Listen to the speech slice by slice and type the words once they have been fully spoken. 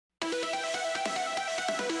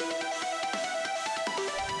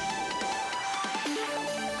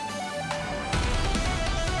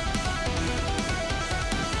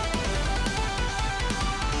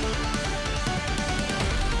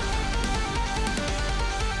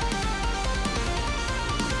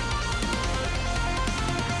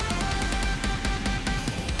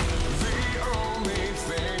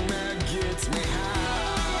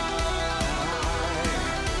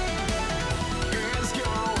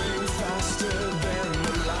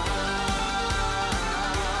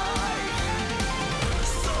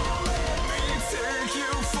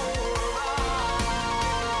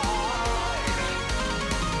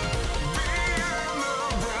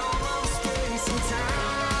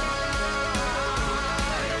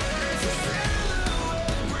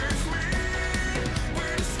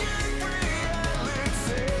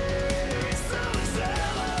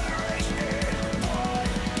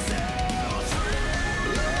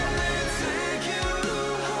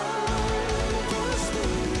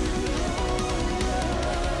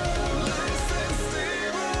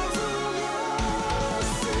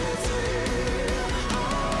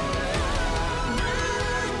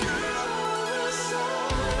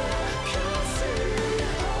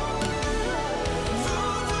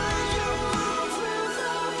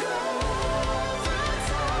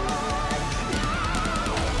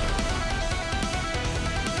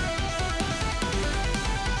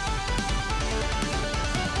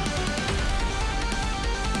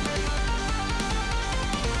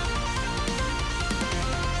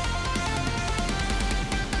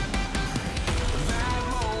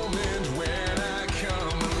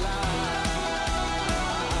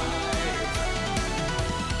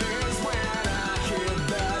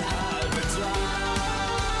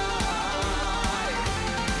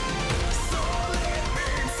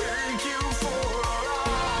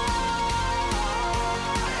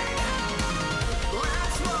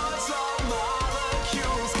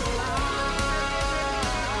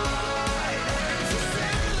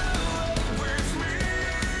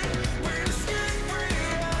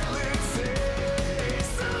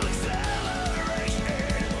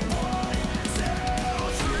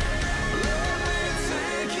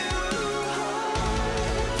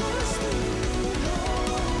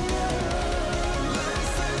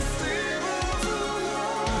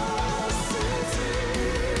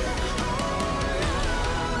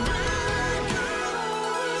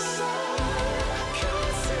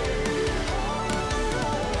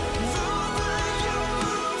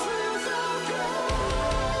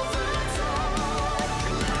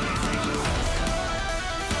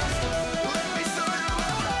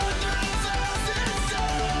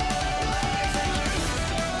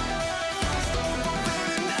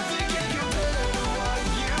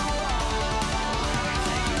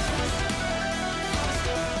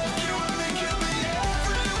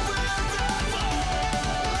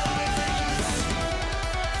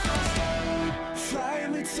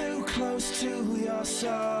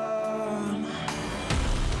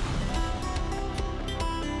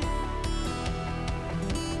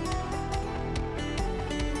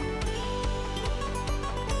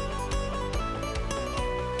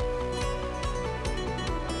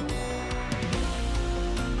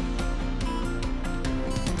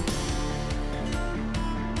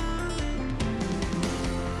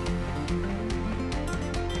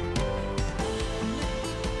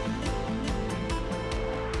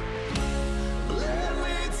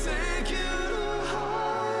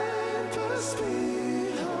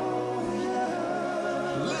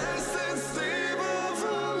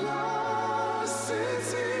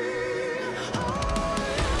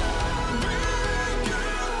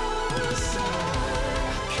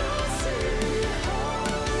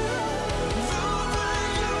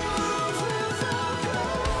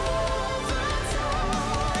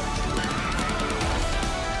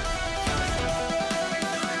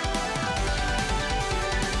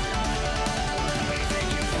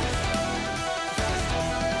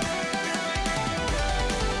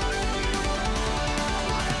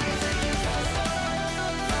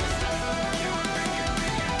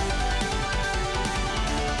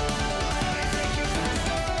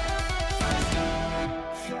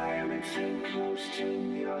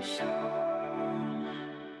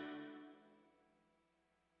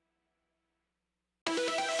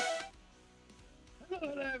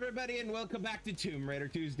everybody, and welcome back to Tomb Raider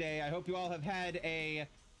Tuesday. I hope you all have had a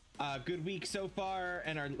good week so far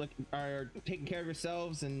and are taking care of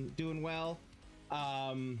yourselves and doing well.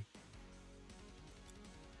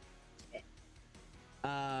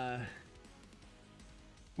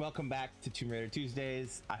 Welcome back to Tomb Raider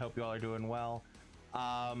Tuesdays. I hope you all are doing well.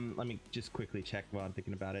 Let me just quickly check while I'm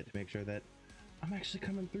thinking about it to make sure that I'm actually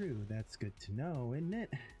coming through. That's good to know, isn't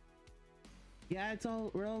it? Yeah,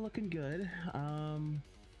 we're all looking good.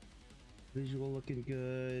 Visual looking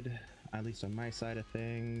good, at least on my side of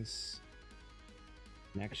things.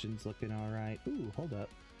 Connection's looking all right. Ooh, hold up.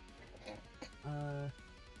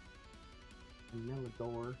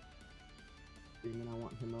 Melodor. Screaming I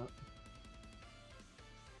want him up.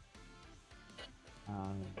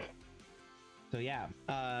 So yeah,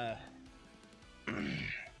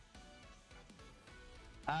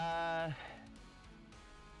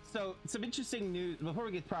 so some interesting news before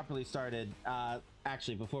we get properly started.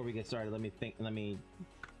 Actually, before we get started, let me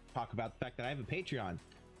talk about the fact that I have a Patreon.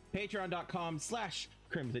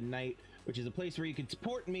 Patreon.com/Crimson Knight, which is a place where you can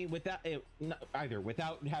support me without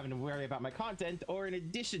having to worry about my content or in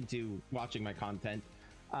addition to watching my content.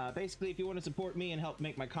 Basically, if you want to support me and help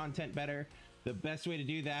make my content better, the best way to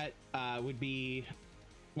do that would be,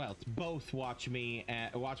 well, it's both watch my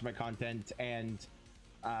content and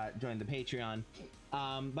join the Patreon.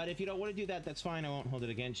 But if you don't want to do that, that's fine. I won't hold it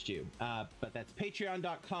against you. But that's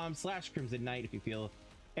patreon.com/Crimson Knight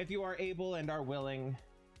if you are able and are willing.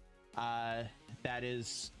 That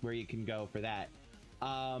is where you can go for that.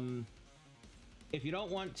 If you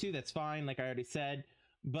don't want to, that's fine, like I already said.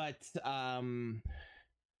 But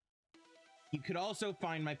you could also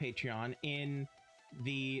find my Patreon in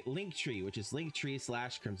the link tree, which is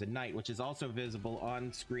linktree/Crimson Knight, which is also visible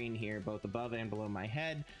on screen here, both above and below my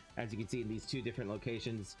head. As you can see in these two different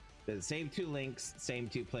locations, they're the same two links, same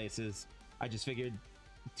two places. I just figured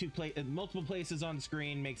multiple places on the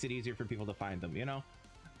screen makes it easier for people to find them, you know?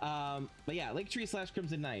 But yeah,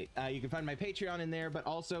 linktree/Crimson Knight. You can find my Patreon in there, but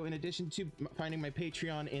also in addition to finding my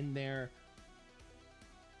Patreon in there,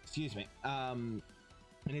 in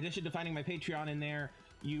addition to finding my Patreon in there,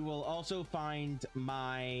 you will also find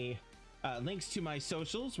my links to my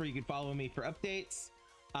socials where you can follow me for updates,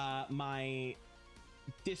 my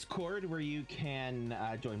Discord where you can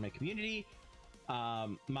join my community,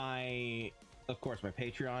 of course my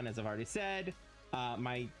Patreon, as I've already said,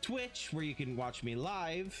 my Twitch where you can watch me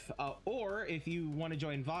live, or if you want to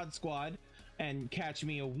join VOD Squad and catch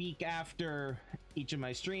me a week after each of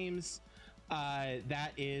my streams,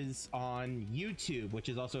 that is on YouTube, which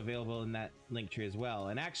is also available in that link tree as well.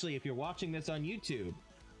 And actually, if you're watching this on YouTube,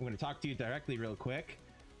 I'm going to talk to you directly real quick.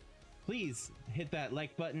 Please hit that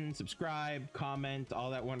like button, subscribe, comment, all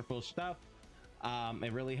that wonderful stuff.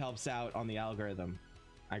 It really helps out on the algorithm.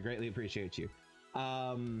 I greatly appreciate you.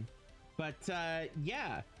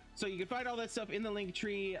 Yeah, so you can find all that stuff in the link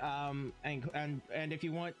tree. And if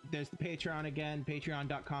you want, there's the Patreon again,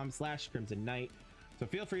 patreon.com/Crimson Knight. So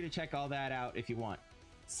feel free to check all that out if you want.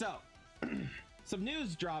 So, some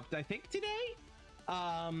news dropped, I think today,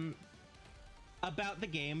 about the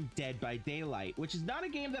game Dead by Daylight, which is not a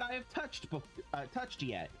game that I have touched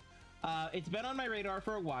yet. It's been on my radar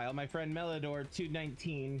for a while. My friend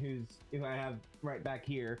Melodor219, who I have right back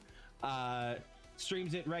here,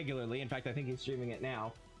 streams it regularly. In fact, I think he's streaming it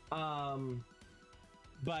now.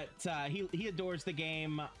 He adores the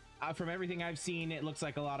game. From everything I've seen, it looks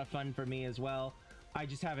like a lot of fun for me as well. I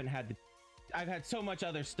just haven't had I've had so much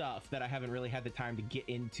other stuff that I haven't really had the time to get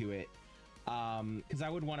into it, because I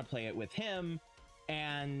would want to play it with him,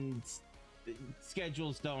 and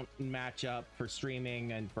schedules don't match up for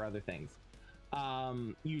streaming and for other things.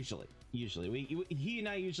 Usually he and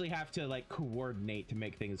I usually have to like coordinate to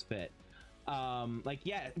make things fit.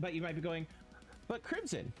 Yeah, but you might be going, but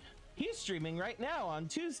Crimson, he's streaming right now on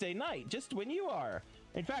Tuesday night, just when you are.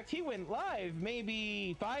 In fact, he went live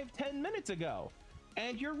maybe 5-10 minutes ago.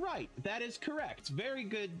 And you're right, that is correct. Very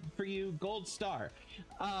good for you, gold star.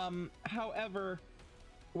 However,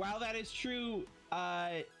 while that is true,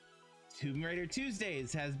 Tomb Raider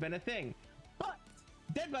Tuesdays has been a thing. But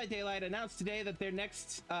Dead by Daylight announced today that their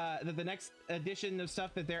next the next edition of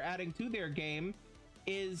stuff that they're adding to their game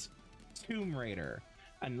is Tomb Raider.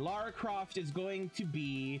 And Lara Croft is going to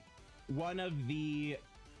be one of the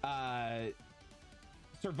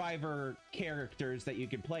survivor characters that you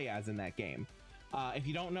can play as in that game. If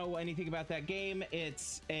you don't know anything about that game,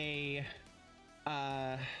 it's a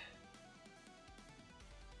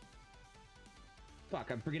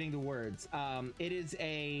fuck, I'm forgetting the words. It is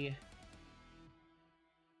a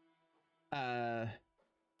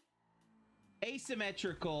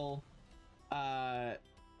asymmetrical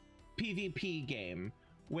PvP game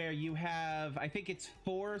where you have, I think it's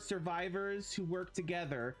 4 survivors who work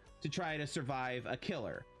together to try to survive a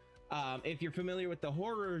killer. If you're familiar with the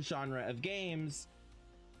horror genre of games,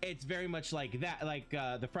 it's very much like that, like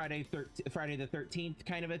the Friday the 13th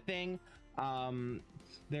kind of a thing.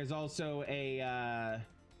 There's also a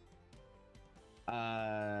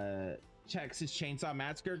Texas Chainsaw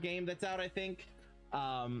Massacre game that's out, I think.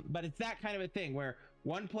 But it's that kind of a thing where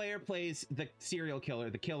one player plays the serial killer,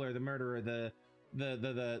 the murderer,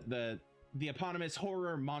 the eponymous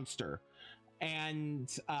horror monster, and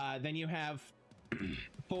then you have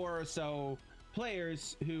 4 or so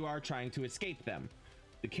players who are trying to escape them.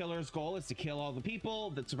 The killer's goal is to kill all the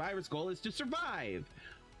people. The survivor's goal is to survive,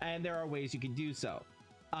 and there are ways you can do so.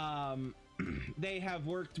 They have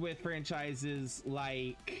worked with franchises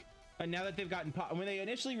like, now that they've gotten when they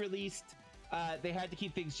initially released, they had to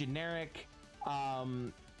keep things generic,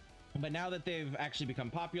 but now that they've actually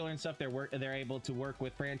become popular and stuff, they're able to work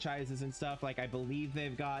with franchises and stuff. Like, I believe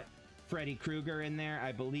they've got Freddy Krueger in there.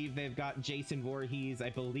 I believe they've got Jason Voorhees.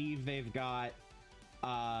 I believe they've got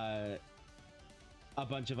a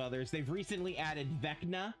bunch of others. They've recently added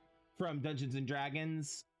Vecna from Dungeons and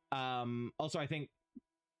Dragons. Also, I think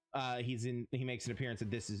he makes an appearance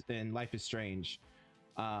in Life is Strange.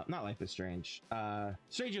 Not Life is Strange.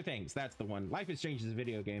 Stranger Things, that's the one. Life is Strange is a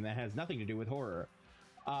video game that has nothing to do with horror.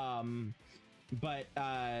 But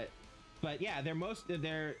yeah,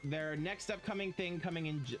 their next upcoming thing coming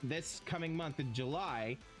in this coming month in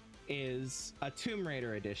July is a Tomb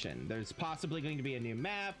Raider edition. There's possibly going to be a new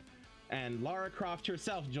map and Lara Croft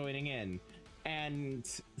herself joining in. And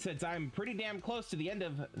since I'm pretty damn close to the end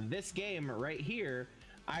of this game right here,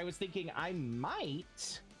 I was thinking I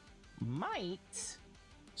might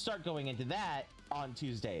start going into that on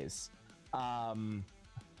Tuesdays,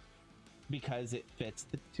 because it fits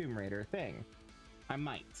the Tomb Raider thing. I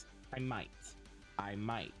might.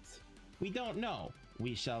 We don't know.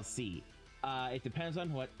 We shall see. It depends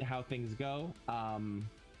on how things go.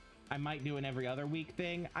 I might do an every other week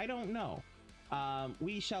thing. I don't know.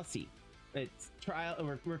 We shall see. It's trial.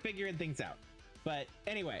 We're figuring things out. But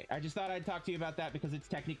anyway, I just thought I'd talk to you about that because it's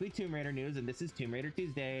technically Tomb Raider news, and this is Tomb Raider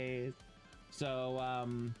Tuesdays. So,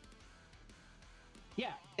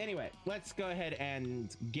 yeah. Anyway, let's go ahead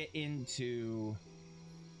and get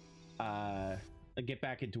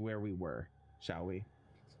back into where we were, shall we?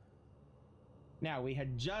 Now, we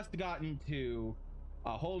had just gotten to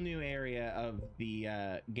a whole new area of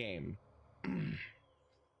the game.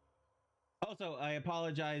 Also, I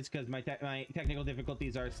apologize because my technical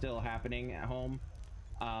difficulties are still happening at home.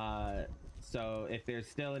 So if there's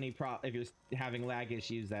still any if you're having lag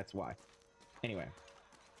issues, that's why. Anyway.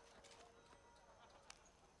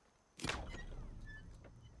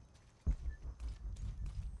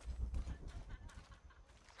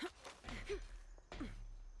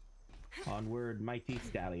 Onward, mighty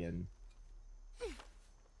stallion.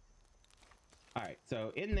 All right,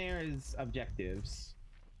 so in there is objectives,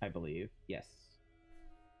 I believe. Yes.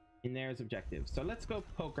 In there is objectives. So let's go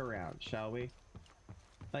poke around, shall we?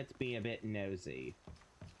 Let's be a bit nosy.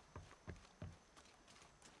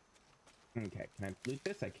 Okay, can I loot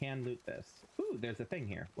this? I can loot this. Ooh, there's a thing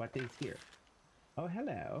here. What is here? Oh,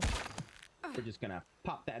 hello. We're just gonna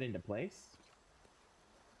pop that into place.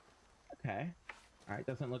 Okay. All right,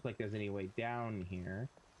 doesn't look like there's any way down here.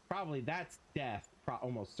 Probably that's death,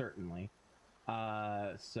 almost certainly.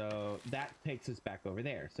 So that takes us back over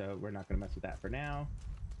there. So we're not gonna mess with that for now.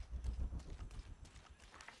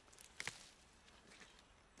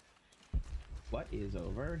 What is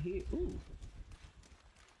over here? Ooh.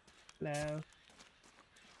 Hello.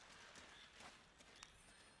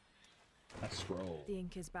 A scroll. The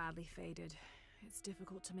ink is badly faded. It's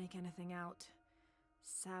difficult to make anything out.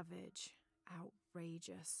 Savage,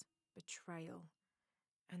 outrageous, betrayal.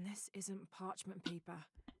 And this isn't parchment paper.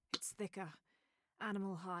 It's thicker.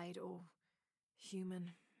 Animal hide or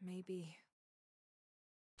human, maybe.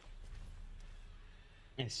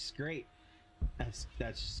 It's great. That's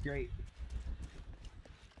just great.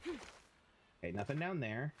 Okay, nothing down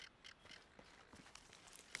there.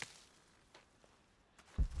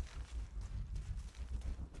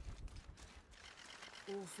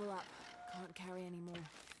 All full up. Can't carry any more.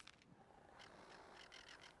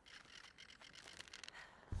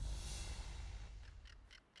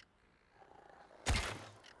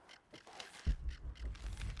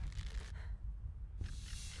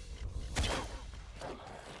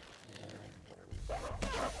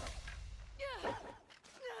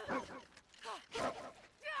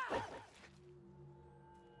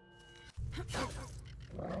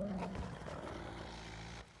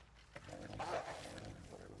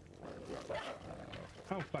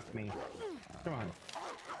 Oh, fuck me. Come on.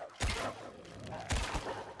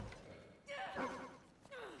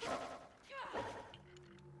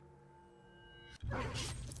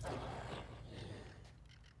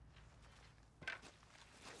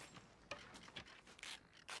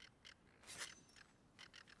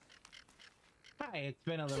 Hi, it's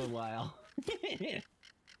been a little while.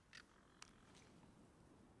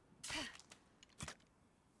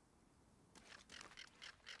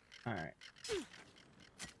 All right.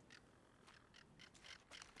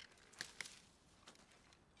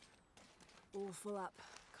 All full up.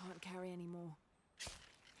 Can't carry any more.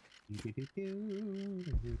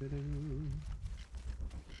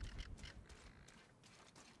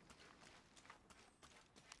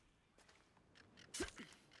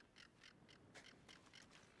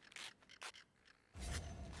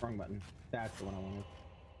 Wrong button. That's the one I wanted.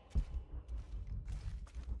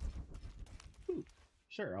 Ooh,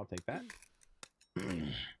 sure, I'll take that.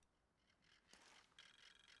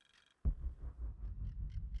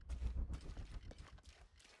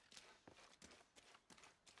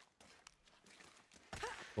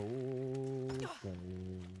 Gold,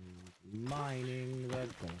 gold, mining the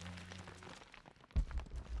gold.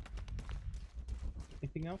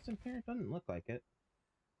 Anything else in here? It doesn't look like it.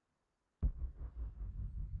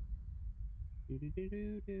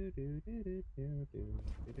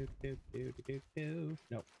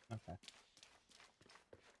 Nope. Okay.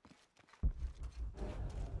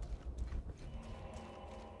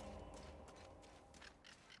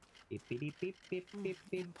 Beep beep beep beep beep beep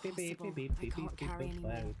beep beep beep beep I can't carry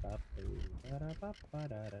anymore.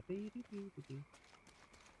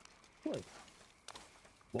 Wood.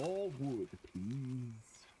 More wood, please.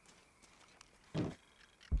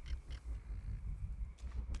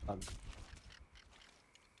 Okay.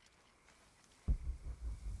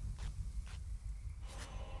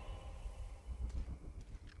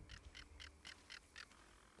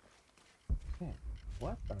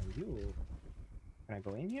 What are you? Can I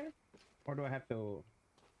go in here? Or do I have to...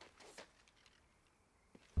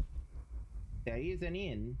 There is an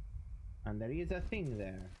inn, and there is a thing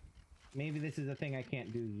there. Maybe this is a thing I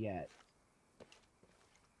can't do yet.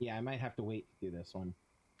 Yeah, I might have to wait to do this one.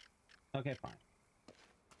 Okay, fine.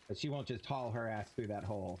 But she won't just haul her ass through that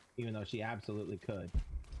hole, even though she absolutely could.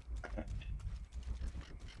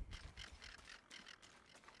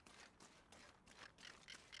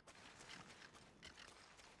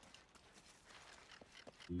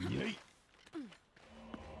 Yay!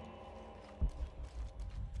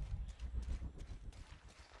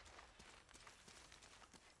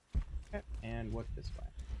 Okay, and what's this way?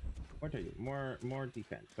 What are you? More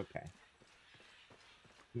defense. Okay.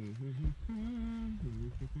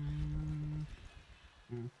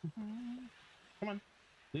 Come on.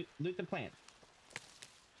 Loot the plant.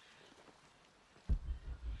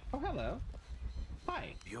 Oh, hello.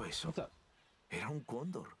 Hi. ¿Vio eso? What's up? Era un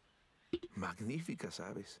cóndor. Magníficas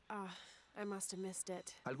aves. I must have missed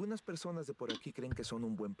it. Algunas personas de por aquí creen que son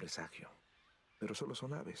un buen presagio, pero solo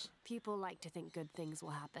son aves. People like to think good things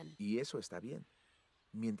will happen. Y eso está bien,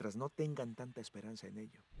 mientras no tengan tanta esperanza en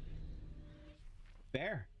ello.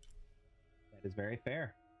 Fair. That is very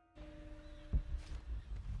fair.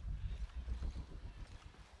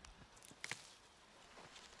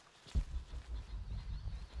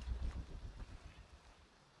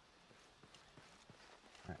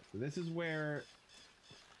 Alright, so this is where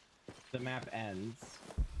the map ends,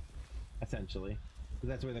 essentially. Because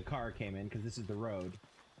that's where the car came in, because this is the road.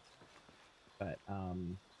 But,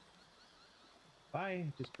 if I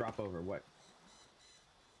just drop over, what?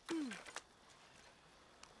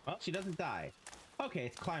 Well, she doesn't die. Okay,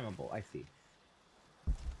 it's climbable, I see.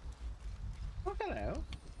 Oh, hello.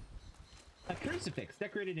 A crucifix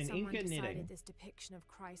decorated in Someone Inca decided knitting. this depiction of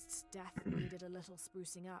Christ's death needed a little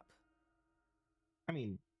sprucing up. I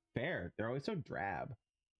mean, fair. They're always so drab.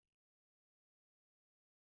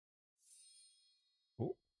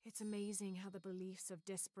 Oh. It's amazing how the beliefs of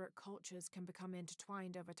disparate cultures can become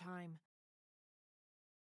intertwined over time.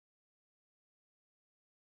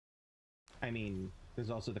 I mean, there's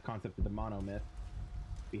also the concept of the monomyth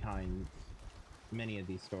behind many of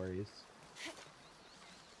these stories.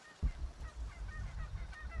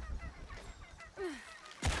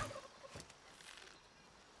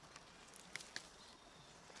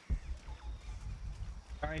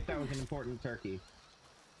 Alright, that was an important turkey.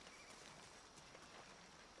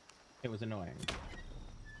 It was annoying.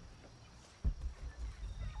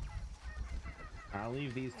 I'll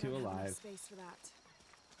leave these two alive. Space for that.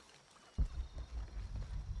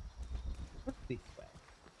 What's this way?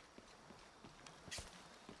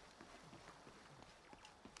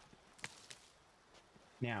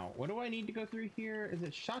 Now, what do I need to go through here? Is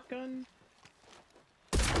it shotgun?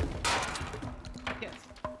 Yes.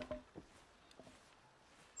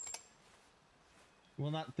 We'll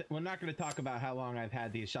we're not going to talk about how long I've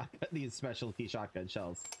had these specialty shotgun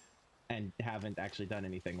shells and haven't actually done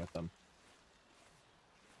anything with them.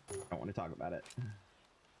 I don't want to talk about it.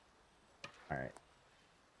 All right.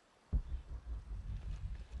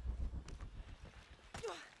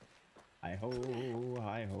 Hi ho,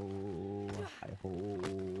 hi ho, hi ho.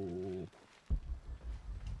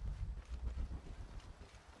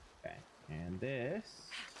 Okay, and this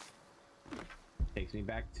takes me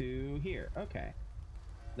back to here. Okay,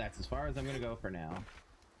 that's as far as I'm gonna go for now.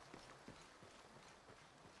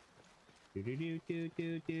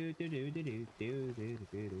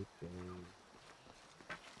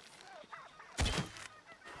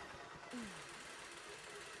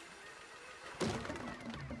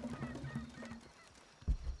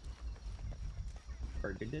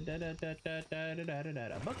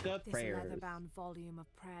 Book of This prayers. leather-bound volume of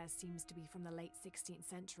prayers seems to be from the late 16th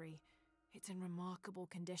century. It's in remarkable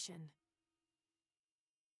condition.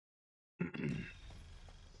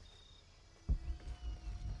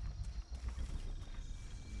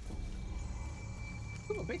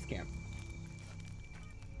 Ooh, base camp.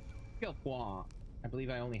 Skill point. I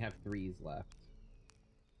believe I only have 3s left.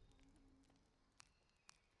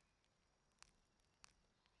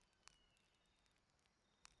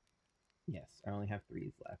 Yes, I only have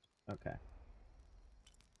 3s left. Okay.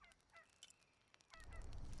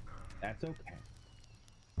 That's okay.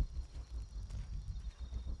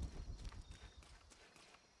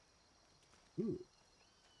 Ooh.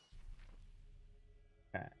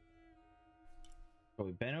 Okay. So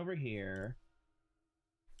we've been over here.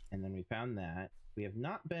 And then we found that. We have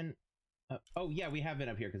not been... oh, yeah, we have been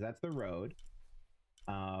up here because that's the road.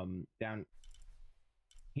 Down...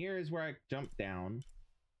 Here is where I jumped down.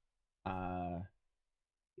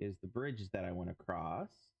 Is the bridge that I want to cross.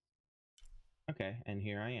 Okay, and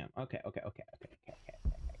here I am. Okay. Okay,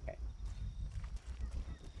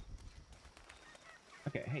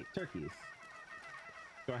 hey, turkeys.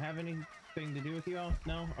 Do I have anything to do with you all?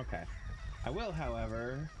 No? Okay. I will,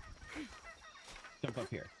 however, jump up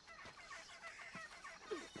here.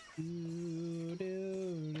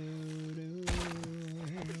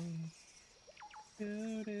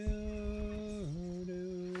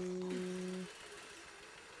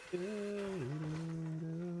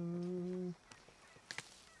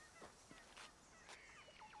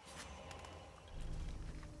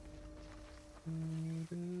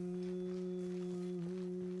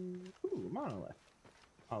 Ooh, monolith.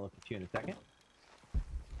 I'll look at you in a second.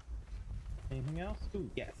 Anything else? Ooh,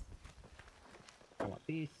 yes. I want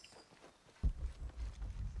these.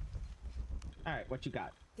 Alright, what you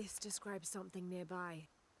got? This describes something nearby.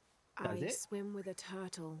 Does I it? swim with a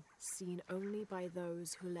turtle, seen only by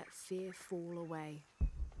those who let fear fall away.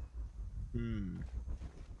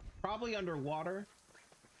 Probably underwater.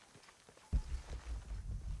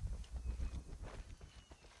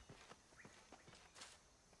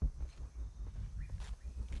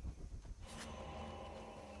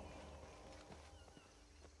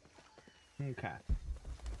 Okay.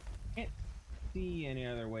 Can't see any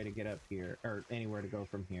other way to get up here, or anywhere to go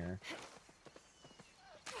from here.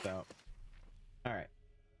 So, alright.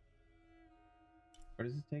 Where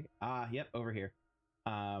does this take? Ah, yep, over here.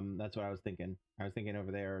 That's what I was thinking. I was thinking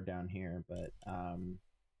over there or down here, but,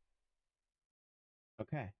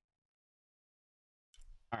 okay.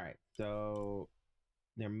 Alright, so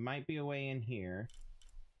there might be a way in here,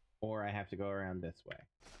 or I have to go around this way.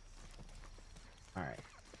 Alright,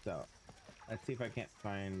 so let's see if I can't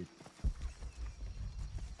find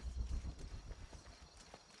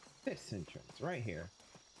this entrance right here.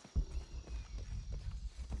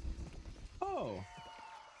 Oh!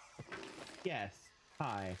 Yes.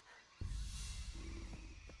 Hi.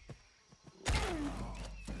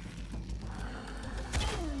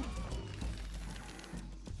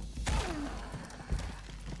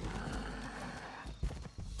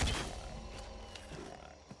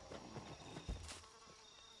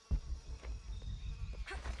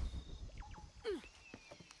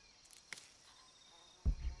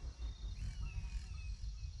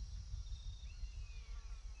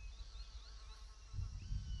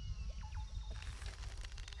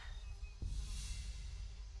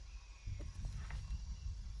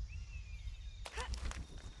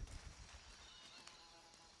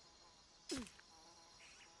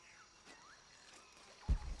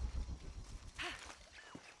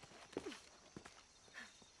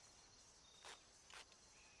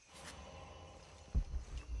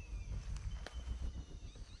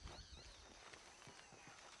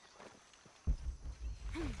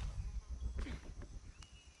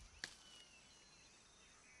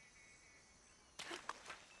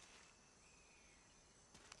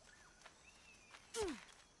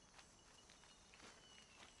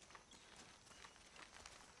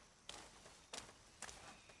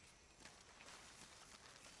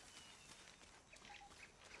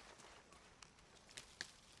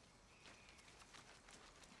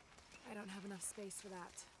 don't have enough space for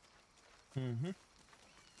that.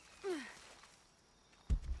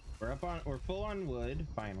 We're full on wood,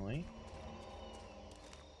 finally.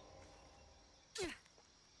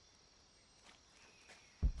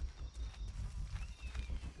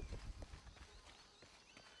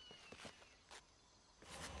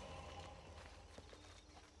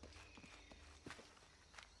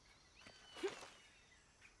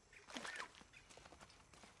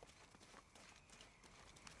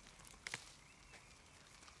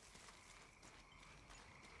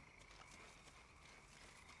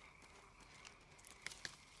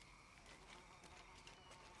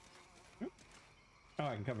 Oh,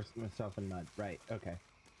 I can cover myself in mud. Right, okay.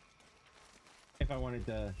 If I wanted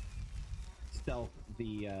to stealth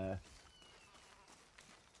the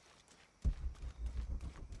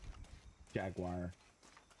jaguar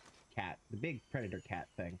cat, the big predator cat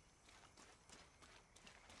thing.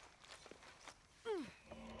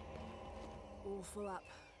 All full up.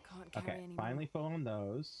 Can't carry Okay, anymore. finally full on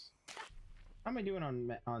those. How am I doing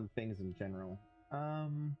on things in general?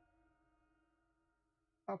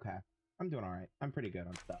 Okay. I'm doing all right. I'm pretty good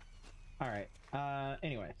on stuff. All right.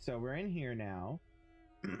 Anyway, so we're in here now.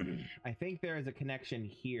 I think there is a connection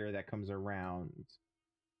here that comes around.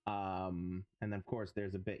 And then of course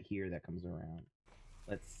there's a bit here that comes around.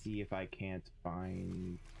 Let's see if I can't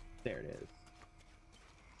find... There it is.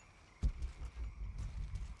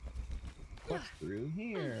 What's through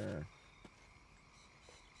here?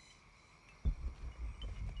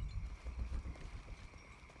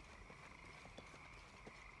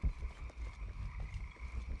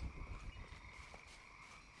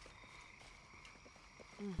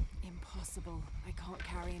 Impossible. I can't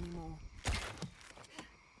carry anymore.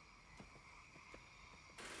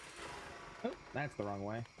 Oh, that's the wrong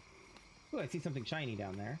way. Oh, I see something shiny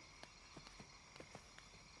down there.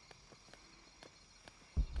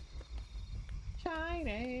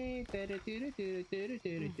 Shiny!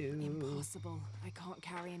 Impossible. I can't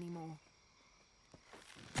carry anymore.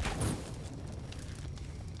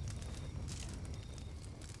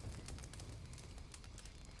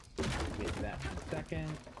 Get that in a second.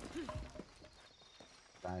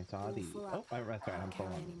 I saw the... Oh, that's right, I'm full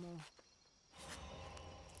on.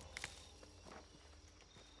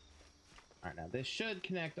 Alright, now this should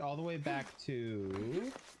connect all the way back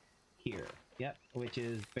to here. Yep, which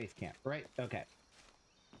is base camp, right? Okay.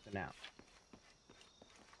 So now.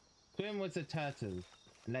 Swim with the turtles.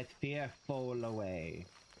 Let fear fall away.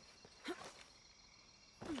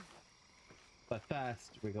 But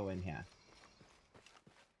first, we go in here.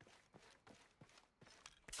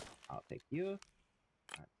 I'll take you.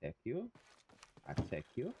 I'll take you. I'll take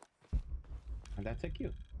you. And I'll take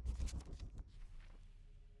you.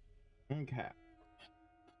 Okay.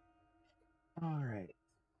 All right.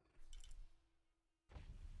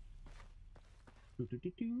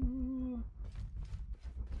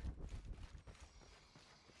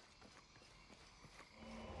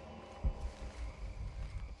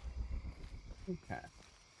 Okay.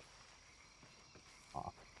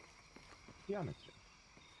 Off. Geometry.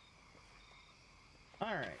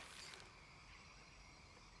 All right.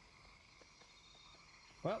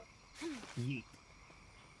 Well, yeet.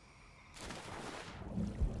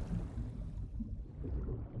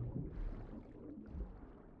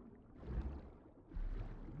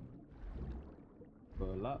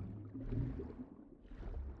 Pull up.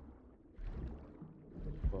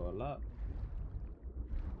 Pull up.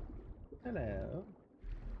 Hello.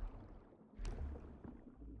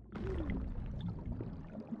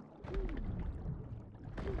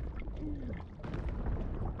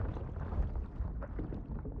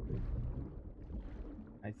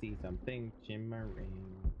 I see something shimmering.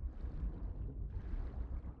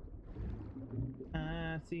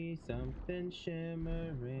 I see something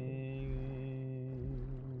shimmering.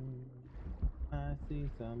 I see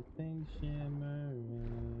something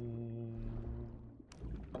shimmering.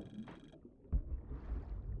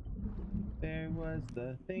 There was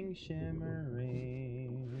the thing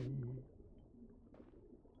shimmering.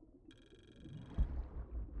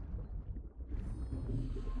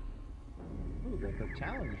 Ooh, there's a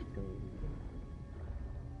challenge code.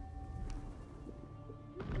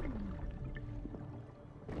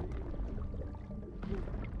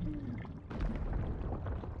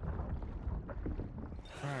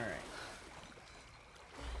 Alright.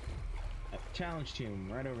 Challenge tomb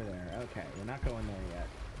right over there. Okay, we're not going there yet.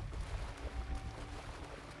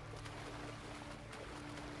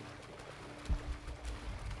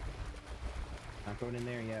 Not going in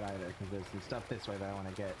there yet either, because there's some stuff this way that I want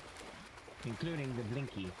to get. Including the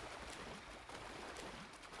Blinky.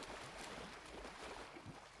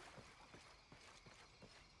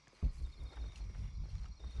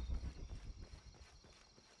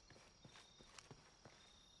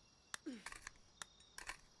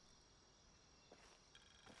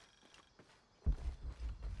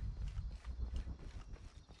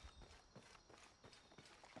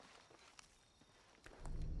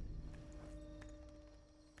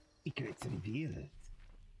 Secrets revealed.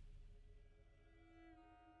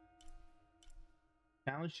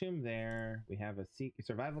 Challenge tomb there. We have a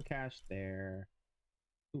survival cache there.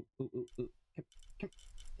 Ooh, ooh, ooh, ooh. Come.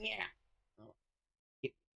 Yeah. Oh.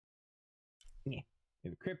 Yeah. We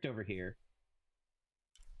have a crypt over here.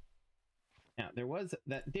 Now there was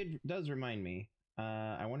does remind me.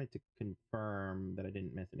 I wanted to confirm that I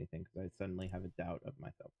didn't miss anything because I suddenly have a doubt of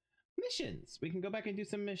myself. Missions. We can go back and do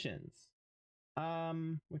some missions.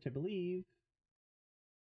 Which I believe.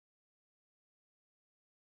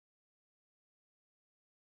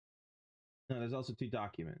 No, there's also 2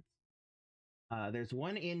 documents. There's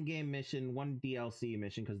one in-game mission, one DLC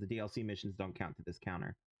mission, because the DLC missions don't count to this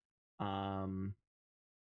counter. One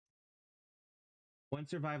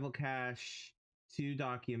survival cache, 2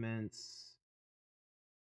 documents.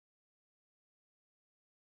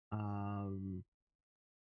 100%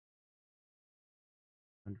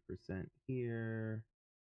 here.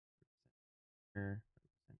 100% here.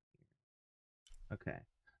 Okay.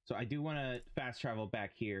 So I do want to fast travel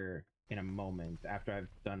back here in a moment after I've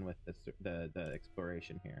done with the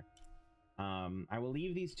exploration here. I will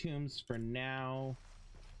leave these tombs for now.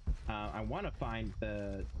 I want to find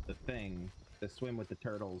the thing, the swim with the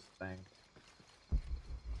turtles thing.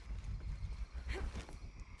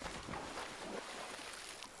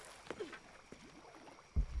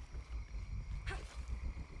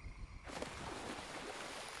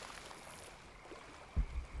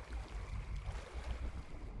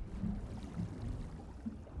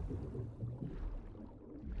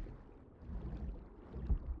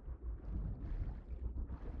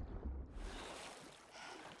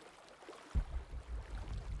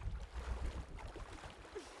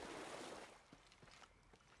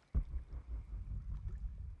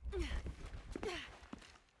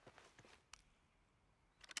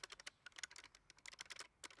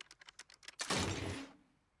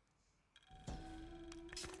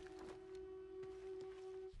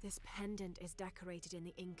 This pendant is decorated in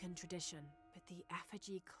the Incan tradition, but the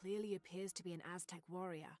effigy clearly appears to be an Aztec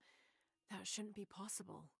warrior. That shouldn't be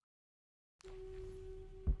possible.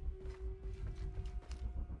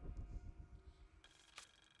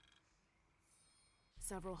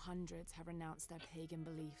 Several hundreds have renounced their pagan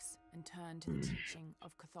beliefs and turned to the teaching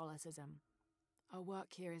of Catholicism. Our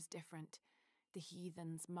work here is different. The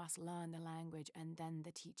heathens must learn the language and then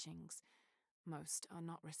the teachings. Most are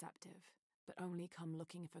not receptive, but only come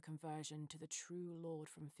looking for conversion to the true Lord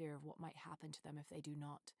from fear of what might happen to them if they do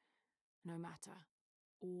not. No matter,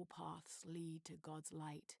 all paths lead to God's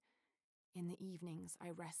light. In the evenings, I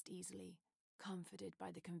rest easily, comforted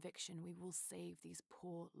by the conviction we will save these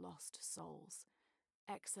poor, lost souls.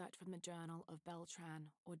 Excerpt from the journal of Beltran,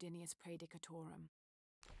 Ordinius Praedicatorum.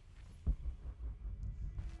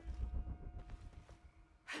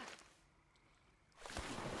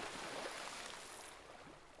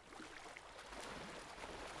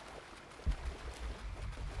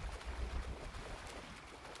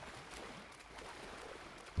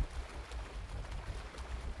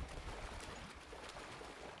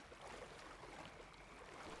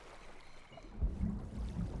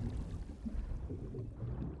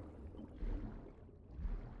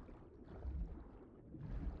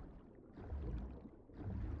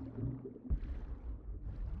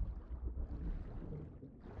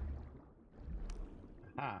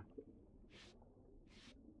 Ah.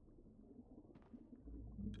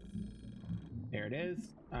 There it is.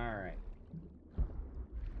 All right.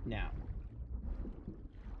 Now.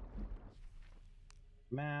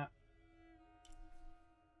 Map.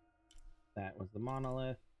 That was the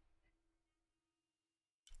monolith.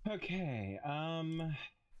 Okay, I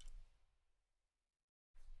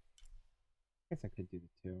guess I could do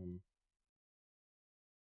the tomb.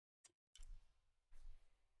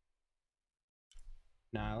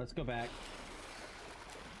 Nah, let's go back.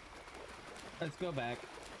 Let's go back.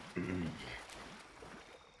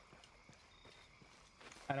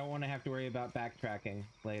 I don't want to have to worry about backtracking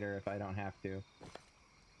later if I don't have to.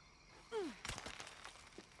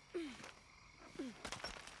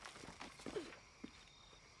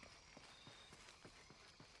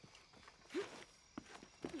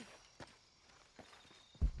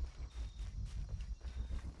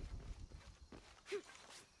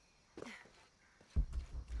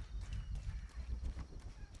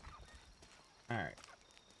 All right.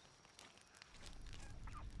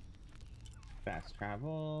 Fast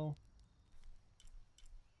travel.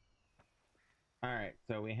 All right,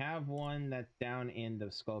 so we have one that's down in the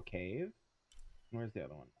Skull Cave. Where's the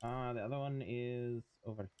other one? The other one is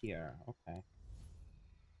over here. Okay.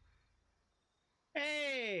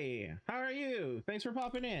 Hey, how are you? Thanks for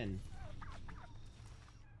popping in.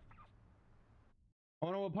 I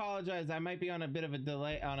want to apologize. I might be on a bit of a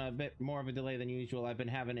delay, on a bit more of a delay than usual. I've been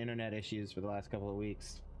having internet issues for the last couple of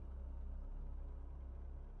weeks.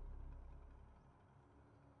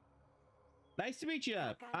 Nice to meet you.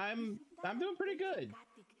 I'm doing pretty good.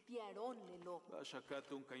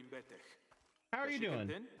 How are you doing?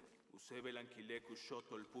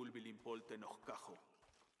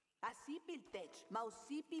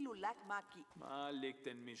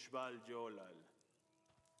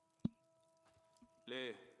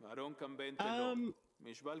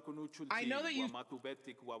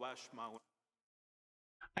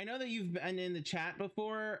 I know that you've been in the chat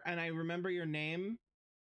before, and I remember your name,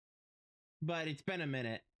 but it's been a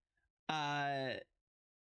minute. I'm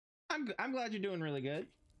glad you're doing really good.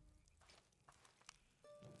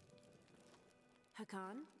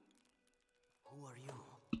 Hakan? Who are you?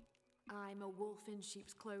 I'm a wolf in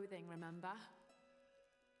sheep's clothing, remember?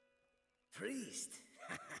 Priest!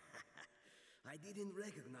 I didn't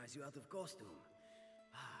recognize you out of costume.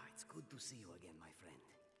 It's good to see you again, my friend.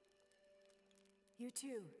 You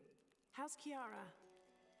too. How's Kiara?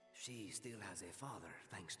 She still has a father,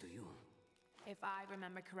 thanks to you. If I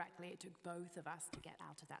remember correctly, it took both of us to get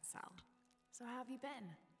out of that cell. So how have you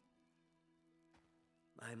been?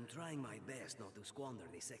 I'm trying my best not to squander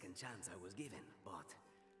the second chance I was given, but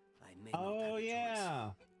I may not have Oh a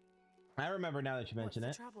yeah. choice. I remember now that you mention it.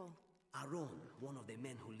 What's the trouble? Aaron, one of the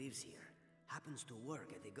men who lives here, happens to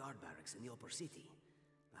work at the guard barracks in the upper city.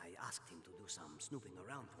 I asked him to do some snooping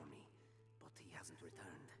around for me, but he hasn't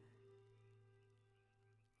returned.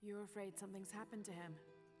 You're afraid something's happened to him?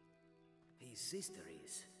 His sister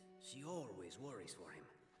is. She always worries for him,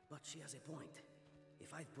 but she has a point.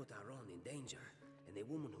 If I've put Aaron in danger, and the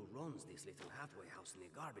woman who runs this little halfway house in the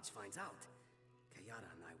garbage finds out,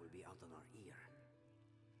 Kiara and I will be out on our ear.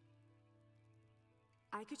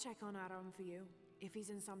 I could check on Aaron for you. If he's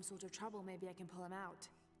in some sort of trouble, maybe I can pull him out.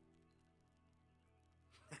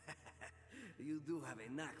 You do have a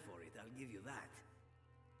knack for it, I'll give you that.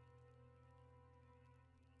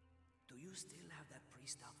 Do you still have that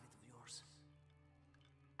priest outfit of yours?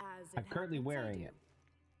 I'm currently wearing it.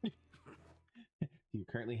 You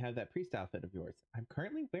currently have that priest outfit of yours. I'm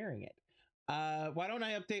currently wearing it. Why don't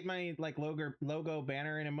I update my like logo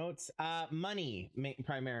banner and emotes? Money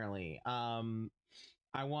primarily.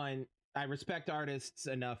 I respect artists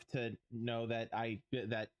enough to know that I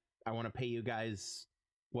want to pay you guys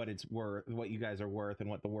what it's worth, what you guys are worth, and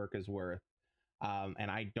what the work is worth. And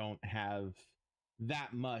I don't have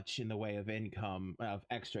that much in the way of income, of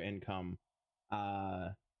extra income.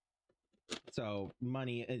 So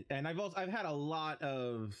money, and I've had a lot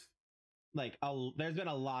of like there's been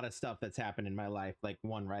a lot of stuff that's happened in my life, like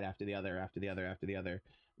one right after the other,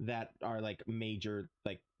 that are like major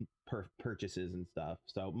like purchases and stuff.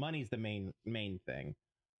 So money's the main thing.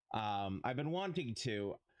 I've been wanting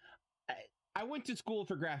to. I went to school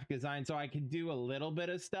for graphic design, so I could do a little bit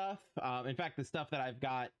of stuff. In fact, the stuff that I've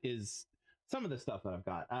got is some of the stuff that I've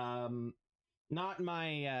got. Not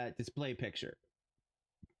my display picture.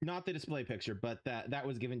 Not the display picture, but that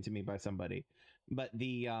was given to me by somebody. But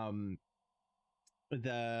the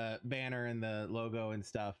banner and the logo and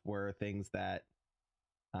stuff were things that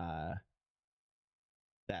that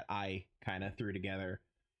I kind of threw together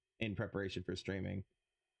in preparation for streaming.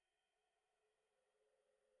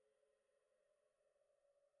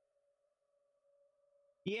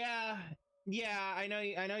 Yeah, I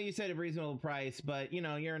know you said a reasonable price, but you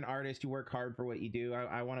know, you're an artist, you work hard for what you do.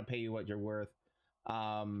 I want to pay you what you're worth.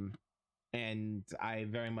 And I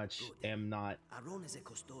very much am not Aaron is a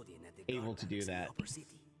custodian at the able to do that. Upper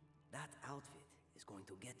city. That outfit is going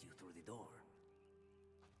to get you through the door.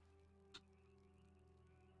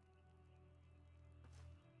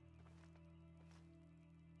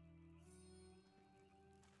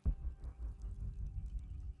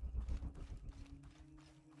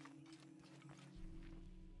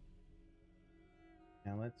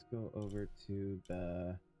 Now let's go over to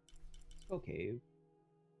the Skull Cave.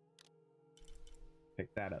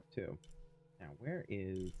 Pick that up too. Now where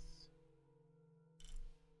is...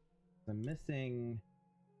 I'm missing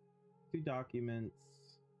 2 documents.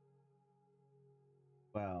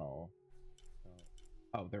 Well,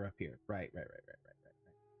 oh, they're up here. Right.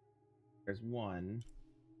 There's 1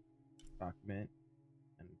 document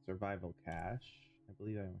and survival cache. I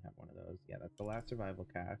believe I only have 1 of those. Yeah, that's the last survival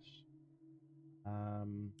cache.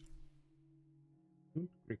 Don't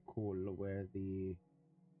recall where the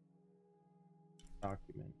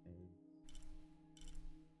document is.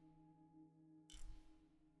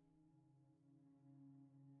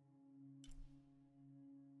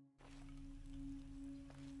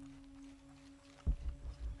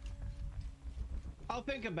 I'll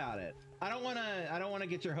think about it. I don't want to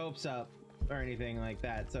get your hopes up or anything like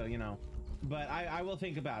that. So, you know, but I will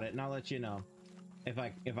think about it and I'll let you know if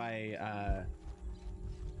I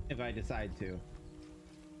decide to.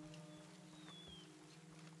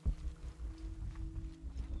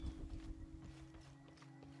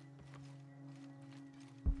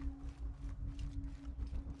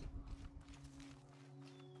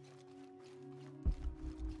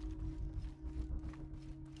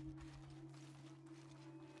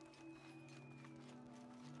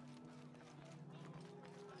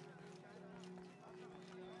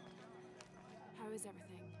 How is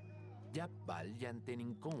everything? Yapal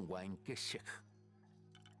yantenin kongwa en keshik.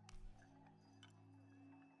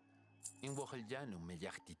 In Woheljanu me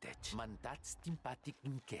yachtitech. Mantats timpatik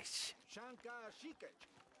in kesh. Shanka Shikech,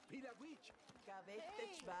 Pilawich.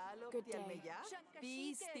 Good day.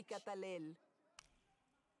 Pisti Catalel.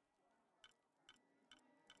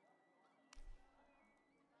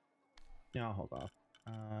 Yeah, I'll hold off.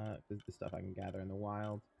 This is the stuff I can gather in the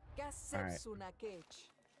wild. All right. I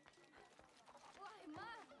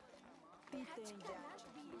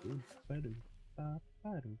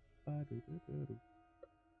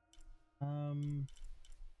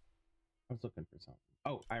was looking for something.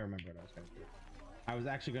 Oh, I remember what I was going to do. I was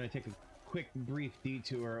actually going to take a quick, brief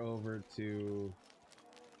detour over to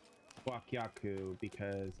Wakyaku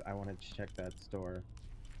because I wanted to check that store.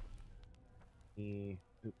 Oop,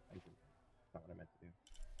 that's not what I meant to do.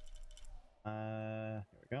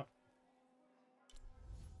 Here we go.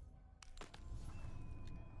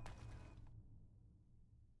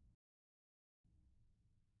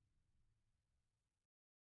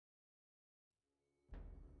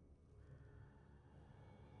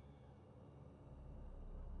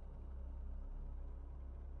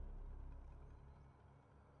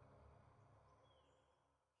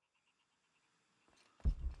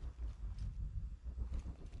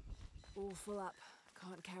 All full up.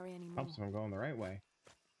 Can't carry any more. Helps if I'm going the right way.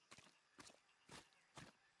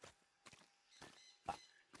 Blah,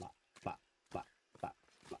 blah, blah, blah,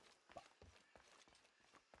 blah, blah.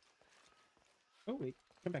 Oh wait,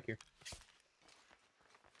 come back here.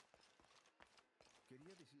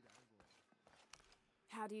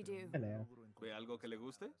 How do you do? Hello. ¿Ve algo que le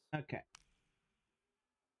guste? Okay.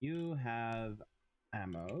 You have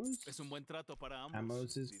ammos. Es un buen trato para ambos.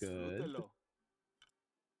 Ammos is good. Disfrútelo.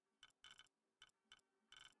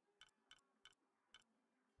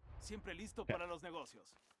 Siempre listo para los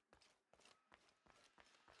negocios.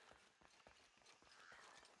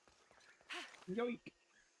 Yoink.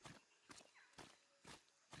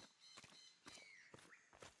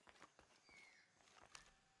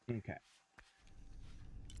 Okay.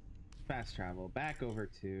 Fast travel back over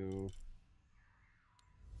to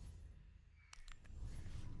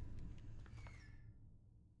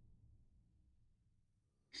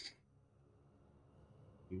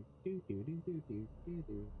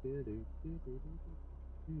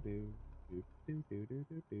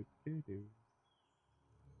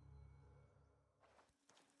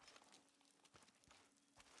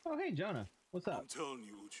Oh, hey, Jonah. What's up? I'm telling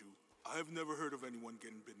you, Uchu, I've never heard of anyone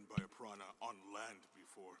getting bitten by a piranha on land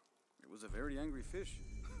before. It was a very angry fish.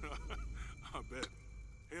 I bet.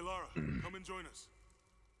 Hey, Lara, come and join us.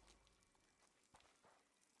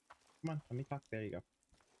 Come on, let me talk. There you go.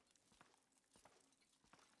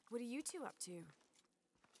 What are you two up to?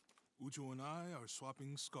 Uchu and I are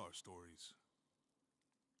swapping scar stories.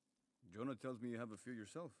 Jonah tells me you have a few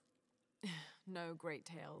yourself. No great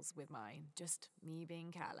tales with mine. Just me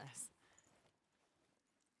being careless.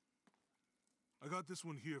 I got this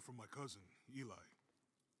one here from my cousin, Eli.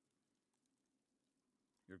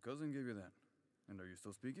 Your cousin gave you that. And are you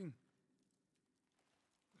still speaking?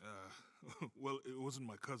 Well, it wasn't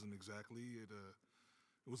my cousin exactly. It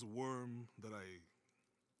was a worm that I...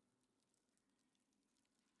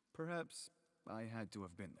 Perhaps I had to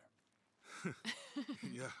have been there.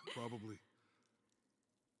 Yeah, probably.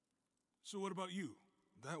 So what about you?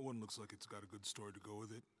 That one looks like it's got a good story to go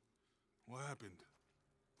with it. What happened?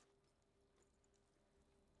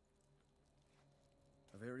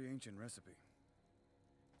 A very ancient recipe.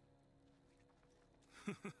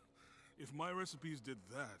 If my recipes did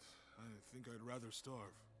that, I think I'd rather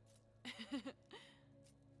starve.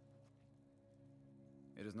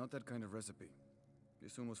 It is not that kind of recipe.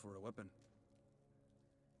 This one was for a weapon.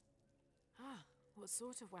 Ah, what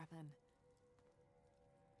sort of weapon?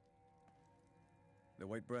 The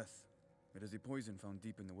White Breath. It is a poison found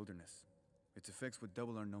deep in the wilderness. Its effects would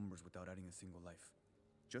double our numbers without adding a single life.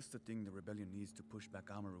 Just the thing the rebellion needs to push back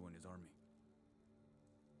Amaru and his army.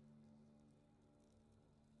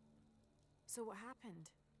 So what happened?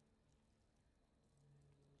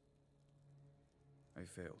 I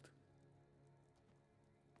failed.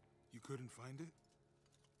 You couldn't find it?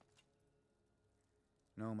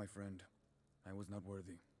 No, my friend. I was not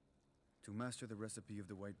worthy. To master the recipe of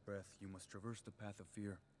the White Breath, you must traverse the path of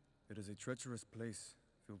fear. It is a treacherous place,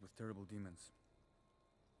 filled with terrible demons.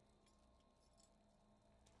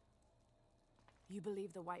 You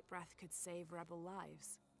believe the White Breath could save rebel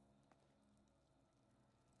lives?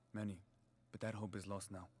 Many. But that hope is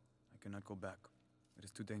lost now. I cannot go back. It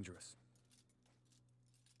is too dangerous.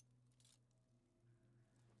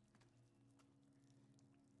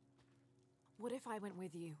 What if I went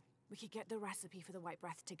with you? We could get the recipe for the White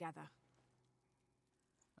Breath together.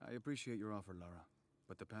 I appreciate your offer, Lara,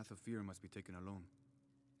 but the path of fear must be taken alone.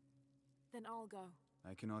 Then I'll go.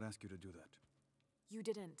 I cannot ask you to do that. You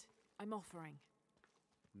didn't. I'm offering.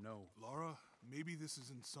 No. Lara, maybe this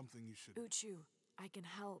isn't something you should... Uchu, I can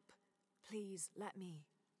help. Please, let me.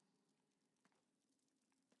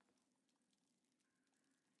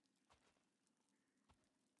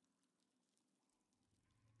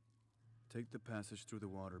 Take the passage through the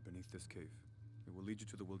water beneath this cave. It will lead you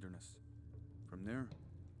to the wilderness. From there,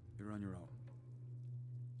 you're on your own.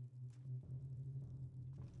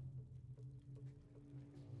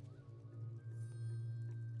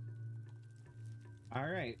 All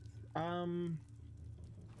right.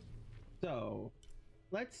 So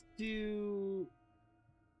let's do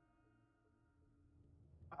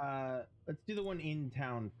the one in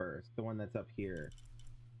town first, the one that's up here.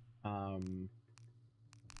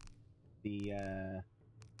 This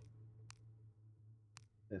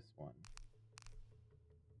one.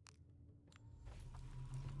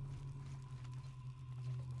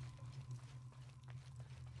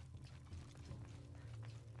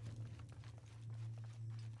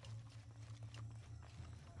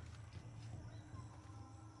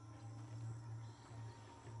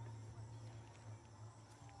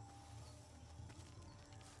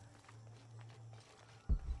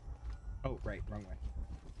 Oh, right, wrong way.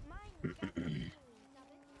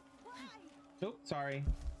 Oh, sorry.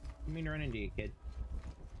 Didn't mean to run into you, kid.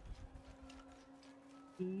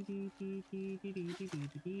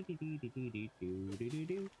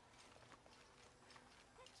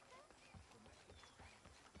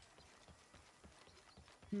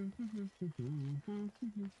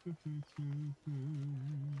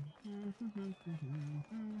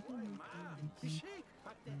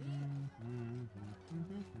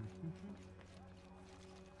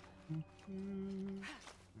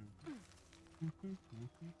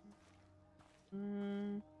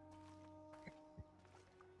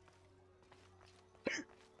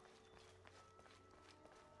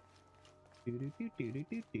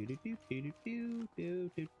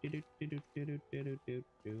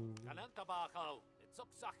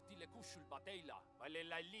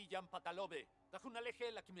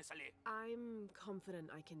 I'm confident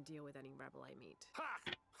I can deal with any rebel I meet.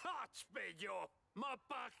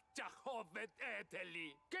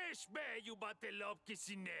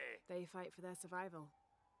 They fight for their survival.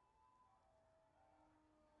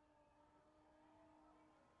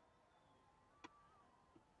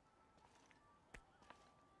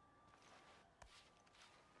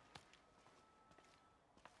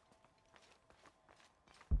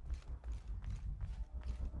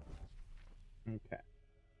 Okay,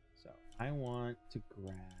 so I want to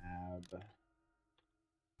grab that.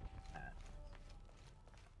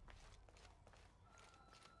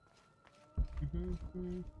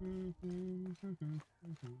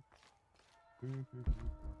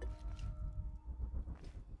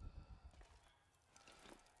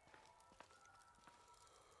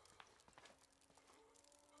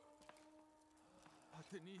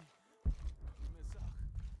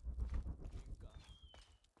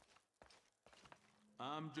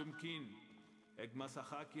 Am Jumkin,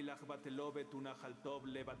 Egmasahaki Lachbatelobe Tunachaltob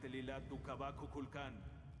Lebatelilat Kabaku Kulkan,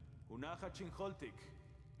 Unaha Chinholtik,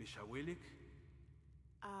 Bishawilik?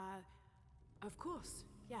 Of course,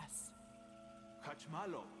 yes.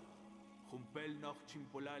 Hachmalo, Humpel Noch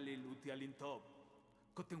Chimpolali Lutialintob,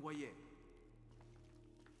 Kotenwaye.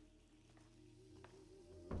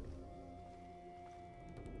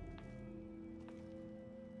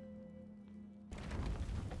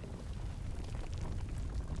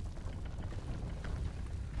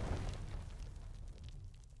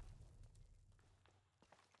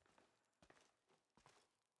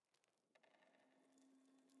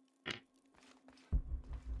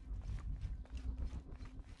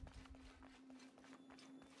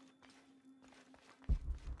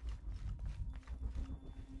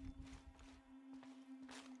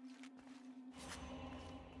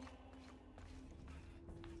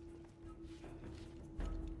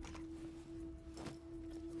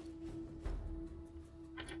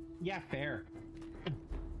 Yeah, fair.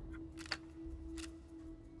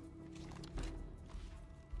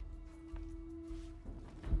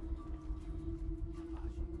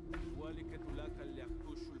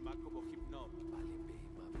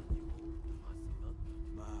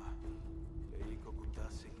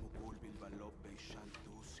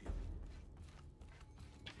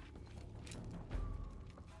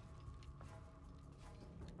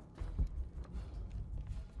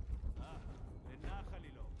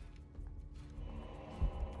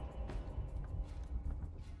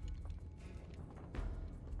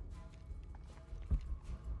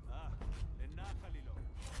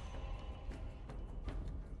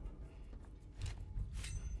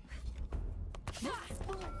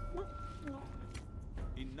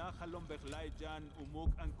 Halom berlai jan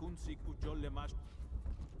umuk an kunsik ujol lemash.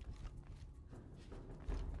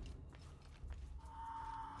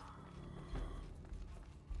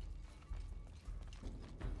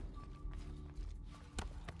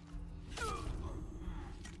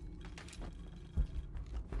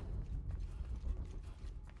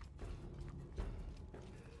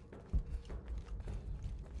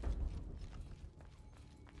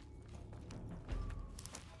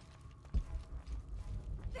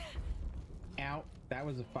 Ow, that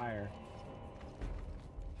was a fire.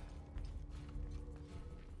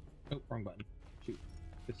 Oh, wrong button. Shoot.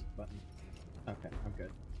 This is the button. Okay, I'm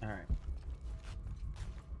good. Alright.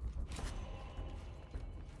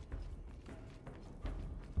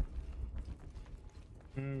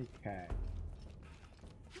 Okay.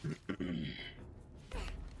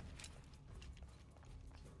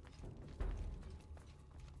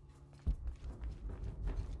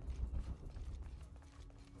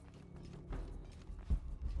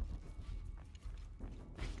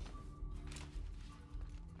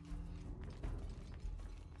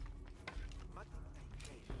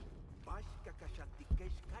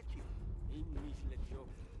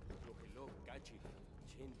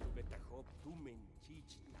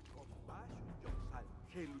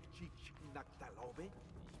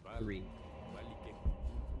 Three.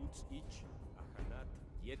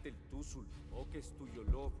 Yetel tusul, okes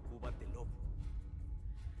tuyolov, kubatelov.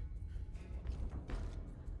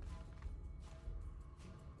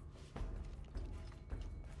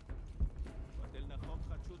 Patel nahom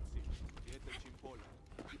hachutsi, yetel chimpola.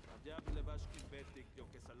 Ajab levashkin betik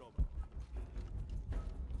yokesalova.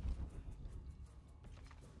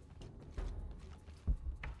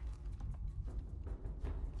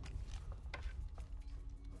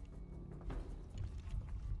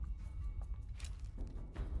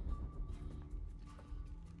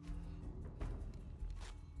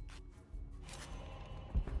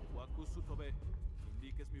 Wakusutobe,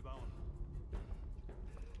 indiques mi baon.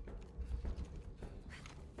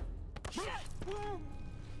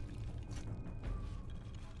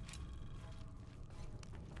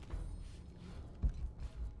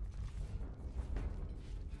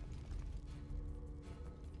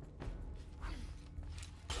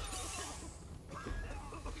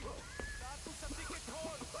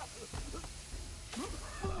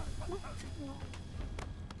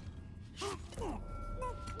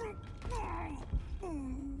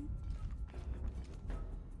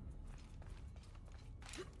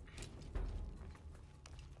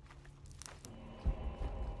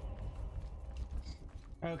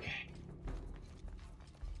 Okay.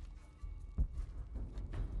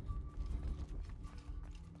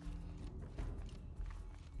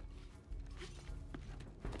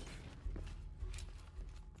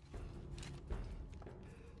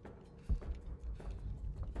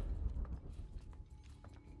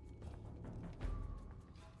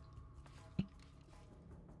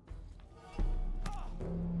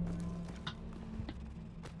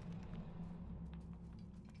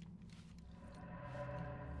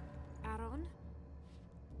 Aaron?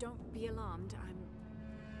 Don't be alarmed, I'm...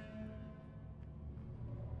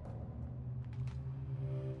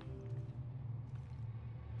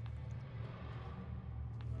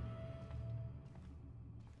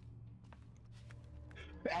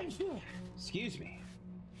 Excuse me.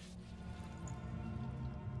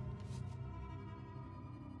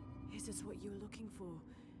 Is this what you were looking for?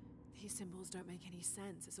 These symbols don't make any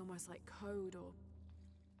sense. It's almost like code or...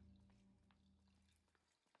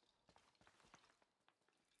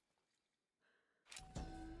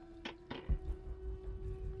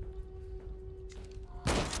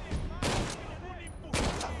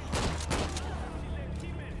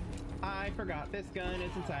 I forgot this gun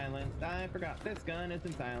isn't silenced. I forgot this gun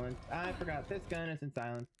isn't silenced. I forgot this gun isn't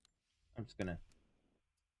silenced. I'm just gonna...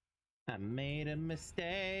 I made a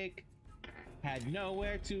mistake. Had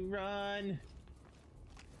nowhere to run.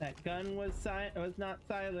 That gun was not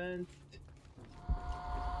silenced.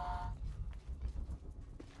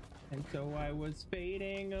 And so I was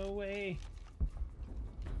fading away.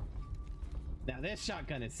 Now this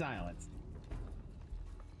shotgun is silenced.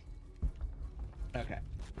 Okay.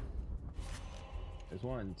 There's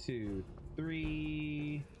 1, 2,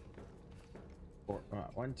 3, 4.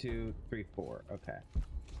 1, 2, 3, 4. Okay.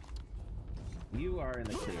 You are in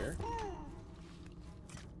the clear.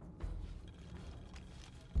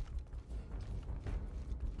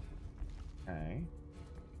 Okay.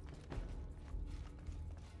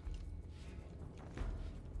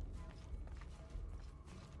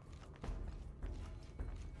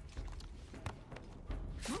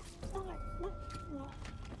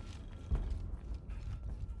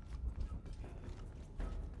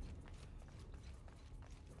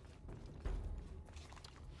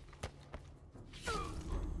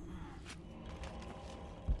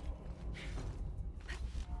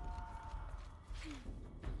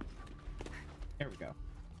 There we go.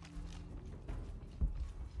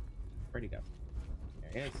 Where'd he go?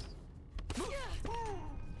 There he is.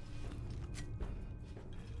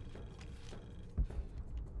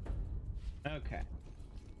 Okay.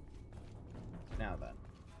 Now then.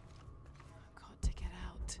 Got to get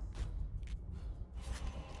out.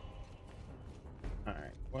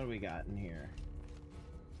 Alright, what do we got in here?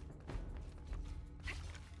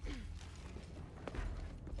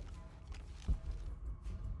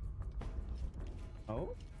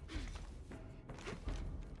 Oh?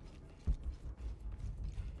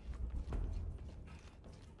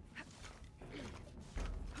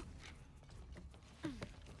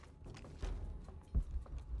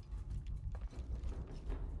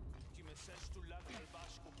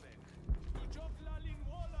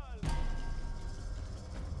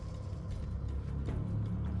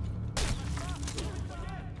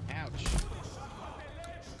 Ouch.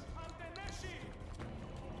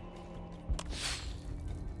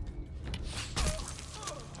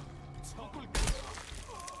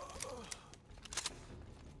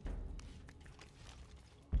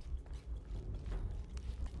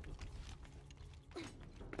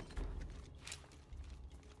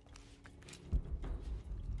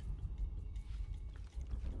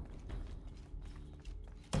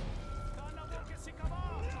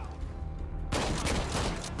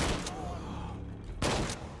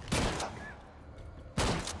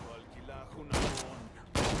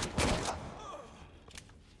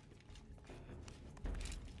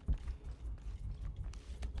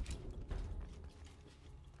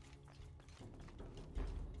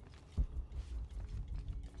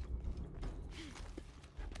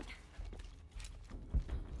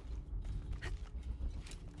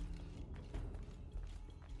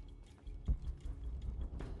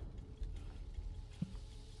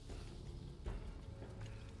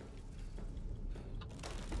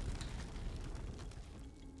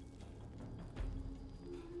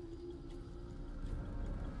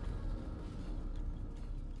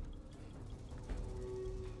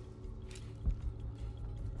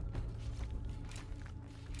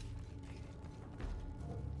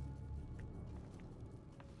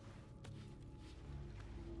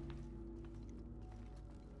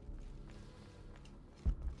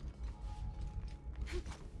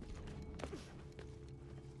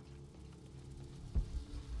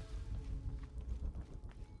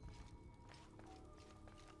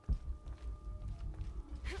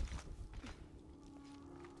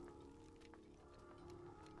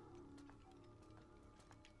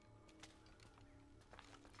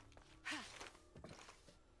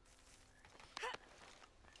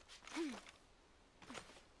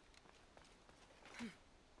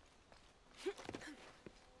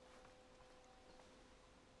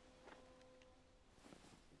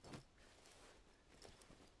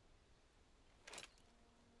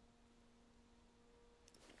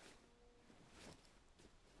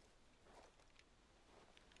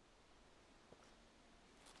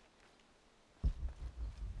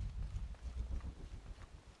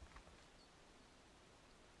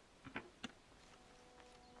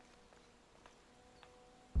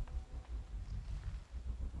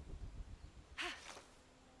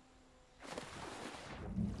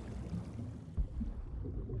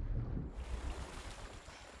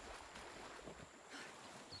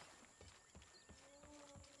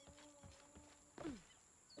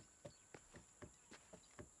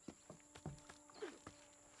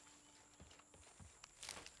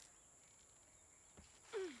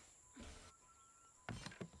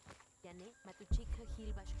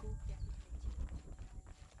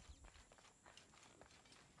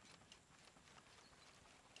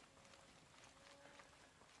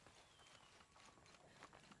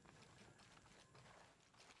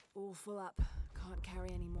 All full up. Can't carry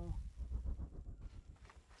any more.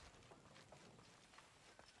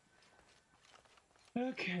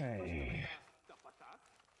 Okay.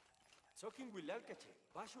 Sokin wilalkache.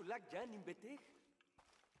 Basho lak jan in beteg.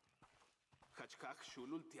 Hachkak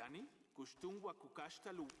shulul tiani, kushtungwa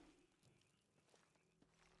kukashtalu.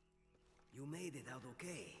 You made it out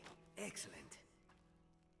okay. Excellent.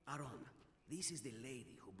 Aaron, this is the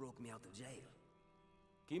lady who broke me out of jail.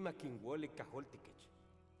 Kima king wole kaholtikech.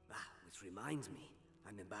 Ah, which reminds me,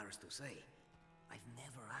 I'm embarrassed to say, I've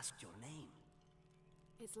never asked your name.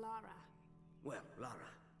 It's Lara. Well,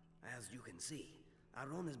 Lara, as you can see,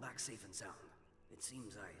 Aaron is back safe and sound. It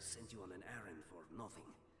seems I sent you on an errand for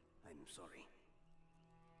nothing. I'm sorry.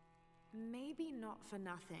 Maybe not for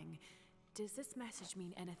nothing. Does this message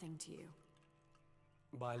mean anything to you?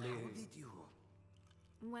 Vale. How did you?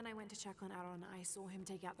 When I went to check on Aaron, I saw him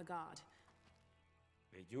take out the guard.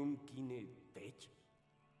 Bejum kine tech?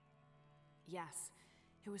 Yes.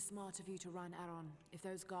 It was smart of you to run, Aaron. If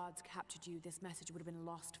those guards captured you, this message would have been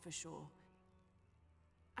lost for sure.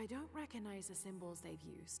 I don't recognize the symbols they've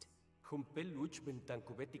used. Humpel uch bentan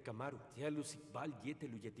kubeti kamaru. Tialusik bal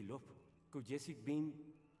yetelu yetilov. Kujesik bin.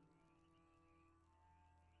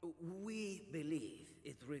 We believe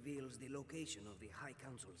it reveals the location of the High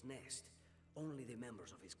Council's nest. Only the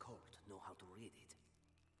members of his cult know how to read it.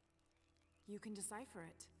 You can decipher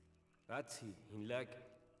it. Atsi, in lag.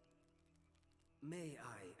 May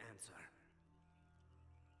I answer?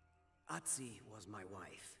 Atsi was my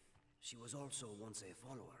wife. She was also once a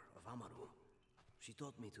follower of Amaru. She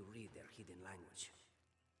taught me to read their hidden language.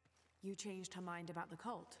 You changed her mind about the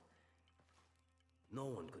cult? No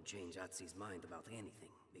one could change Atsi's mind about anything,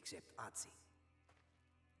 except Atsi.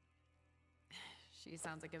 She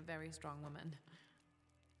sounds like a very strong woman.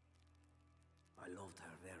 I loved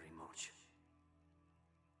her very much.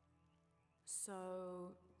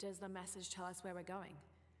 So, does the message tell us where we're going?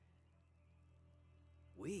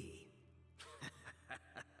 We?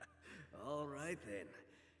 All right then.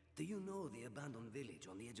 Do you know the abandoned village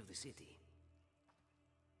on the edge of the city?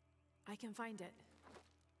 I can find it.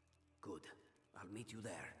 Good. I'll meet you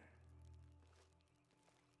there.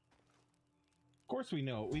 Of course we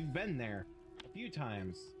know. We've been there a few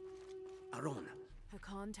times. Aaron.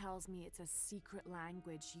 Hakan tells me it's a secret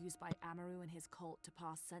language used by Amaru and his cult to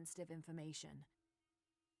pass sensitive information.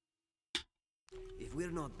 If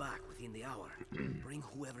we're not back within the hour, bring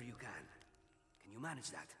whoever you can. Can you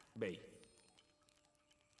manage that? Bay.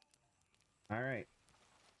 All right.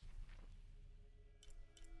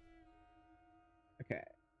 Okay.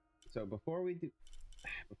 So before we do...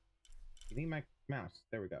 Give me my mouse.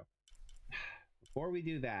 There we go. Before we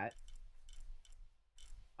do that,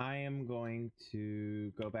 I am going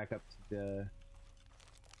to go back up to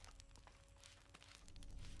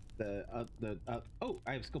oh,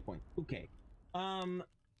 I have skill point. Okay.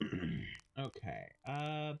 Okay.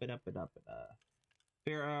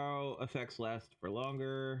 Pharaoh effects last for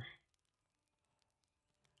longer.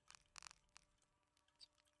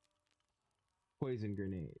 Poison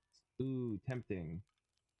grenades. Ooh, tempting.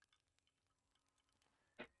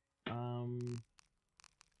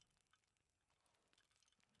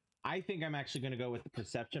 I think I'm actually going to go with the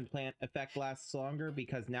perception plant effect lasts longer,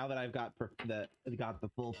 because now that I've got the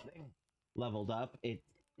full thing leveled up, it's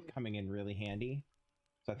coming in really handy.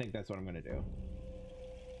 So I think that's what I'm going to do.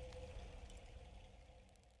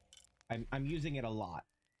 I'm using it a lot,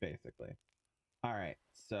 basically. All right,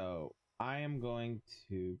 so I am going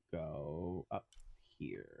to go up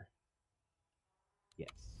here. Yes.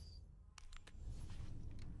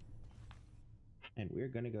 And we're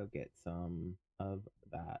going to go get some of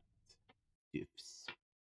that stuffs.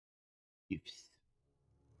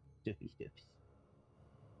 Stuffy stuffs.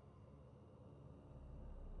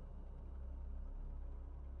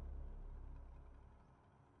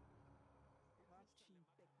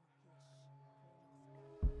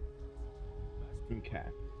 Okay.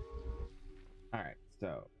 All right.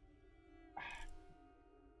 So,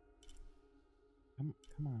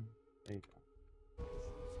 come on. There you go.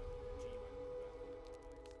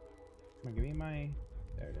 Come on, give me my.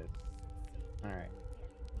 There it is. All right.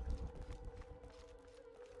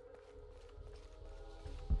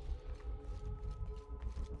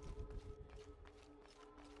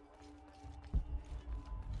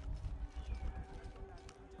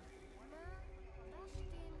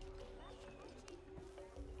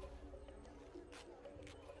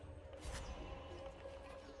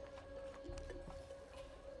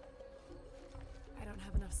 I don't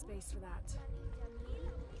have enough space for that.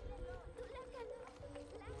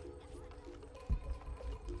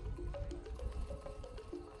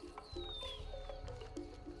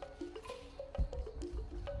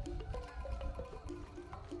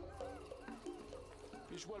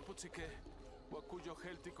 Ishwalputzike, Wakuyo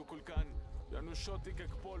Heltico Kulkan, Yanushotik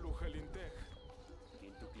Ekpolu Helintech.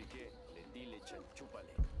 Intuclique, le dile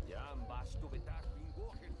chanchupale. Yam bastu betak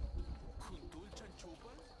bingohel. Kuntul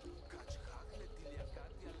Chanchupal? Kachhak le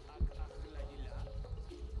tiliakati al ak akhlanila.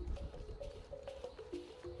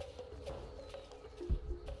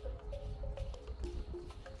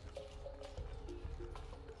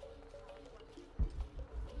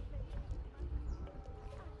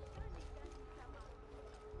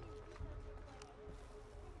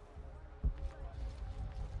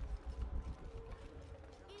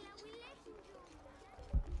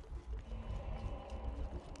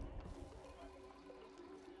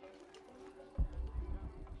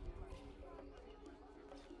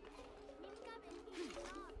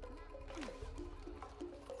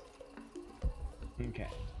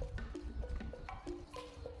 Okay.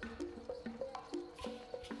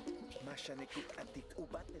 Mashanekut atik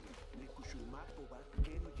ubateli. Likushulmat ubat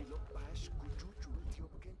ken yilok bash kuchuchu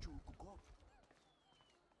tiop kenchu kukov.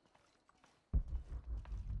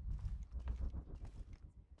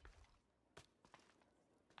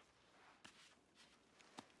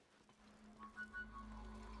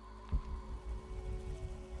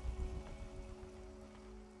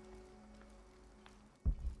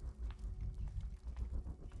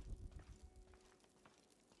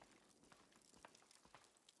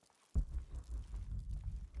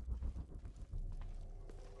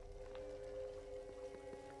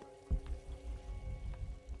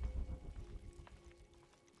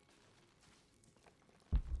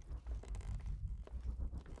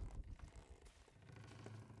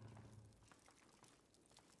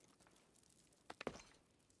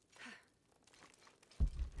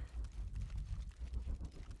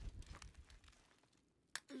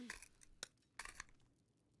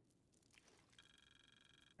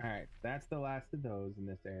 All right, that's the last of those in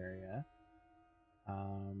this area.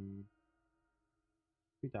 2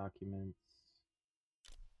 documents,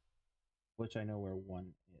 which I know where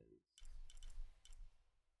one is.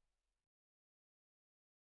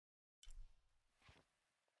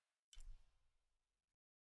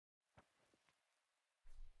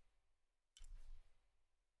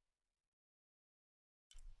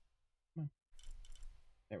 Come on.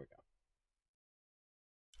 There we go.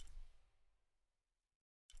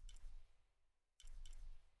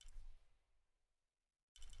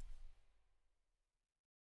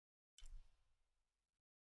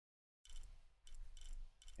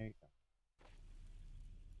 There you go.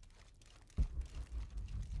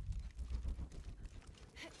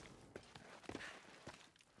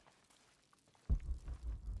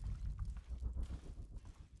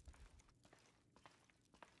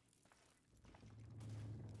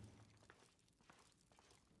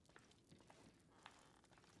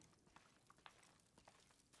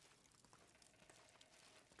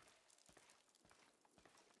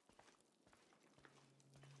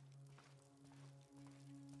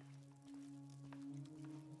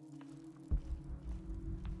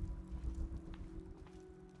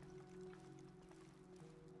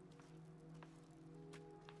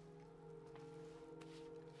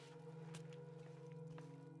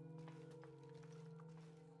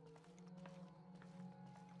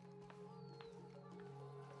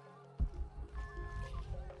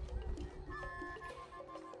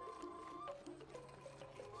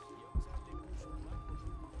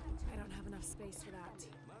 I don't have enough space for that.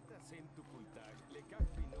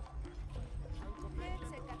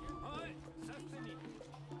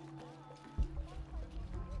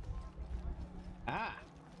 Ah!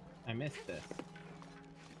 I missed this.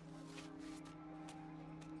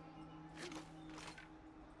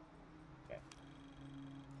 Okay.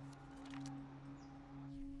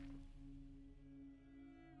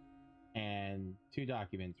 And 2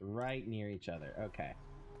 documents right near each other. Okay.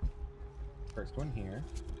 First one here.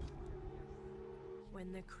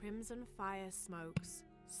 When the crimson fire smokes,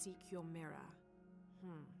 seek your mirror.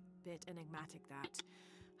 Bit enigmatic that.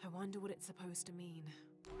 I wonder what it's supposed to mean.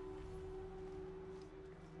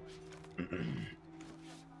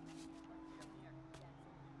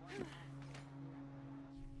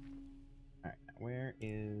 Alright, where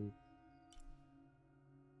is...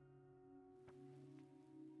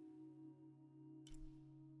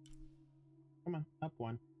 Come on, up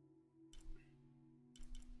 1.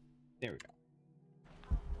 There we go.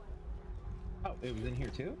 Oh, it was in here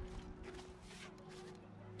too?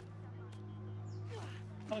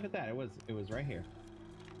 Oh, look at that. It was right here.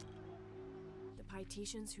 The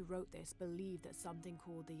Paititians who wrote this believed that something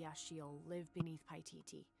called the Yashil lived beneath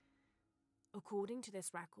Paititi. According to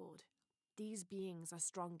this record, these beings are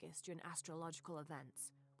strongest during astrological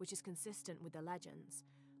events, which is consistent with the legends,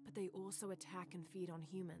 But they also attack and feed on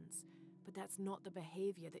humans. But that's not the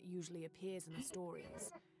behavior that usually appears in the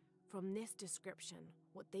stories. From this description,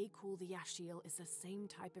 what they call the Yashil is the same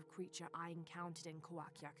type of creature I encountered in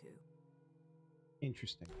Kawakyaku.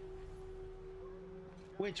 Interesting.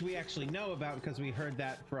 Which we actually know about because we heard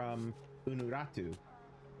that from Unuratu.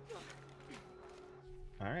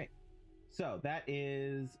 All right. So that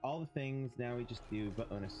is all the things. Now we just do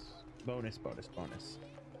bonus.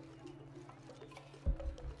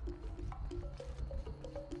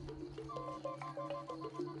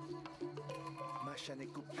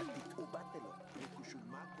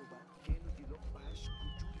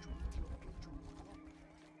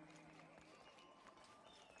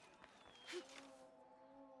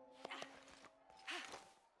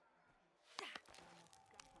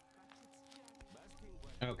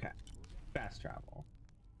 Okay. Fast travel.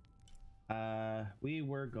 We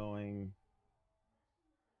were going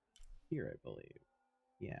here, I believe.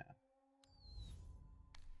 Yeah.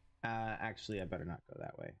 Actually, I better not go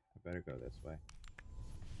that way. I better go this way.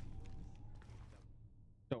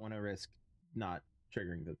 Don't want to risk not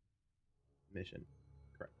triggering the mission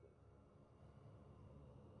correctly.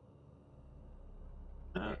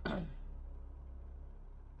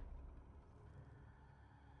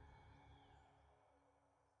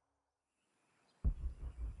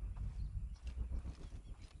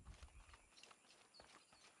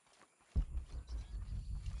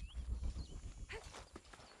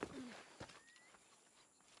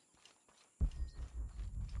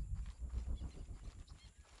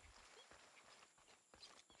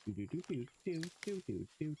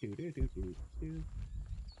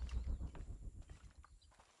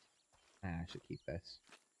 I should keep this.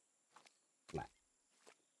 Flat.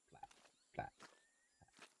 Flat. Flat.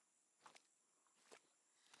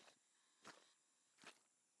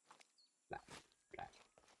 Flat. Flat.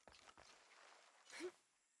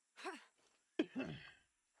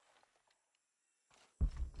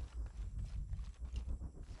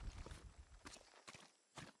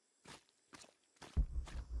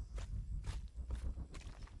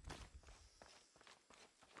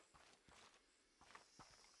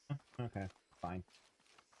 Okay, fine.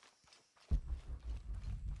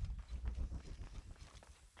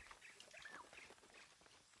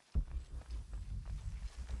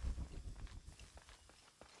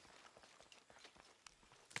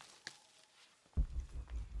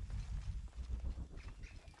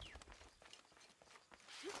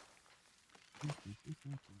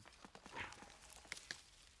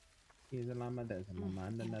 Here's a llama, there's a llama,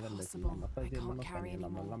 and another little llama, fuzzy llama, funny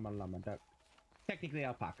llama, llama, duck. Technically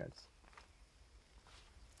alpacas.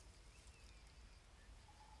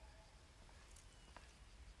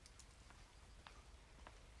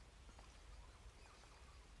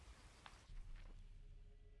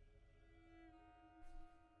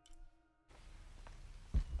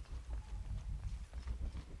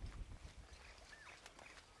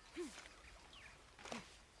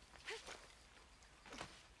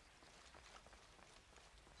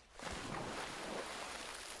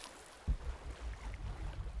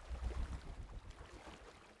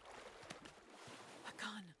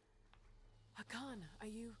 Hakan, are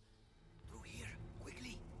you... Through here,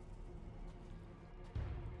 quickly.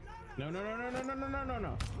 No.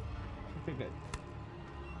 Okay, good.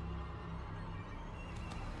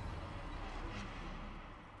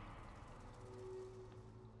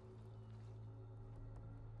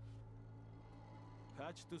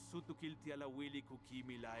 Hach tu sutukilti ala wili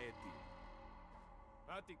kukimi laeti.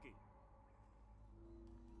 Atiki.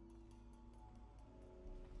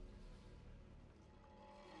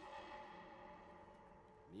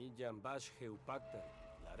 Mi jambash heupakta,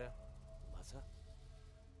 Lara, masa?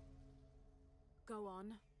 Go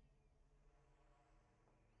on.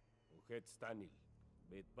 Ujet stanil,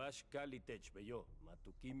 bet bash kalitech beyo,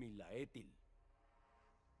 matukimi laetil.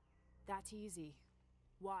 That easy.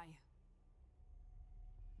 Why?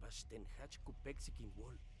 Bash ten hach kupexikin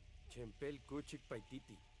wol. Chempel kuchik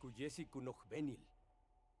paititi, kuyesi kunoch benil.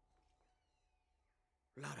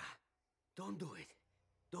 Lara, don't do it.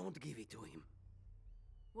 Don't give it to him.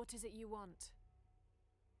 What is it you want?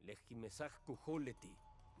 Lechimesach kuholeti,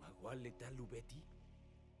 magwale talubeti?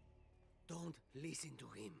 Don't listen to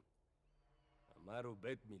him. Amaru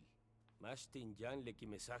betmil. Mashtin jan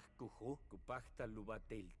lekimesach kuho, kupachta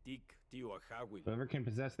lubatel tik, tio ahawil. Whoever can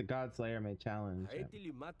possess the God Slayer may challenge him.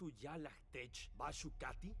 Haetili matu yalachtech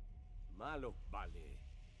bashukati? Malo vale.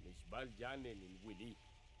 Mishbal janen in wili.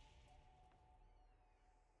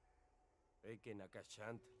 Eke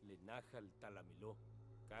nakashant le nahal talamilo.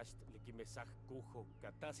 Kast lekimesach kuho,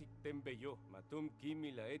 katasik tembeyo, matum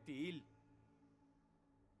kimi la eti il.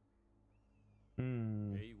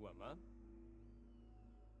 Hey, Wama?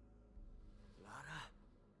 Lara?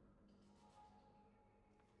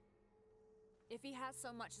 If he has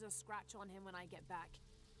so much as a scratch on him when I get back,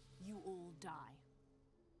 you all die.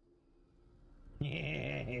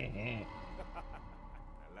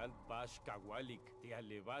 Alant bash kawalik,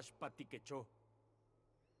 tialevash patikecho.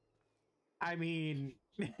 I mean,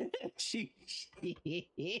 she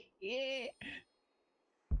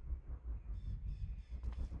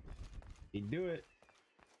you do it.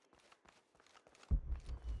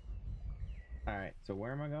 All right, so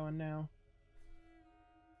where am I going now?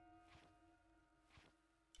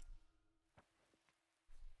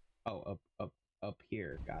 Oh, up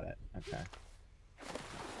here. Got it. Okay.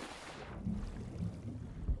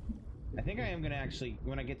 I think I am gonna actually,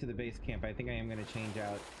 when I get to the base camp, I think I am gonna change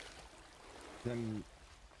out. I'm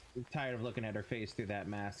tired of looking at her face through that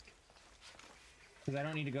mask. Because I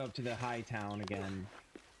don't need to go up to the high town again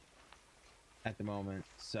at the moment,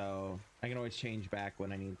 so I can always change back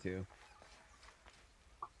when I need to.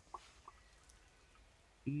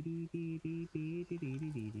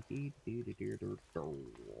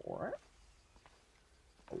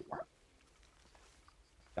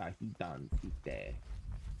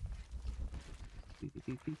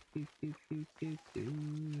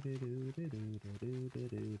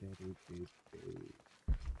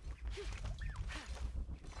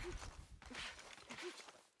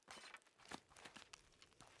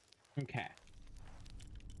 Okay.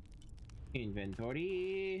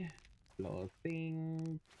 Inventory.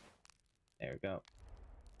 Clothing. There we go.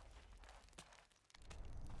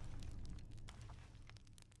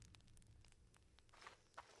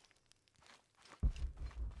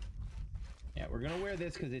 Yeah, we're gonna wear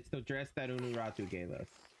this because it's the dress that Unuratu gave us.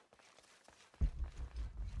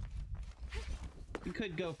 We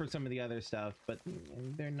could go for some of the other stuff, but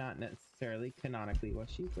they're not necessarily canonically what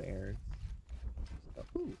she wears. So,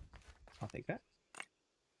 ooh, I'll take that.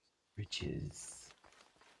 Riches.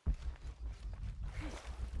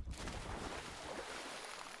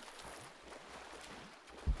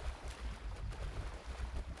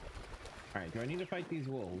 Alright, do I need to fight these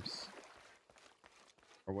wolves?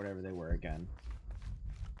 Or whatever they were again.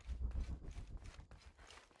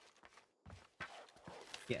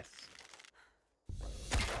 Yes.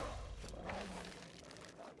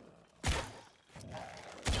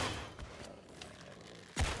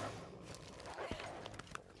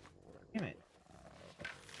 Damn it.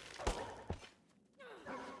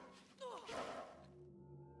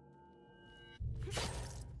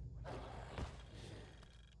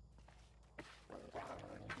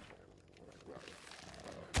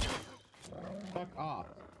 Fuck off.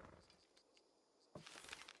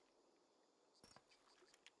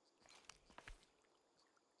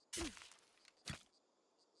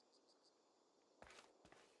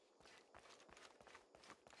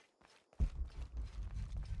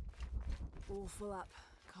 All full up.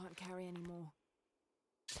 Can't carry any more.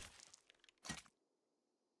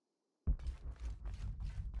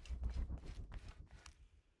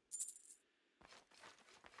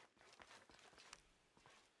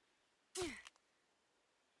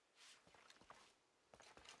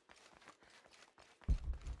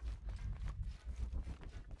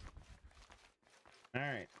 All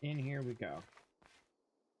right, in here we go.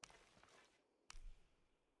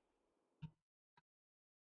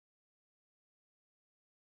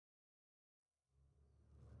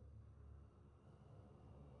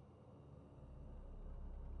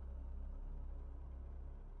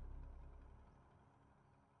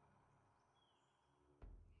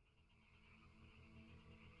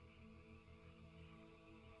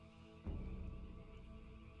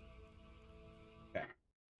 Okay,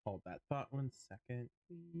 hold that thought 1 second,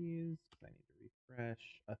 please. I need to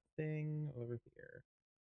refresh a thing over here.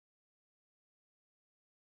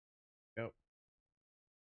 Go.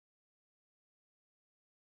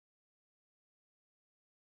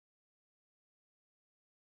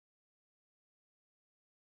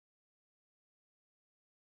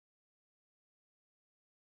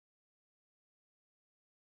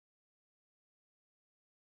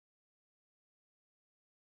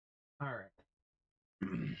 All right.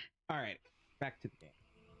 All right, back to the game.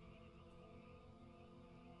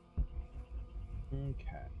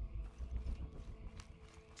 Okay.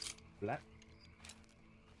 Black.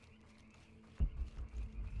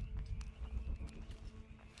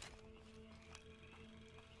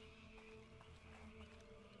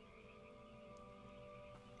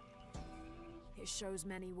 It shows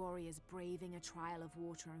many warriors braving a trial of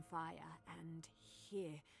water and fire, and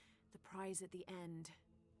here, the prize at the end.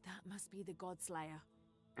 That must be the Godslayer.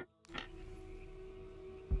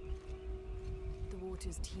 The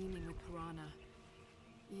water's teeming with piranha.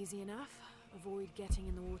 Easy enough. Avoid getting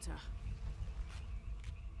in the water.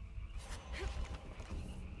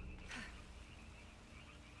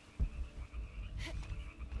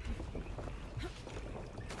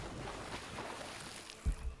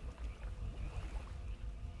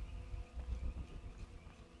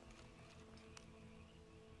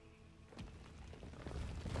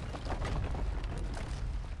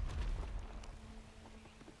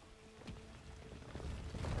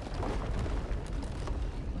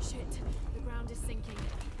 Shit, the ground is sinking.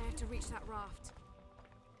 I have to reach that raft.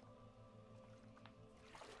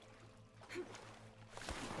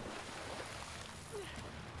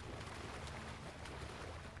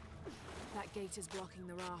 That gate is blocking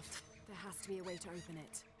the raft. There has to be a way to open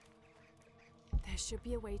it. There should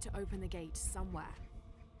be a way to open the gate somewhere.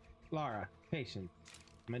 Lara, patience,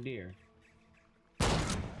 my dear.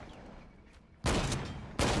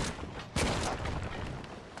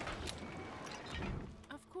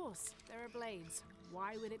 Of course, there are blades.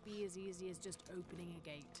 Why would it be as easy as just opening a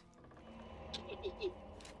gate?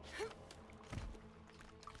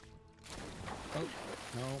 Oh,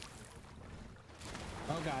 no.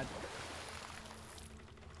 Oh, God.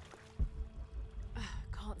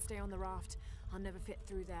 Can't stay on the raft. I'll never fit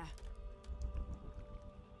through there.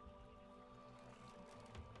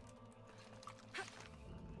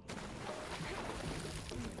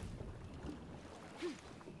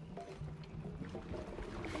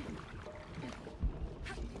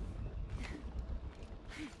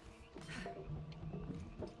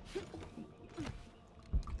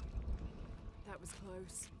 That was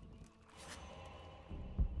close.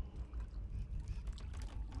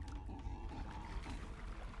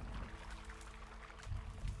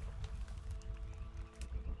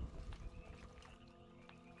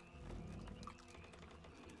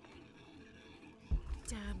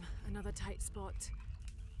 Damn, another tight spot.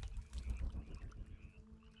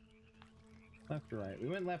 Left or right? We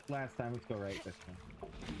went left last time. Let's go right this time.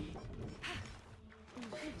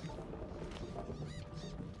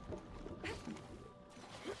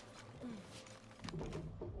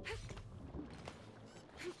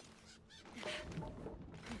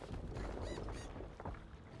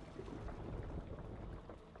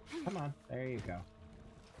 Come on, there you go.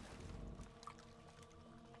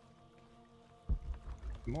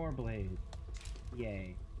 More blades.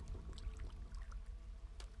 Yay.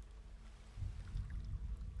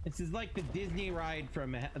 This is like the Disney ride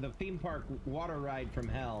from the theme park water ride from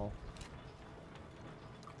hell.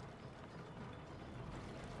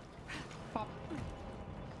 Pop.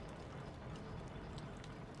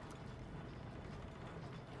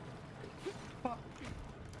 Pop.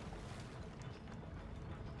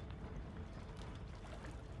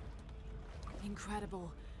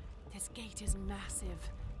 Incredible. This gate is massive.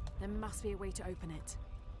 There must be a way to open it.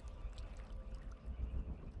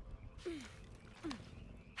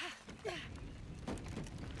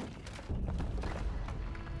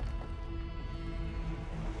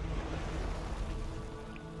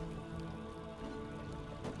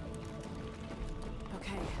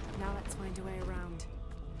 Okay, now let's find a way around.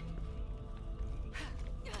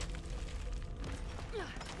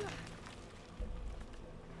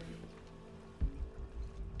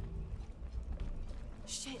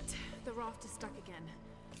 Shit, the raft is stuck again.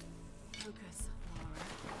 Focus, Lara.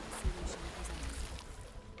 The solution presents.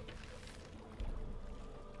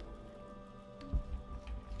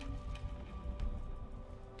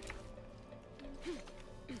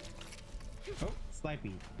 Oh,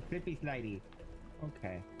 Slipey. Slippy Slidey.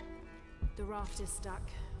 Okay. The raft is stuck.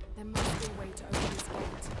 There must be a way to open this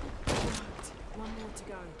gate. Right, one more to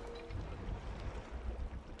go.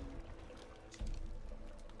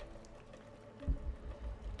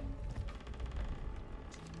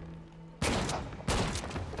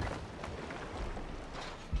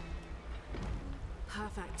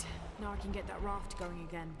 Perfect. Now I can get that raft going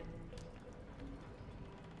again.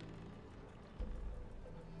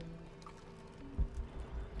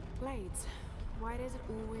 Blades. Why does it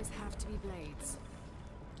always have to be blades?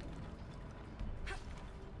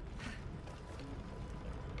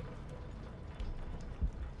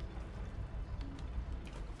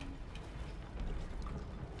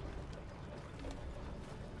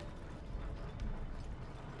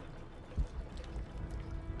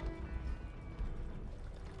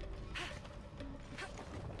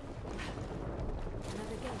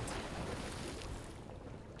 Another gate.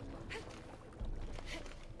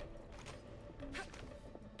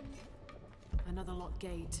 Another locked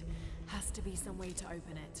gate. Has to be some way to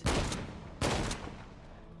open it.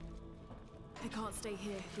 I can't stay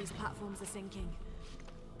here. These platforms are sinking.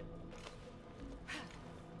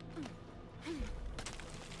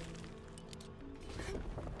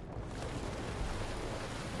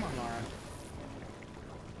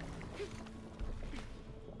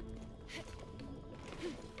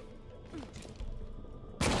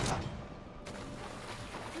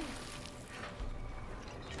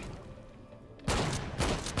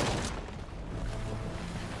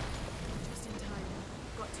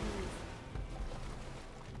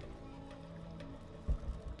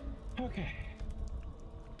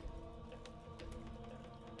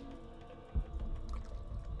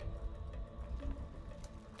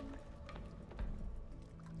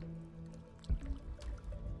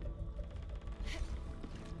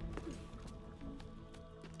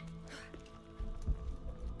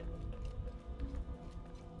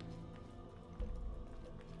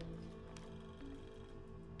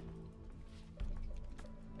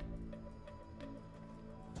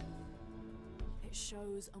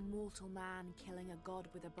 shows a mortal man killing a god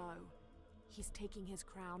with a bow. He's taking his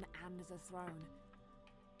crown and the throne.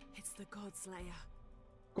 It's the Godslayer.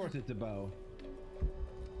 Of course it's a bow.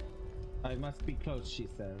 I must be close, she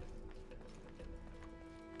says.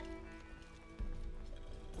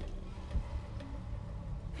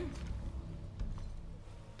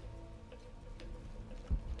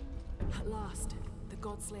 At last, the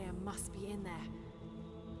Godslayer must be in there.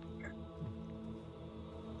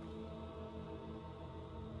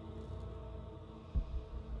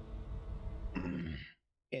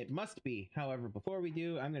 It must be. However, before we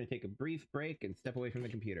do, I'm going to take a brief break and step away from the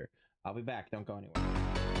computer. I'll be back. Don't go anywhere.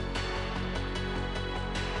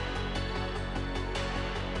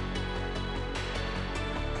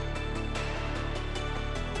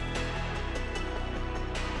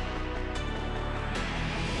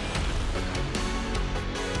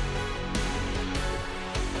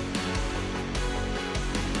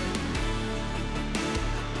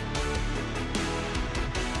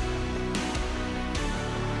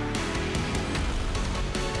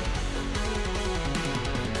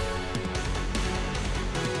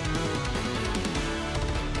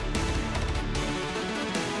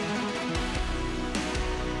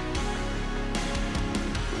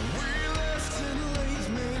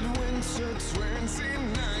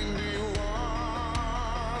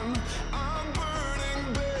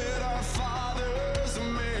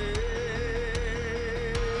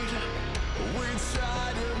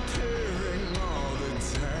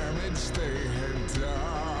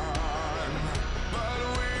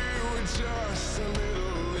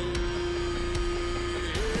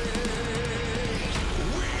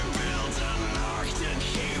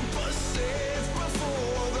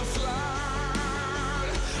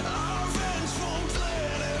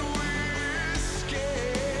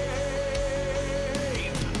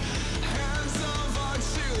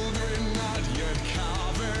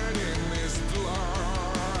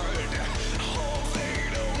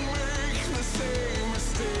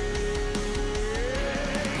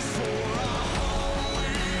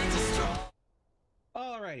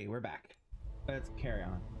 Alrighty, we're back. Let's carry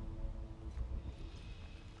on.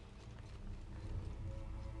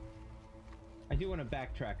 I do want to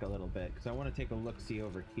backtrack a little bit because I want to take a look-see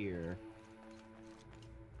over here.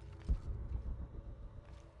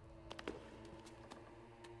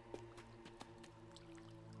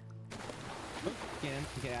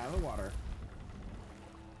 Oops, get out of the water.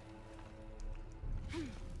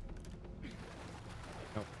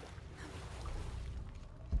 Nope.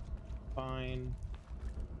 Fine.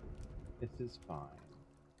 This is fine.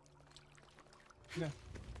 No.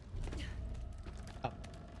 Up,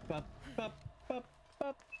 up, up, up,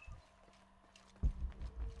 up.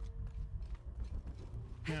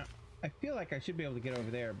 Now, I feel like I should be able to get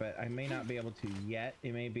over there, but I may not be able to yet.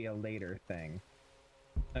 It may be a later thing.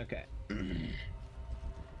 Okay.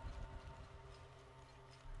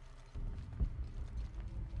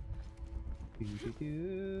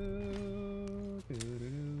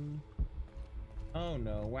 Oh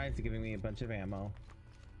no, why is it giving me a bunch of ammo?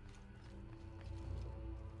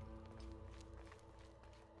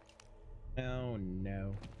 Oh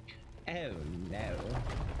no. Oh no.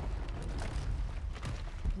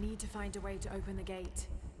 Need to find a way to open the gate.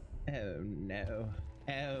 Oh no.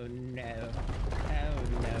 Oh no. Oh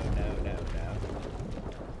no.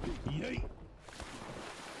 Yay!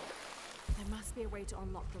 There must be a way to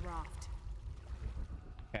unlock the raft.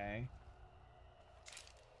 Okay.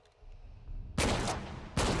 The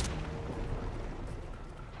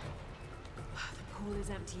pool is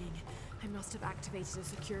emptying. I must have activated a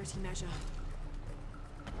security measure.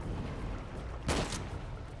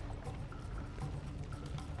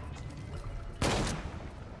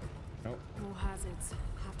 Nope. More hazards.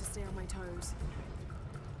 Have to stay on my toes.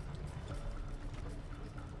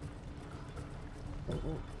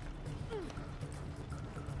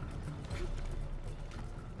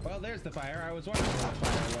 Well, there's the fire. I was wondering what the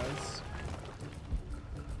fire was.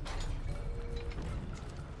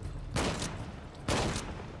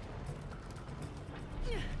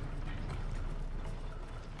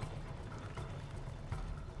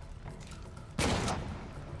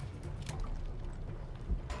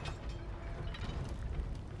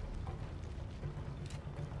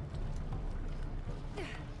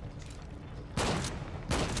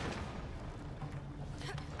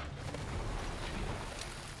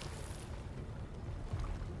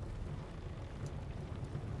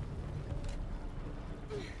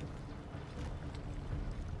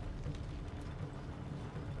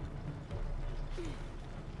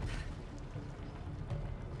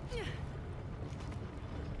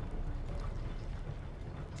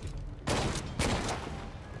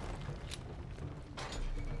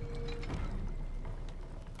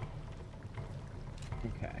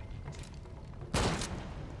 Okay.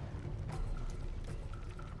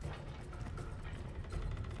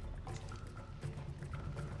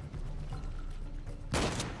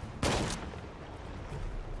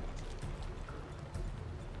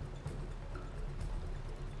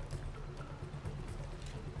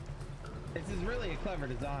 This is really a clever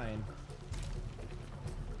design.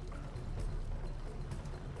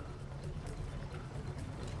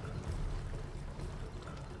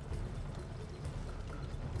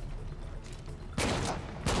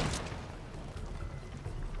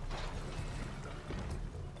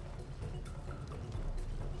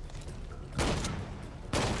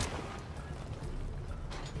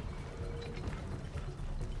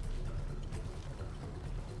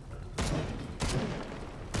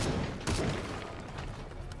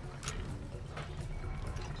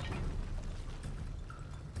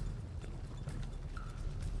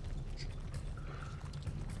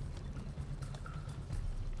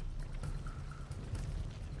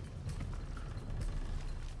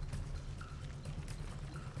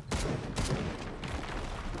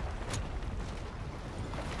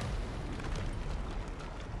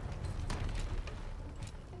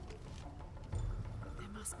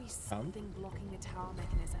 Be something blocking the tower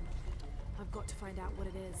mechanism. I've got to find out what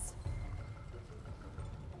it is.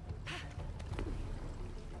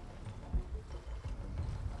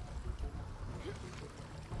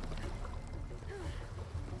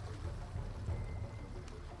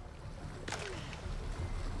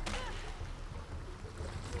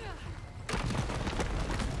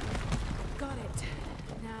 Got it.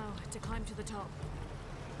 Now to climb to the top.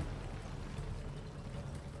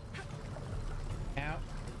 Out.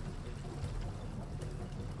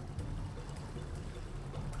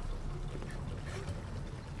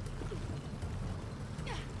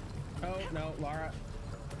 Oh, no, Lara.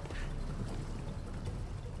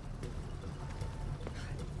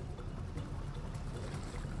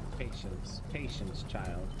 Patience. Patience,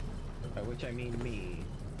 child. By which I mean me.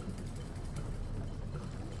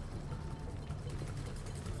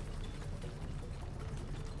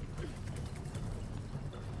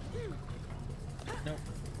 Nope.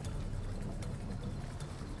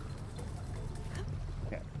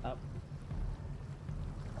 Okay, up.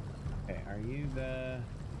 Okay, are you the...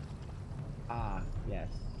 Ah, yes.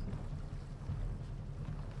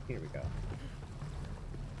 Here we go.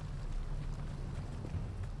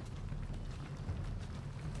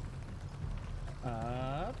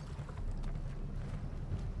 Up.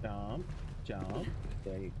 Jump. Jump.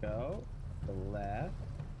 There you go. The left.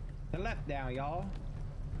 The left now, y'all.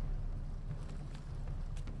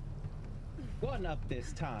 One up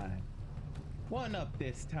this time. One up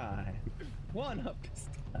this time. One up this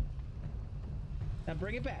time. Now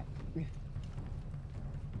bring it back.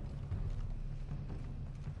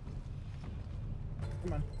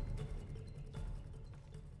 Come on.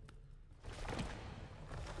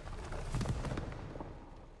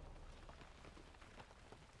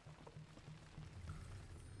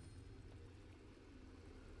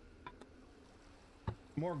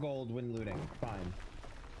 More gold when looting. Fine.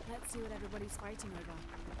 Let's see what everybody's fighting over.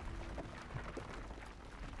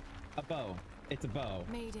 A bow. It's a bow.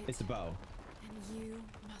 Made it. It's a bow. And you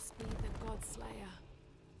must be the God Slayer.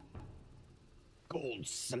 Gold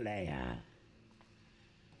Slayer.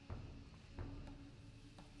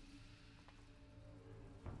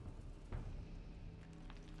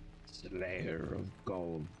 Slayer of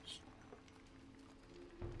gold.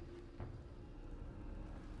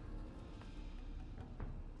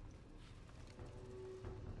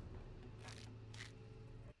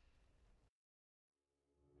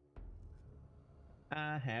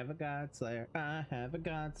 I have a God Slayer. I have a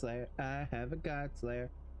God Slayer. I have a God Slayer.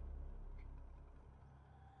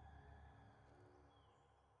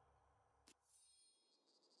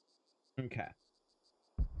 Okay.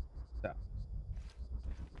 So.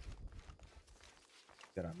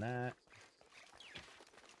 Good on that.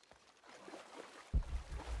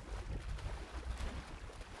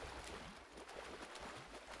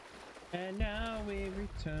 And now we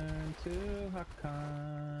return to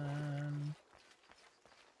Hakan.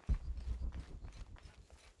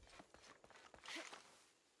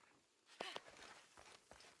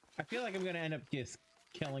 I feel like I'm gonna end up just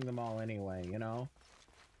killing them all anyway, you know?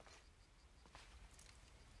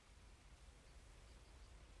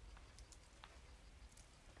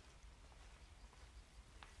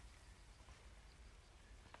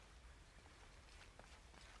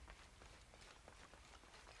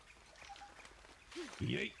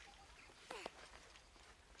 Yeet.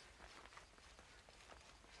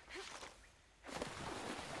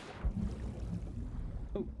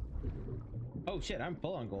 Oh. Oh shit, I'm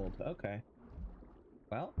full on gold. Okay.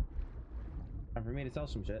 Well, time for me to sell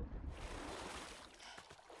some shit.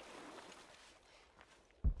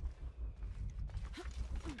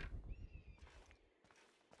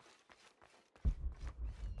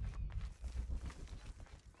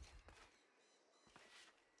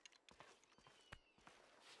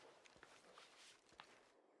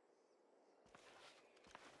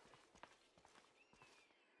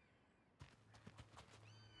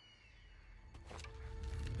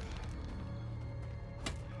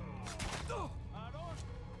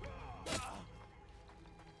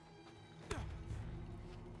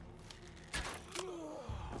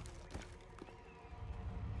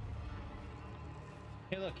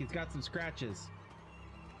 Hey, look, he's got some scratches.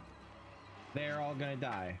 They're all gonna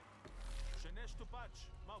die.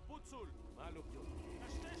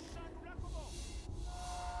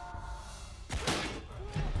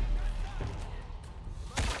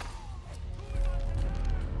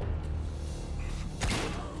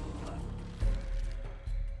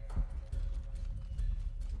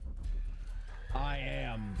 I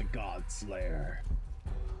am the God Slayer.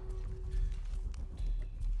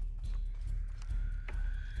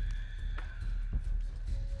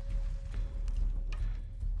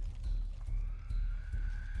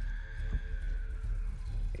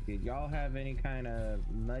 Did y'all have any kind of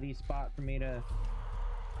muddy spot for me to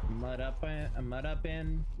mud up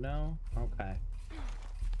in? No? Okay.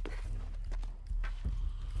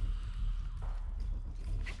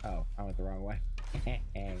 Oh, I went the wrong way.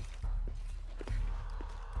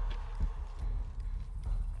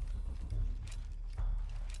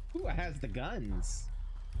 Ooh, it has the guns.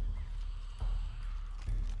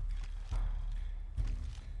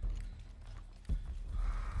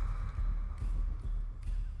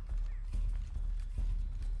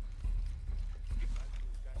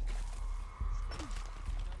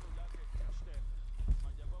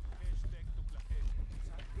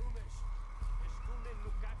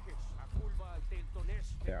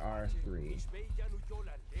 There are 3.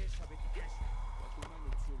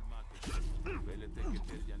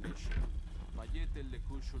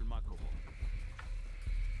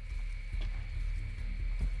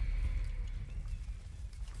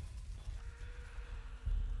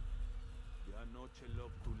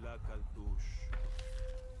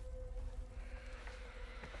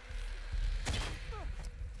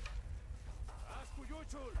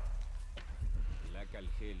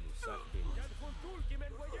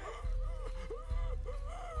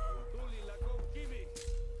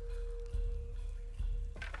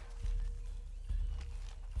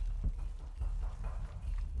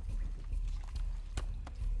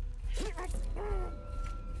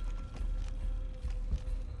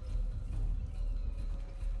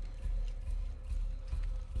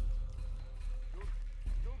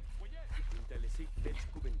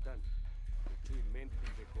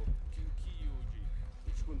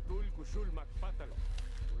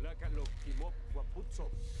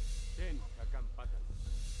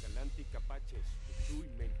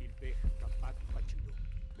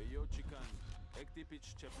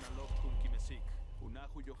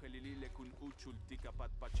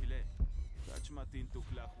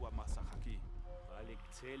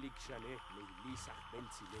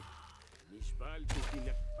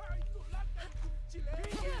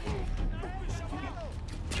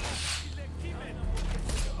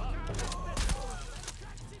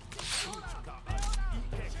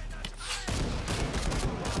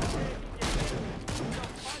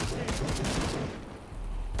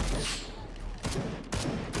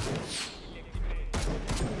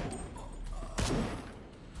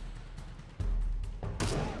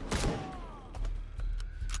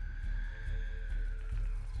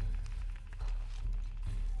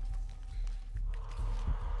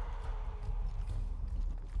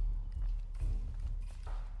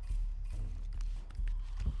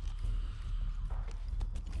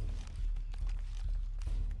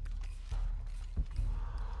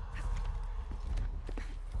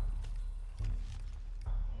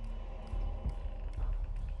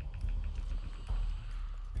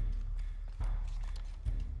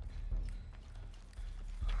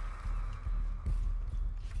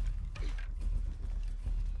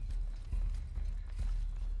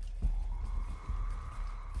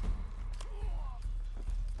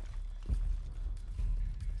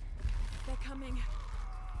 Coming.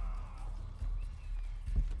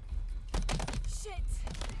 Shit.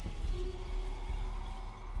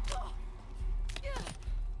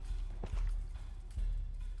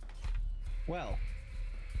 Well.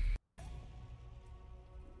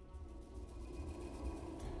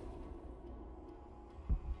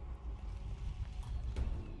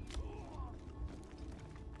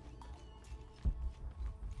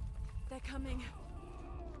 They're coming.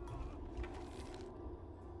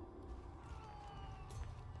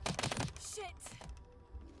 Shit!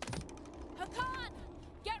 Hakan!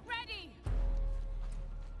 Get ready!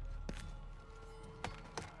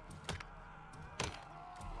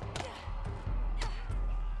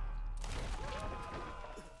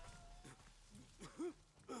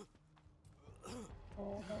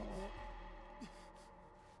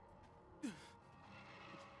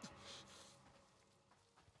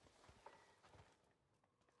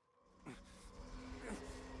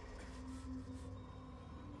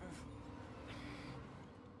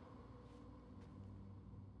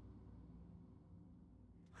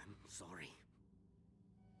 Sorry.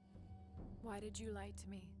 Why did you lie to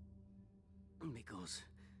me? Because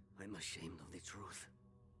I'm ashamed of the truth.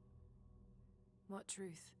 What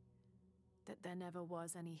truth? That there never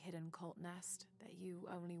was any hidden cult nest? That you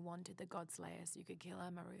only wanted the Godslayer so you could kill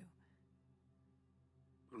Amaru?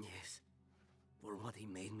 Yes. For what he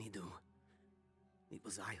made me do. It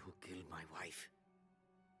was I who killed my wife.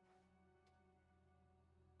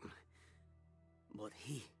 But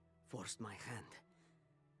he forced my hand.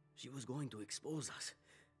 She was going to expose us,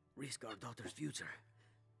 risk our daughter's future.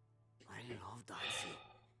 I loved Darcy,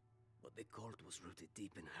 but the cult was rooted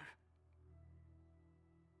deep in her.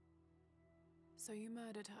 So you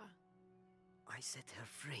murdered her? I set her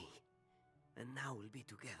free, and now we'll be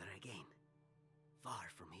together again,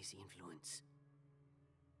 far from his influence.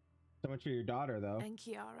 So much for your daughter, though. And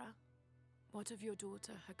Kiara? What of your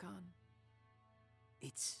daughter, Hakan?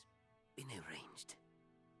 It's been arranged.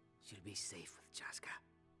 She'll be safe with Jaska.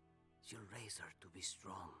 She'll raise her to be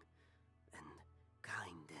strong, and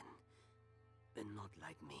kind, and not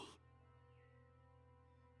like me.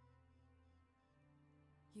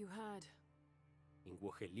 You heard. In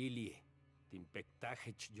Wojelilie,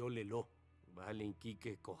 timpectajech yolelo, valen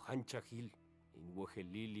kike kohanchahil. In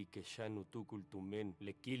Wojelili que shanu tukultumen,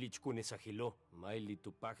 le kilich kunesahilo, maili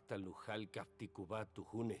tupakta lujal kaptikuba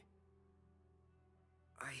tujune.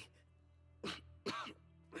 I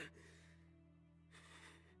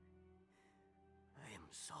am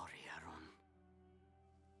sorry, Aaron.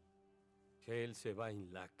 Hel se va in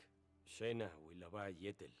lak, shena wilaba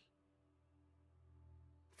yetel.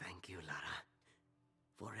 Thank you, Lara,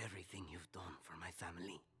 for everything you've done for my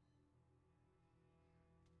family.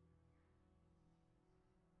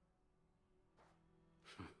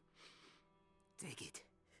 Take it.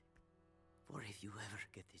 For if you ever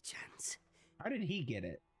get the chance. How did he get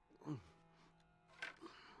it?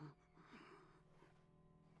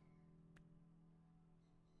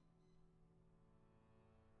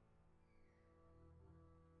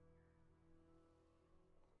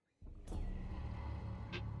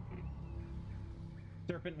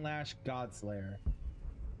 Serpent Lash Godslayer.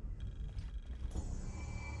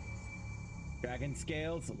 Dragon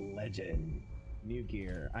Scales Legend. New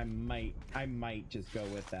gear. I might just go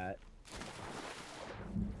with that.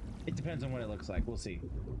 It depends on what it looks like. We'll see.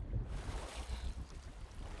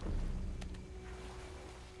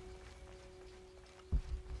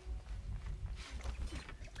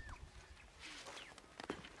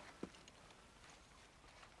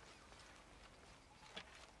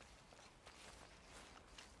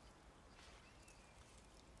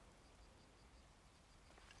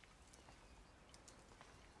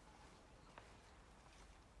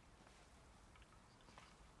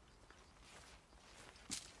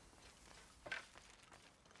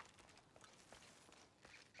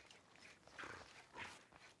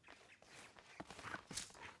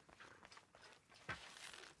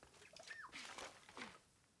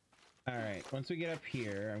 Alright, once we get up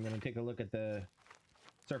here, I'm going to take a look at the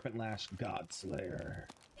Serpent Lash Godslayer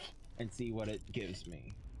and see what it gives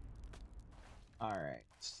me. Alright,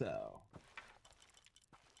 so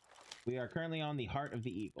we are currently on the Heart of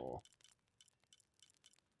the Eagle.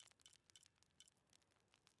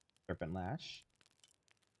 Serpent Lash.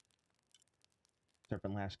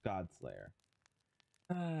 Serpent Lash Godslayer.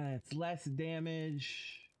 It's less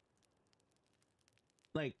damage.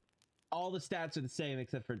 Like, all the stats are the same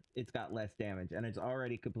except for it's got less damage, and it's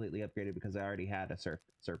already completely upgraded because I already had a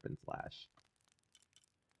Serpent Slash.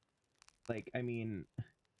 Like, I mean,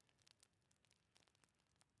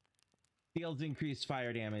 deals increased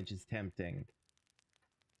fire damage is tempting.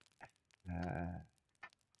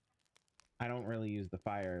 I don't really use the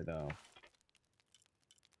fire though.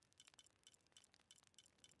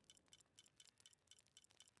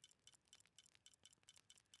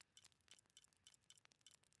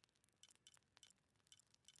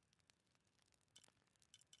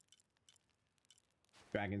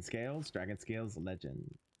 Dragon Scales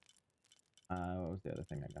Legend. What was the other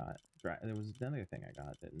thing I got? There was another thing I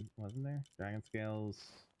got, wasn't there? Dragon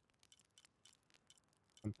Scales.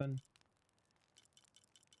 something.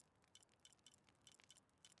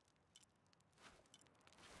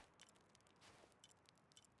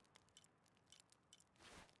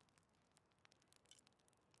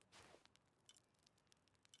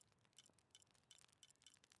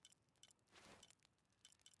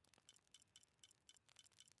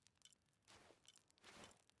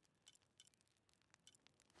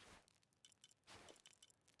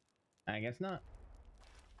 I guess not.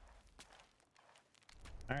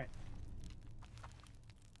 All right.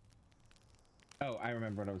 Oh, I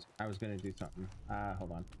remember what I was gonna do something.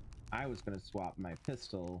 Hold on. I was gonna swap my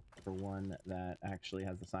pistol for one that actually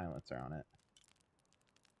has the silencer on it.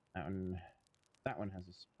 That one has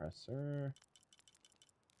a suppressor.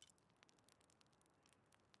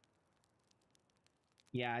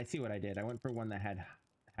 Yeah, I see what I did. I went for one that had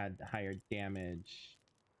higher damage.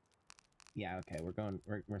 Yeah, okay,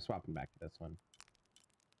 we're swapping back to this one.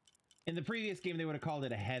 In the previous game, they would have called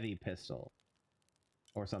it a heavy pistol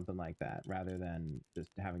or something like that, rather than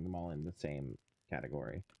just having them all in the same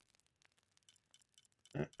category.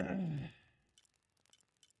 Okay.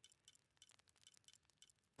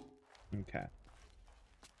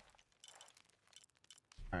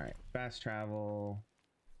 All right, fast travel.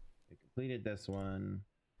 We completed this one.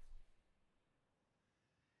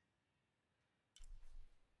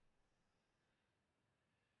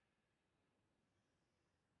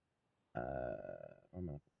 I'm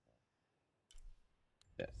gonna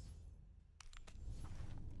this.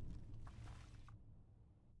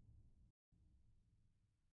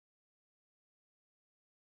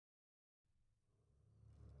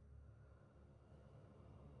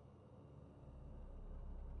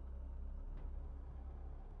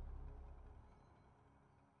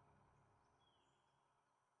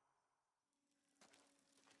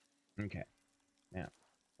 Okay. Now,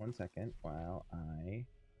 1 second while I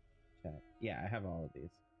check. Yeah, I have all of these.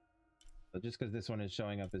 So just because this one is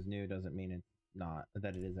showing up as new doesn't mean it's not,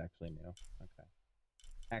 that it is actually new. Okay.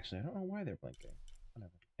 Actually, I don't know why they're blinking.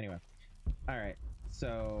 Whatever. Anyway. All right.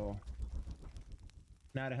 So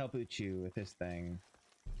now to help Uchu with this thing.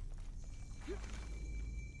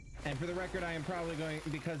 And for the record, I am probably going,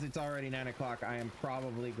 because it's already 9 o'clock, I am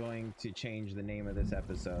probably going to change the name of this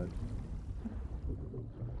episode.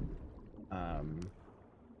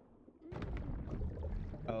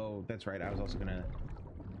 Oh, that's right. I was also gonna...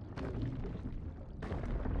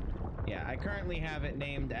 Yeah, I currently have it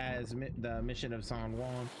named as the Mission of San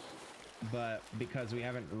Juan, but because we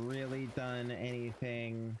haven't really done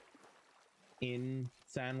anything in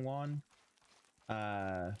San Juan,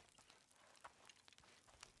 yeah.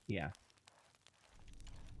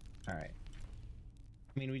 All right.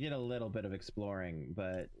 I mean, we did a little bit of exploring,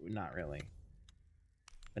 but not really.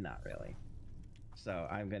 So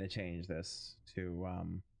I'm gonna change this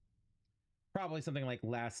to probably something like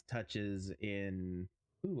Last Touches in...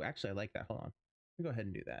 Ooh, actually, I like that. Hold on. Let me go ahead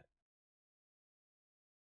and do that.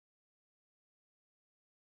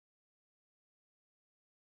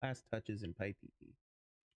 Last Touches in Paititi.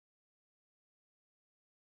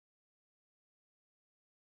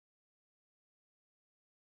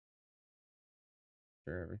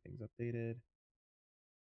 Sure, everything's updated.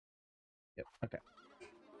 Yep, okay.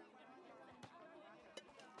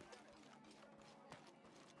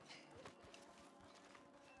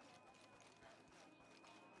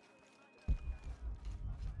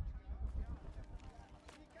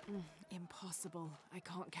 Impossible. I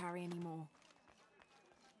can't carry anymore.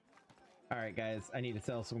 All right, guys, I need to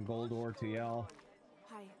sell some gold ore to y'all.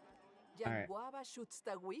 Hi. All right. Shoots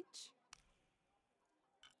the witch.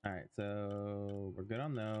 All right, so we're good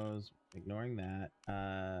on those. Ignoring that.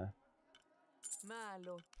 Malo.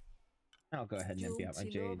 I'll go ahead and empty out my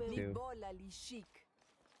jade too. All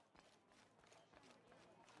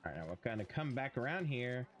right, now we're gonna come back around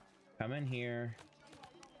here, come in here,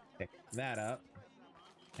 pick that up,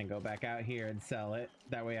 and go back out here and sell it.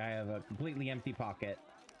 That way I have a completely empty pocket.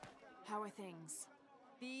 How are things?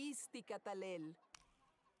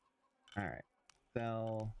 All right,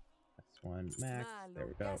 sell this one max. There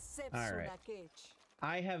we go. All right,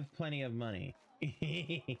 I have plenty of money.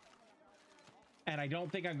 And I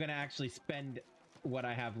don't think I'm gonna actually spend what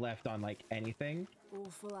I have left on like anything. All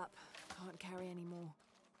full up. Can't carry anymore.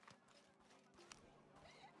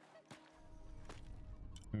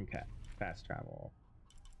 Okay, fast travel.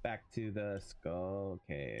 Back to the Skull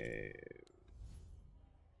Cave.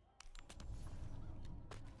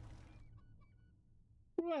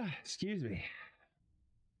 Excuse me.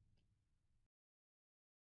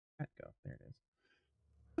 Let go. There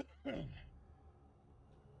it is.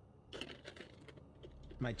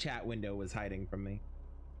 My chat window was hiding from me.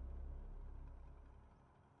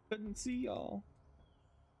 Couldn't see y'all.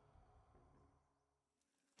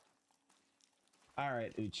 All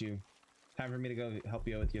right, Uchu. Time for me to go help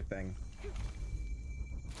you with your thing.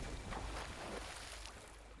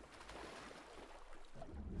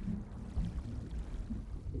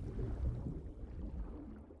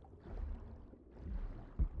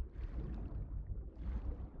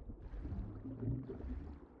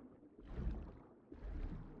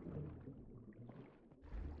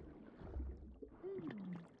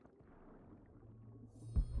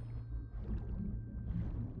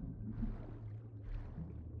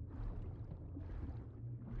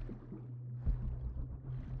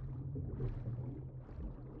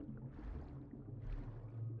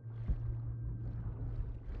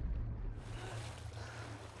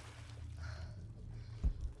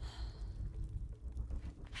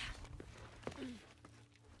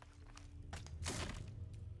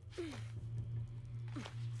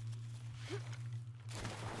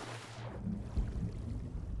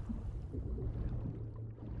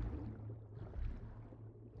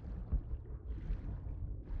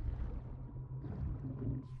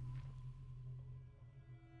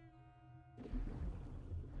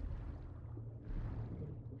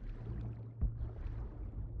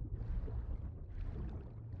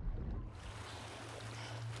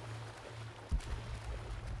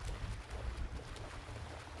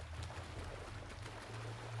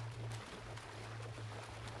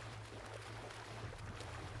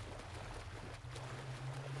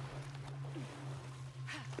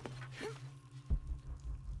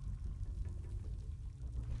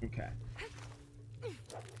 Okay.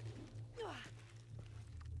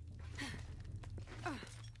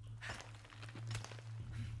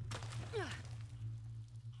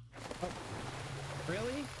 Oh,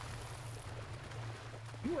 really?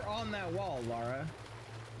 You were on that wall, Lara.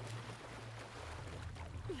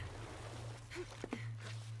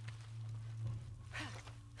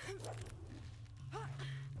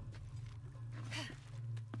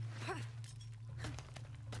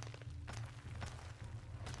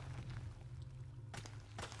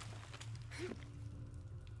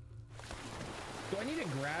 Do I need to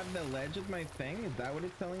grab the ledge with my thing? Is that what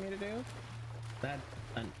it's telling me to do?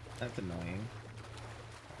 That's annoying.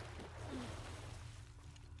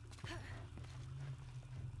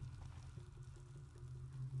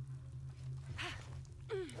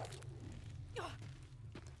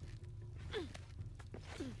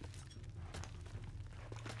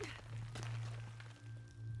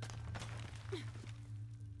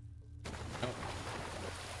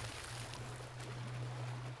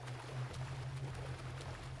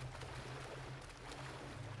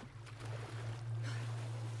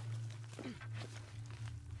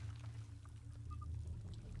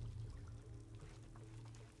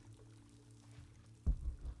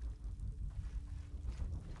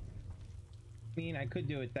 I could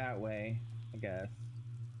do it that way, I guess.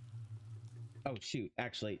 Oh shoot,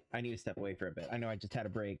 actually, I need to step away for a bit. I know I just had a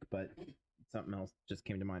break, but something else just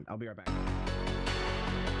came to mind. I'll be right back.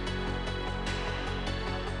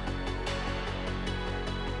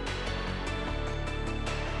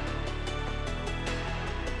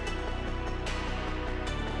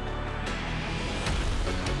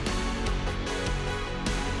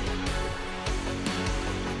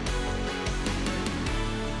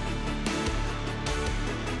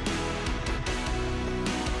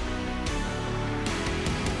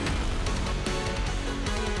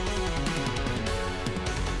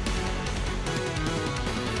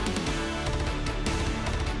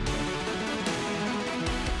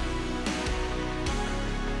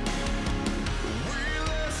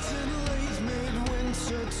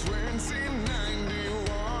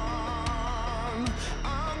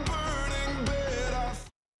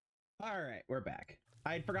 Alright, we're back.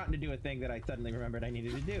 I had forgotten to do a thing that I suddenly remembered I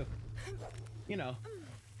needed to do. You know,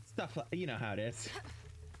 stuff like, you know how it is.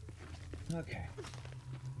 Okay.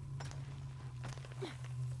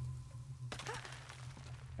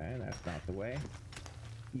 Okay, that's not the way.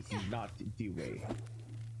 This is not the way.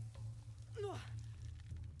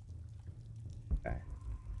 Okay.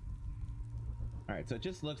 Alright, so it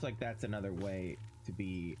just looks like that's another way to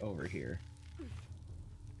be over here.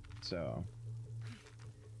 So...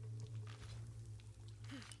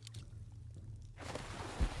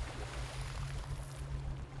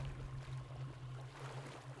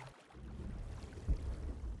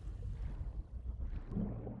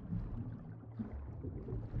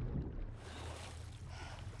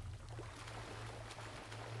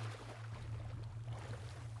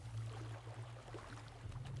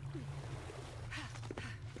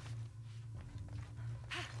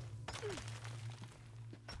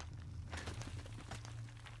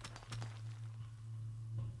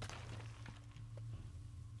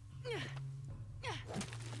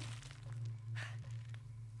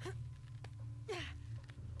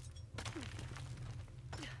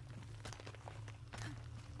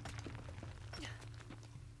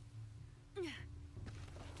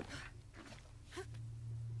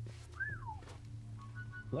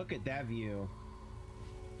 Look at that view.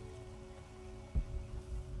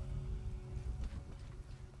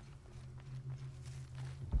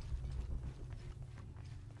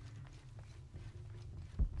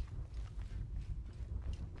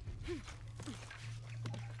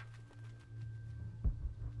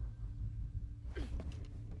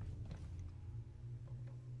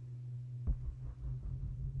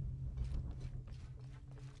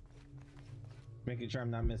 Making sure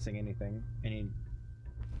I'm not missing anything, any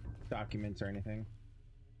documents or anything.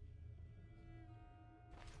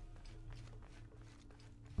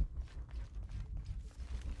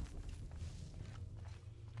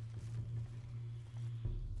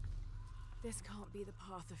 This can't be the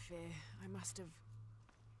path of fear. I must have...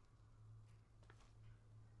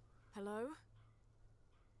 Hello?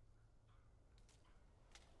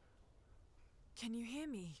 Can you hear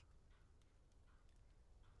me?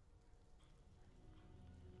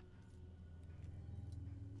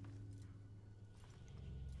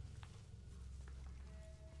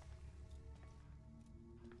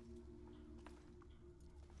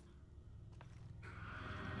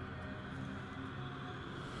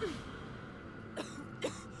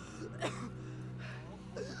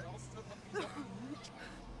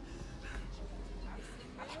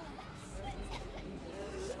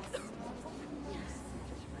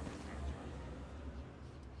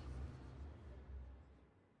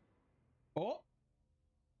 Oh!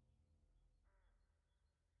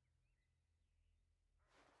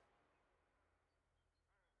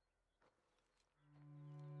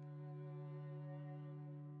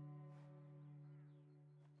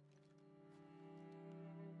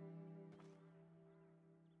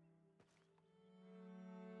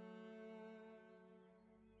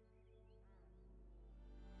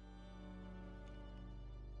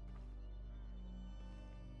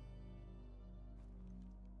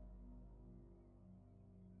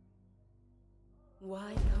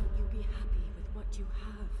 Why can't you be happy with what you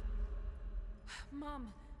have?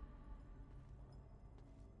 Mom!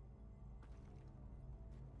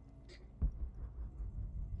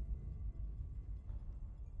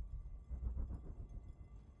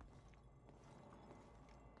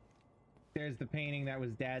 There's the painting that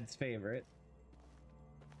was Dad's favorite.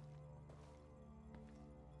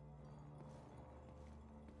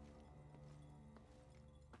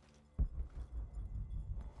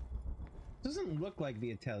 Doesn't look like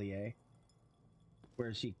the atelier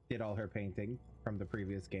where she did all her painting from the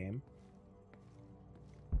previous game.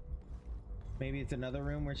 Maybe it's another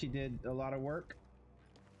room where she did a lot of work.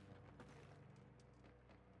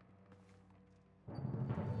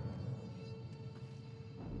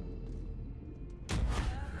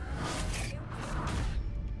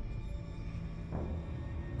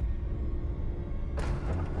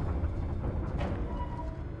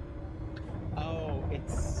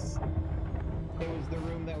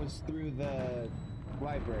 Through the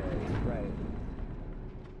library, right?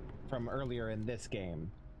 From earlier in this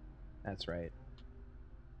game. That's right.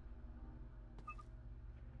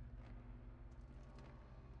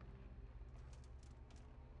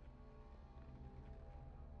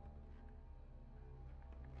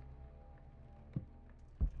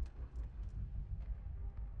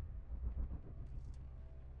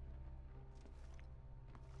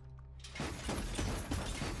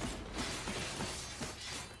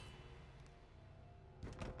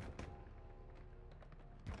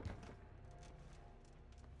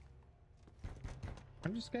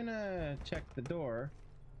 I'm just gonna check the door,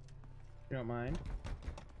 if you don't mind.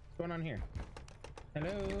 What's going on here?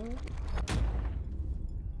 Hello?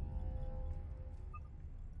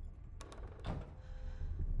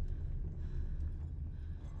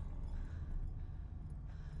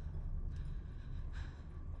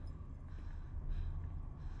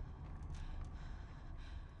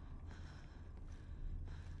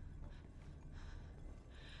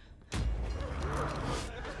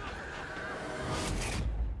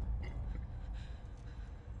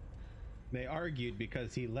 They argued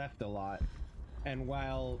because he left a lot, and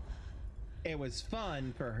while it was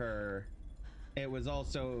fun for her, it was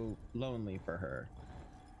also lonely for her.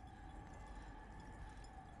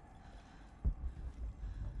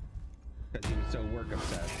 Because he was so work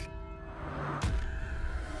obsessed.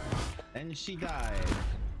 And she died.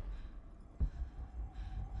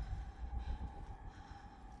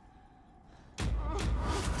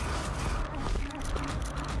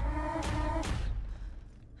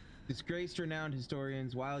 Disgraced renowned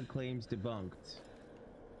historians, wild claims debunked.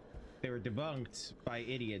 They were debunked by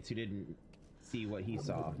idiots who didn't see what he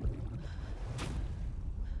saw.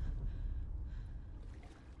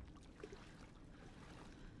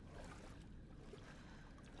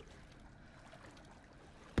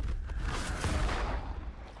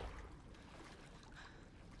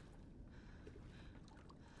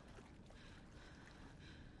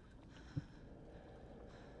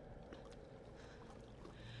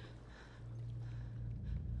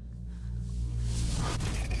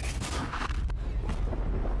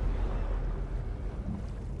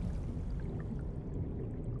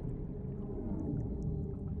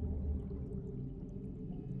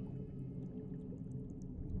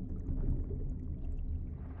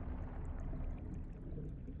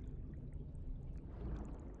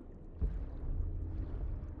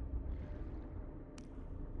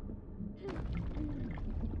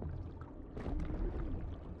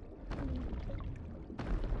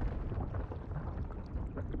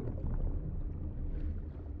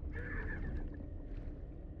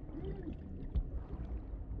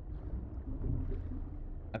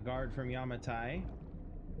 A guard from Yamatai.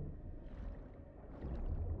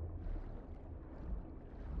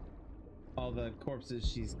 All the corpses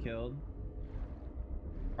she's killed.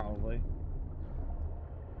 Probably.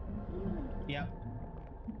 Yep.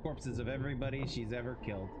 Corpses of everybody she's ever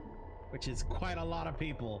killed. Which is quite a lot of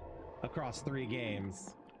people across 3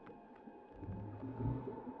 games.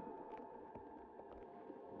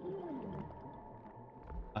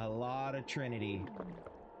 A lot of Trinity.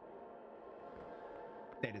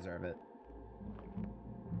 They deserve it.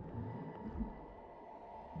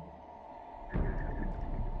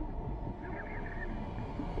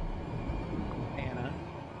 Anna.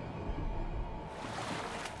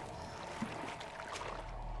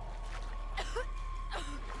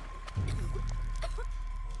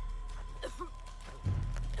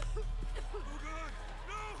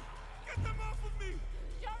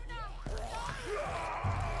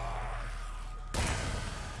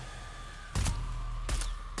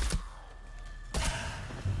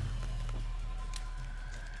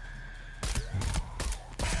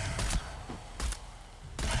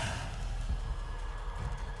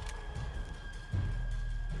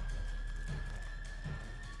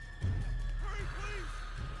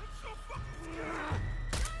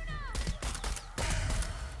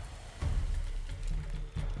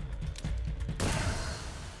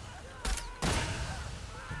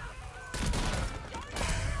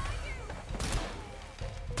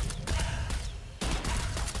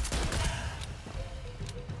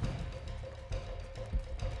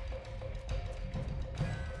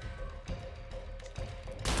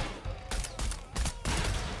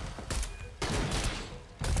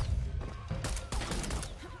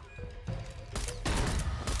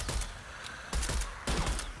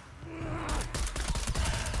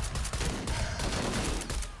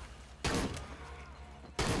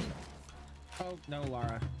 Oh, no,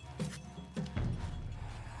 Lara.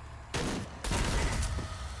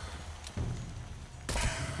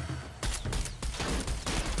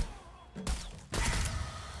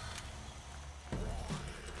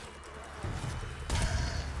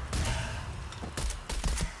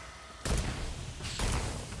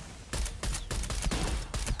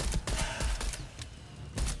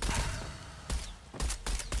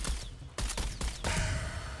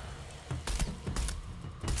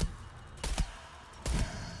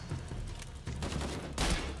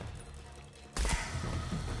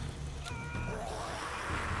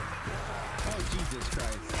 Jesus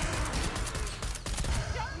Christ.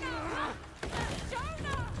 Jonah!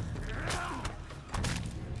 Jonah!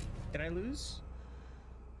 Did I lose?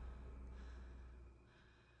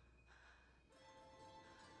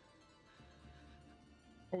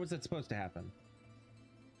 Or was it supposed to happen?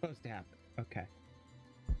 Supposed to happen. Okay.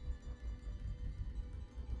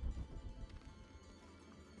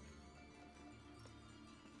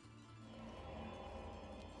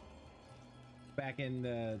 Back in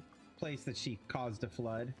the place that she caused a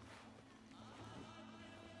flood.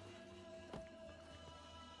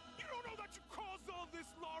 You don't know that you caused all this,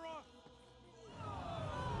 Lara!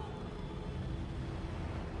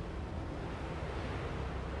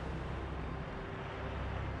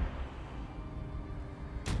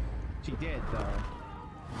 She did, though.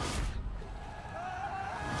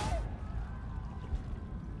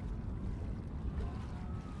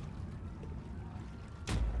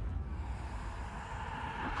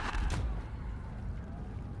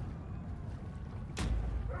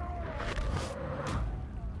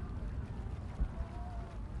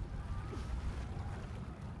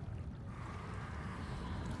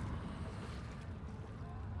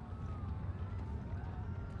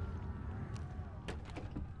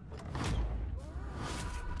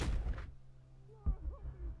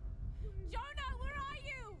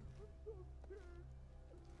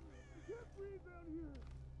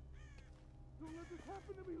 Don't let this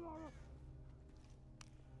happen to me, Lara!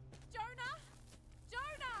 Jonah!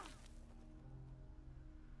 Jonah!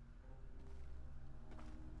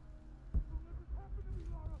 Don't let this happen to me,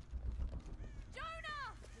 Lara!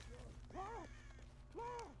 Jonah! Lara!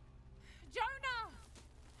 Lara! Jonah!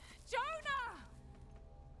 Jonah!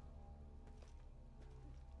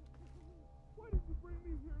 Why did you bring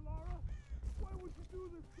me here, Lara? Why would you do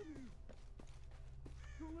this to me?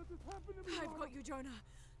 Don't let this happen to me, Lara! I've got you, Jonah.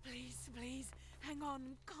 Please, please, hang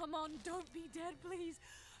on. Come on, don't be dead, please.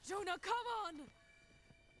 Jonah, come on!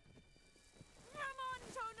 Come on,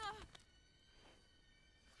 Jonah!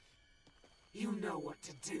 You know what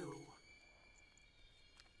to do.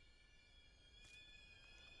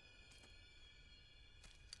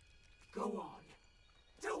 Go on.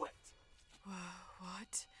 Do it!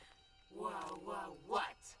 What?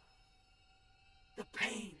 What? The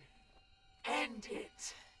pain. End isn't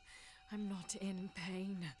it. I'm not in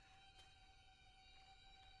pain.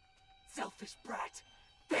 Selfish brat.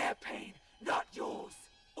 Their pain, not yours.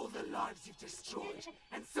 All the lives you've destroyed,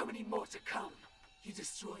 and so many more to come. You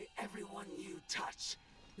destroy everyone you touch.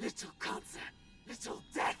 Little cancer, little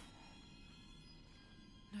death.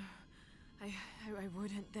 No, I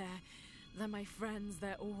wouldn't. They're my friends.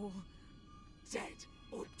 They're all dead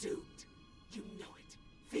or doomed. You know it.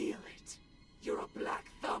 Feel it. You're a black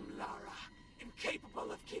thumb, Lara.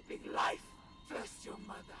 Incapable of keeping life. First your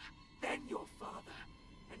mother, then your father,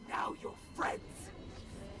 and now your friends.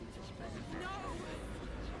 No!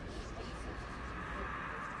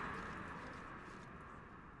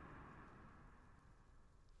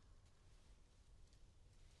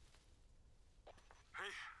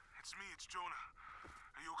 Hey, it's me, it's Jonah.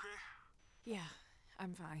 Are you okay? Yeah,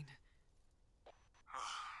 I'm fine.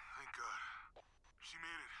 Oh, thank God. She made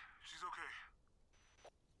it. She's okay.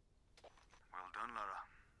 Well done, Lara.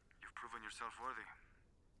 You've proven yourself worthy.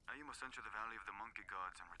 Now you must enter the Valley of the Monkey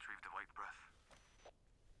Gods and retrieve the White Breath.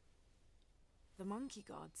 The monkey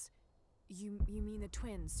gods? You mean the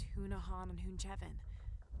twins, Hunahan and Hunchevin?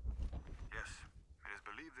 Yes. It is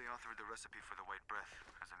believed they authored the recipe for the White Breath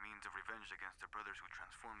as a means of revenge against their brothers who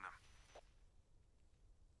transformed them.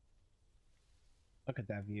 Look at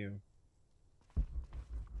that view.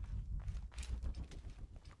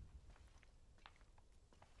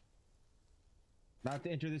 Not to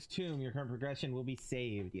enter this tomb, your current progression will be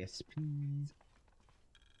saved. Yes, please.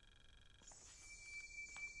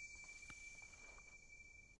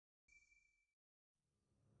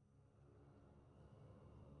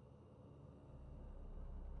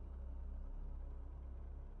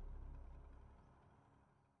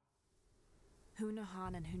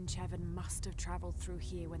 Hunahan and Hunchevin must have traveled through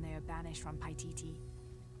here when they were banished from Paititi.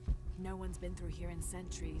 No one's been through here in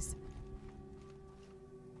centuries.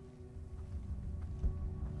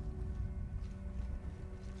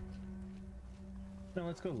 No,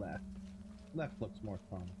 let's go left. Left looks more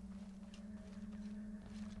fun.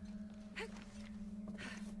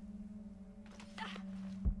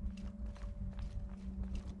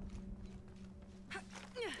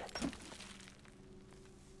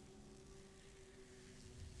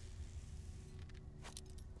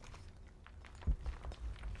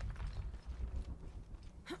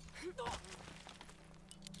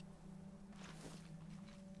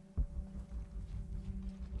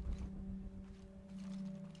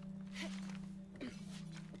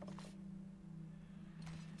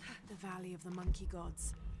 The Valley of the Monkey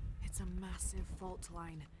Gods. It's a massive fault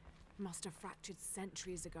line. Must have fractured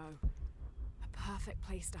centuries ago. A perfect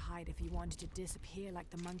place to hide if you wanted to disappear like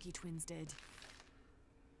the monkey twins did.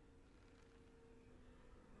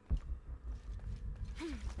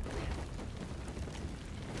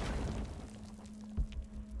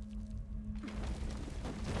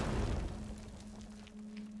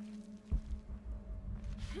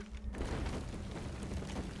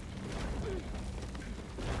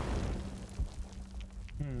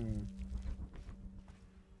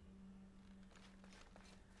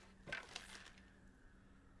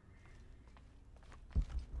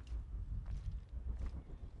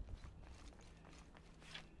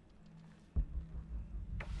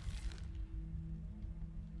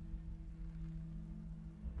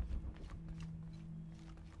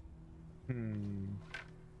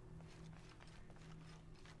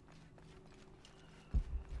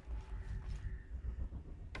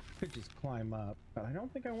 Could just climb up, but I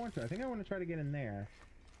don't think I want to. I think I want to try to get in there.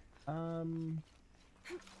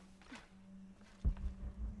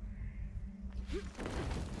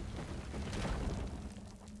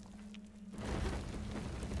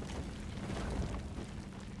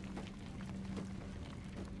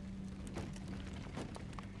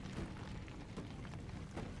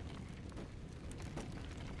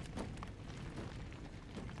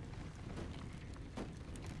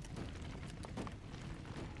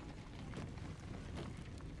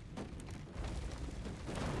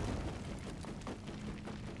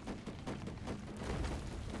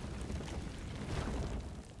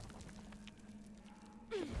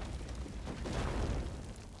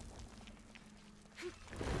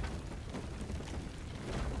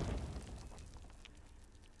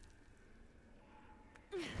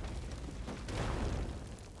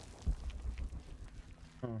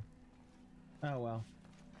 Oh well.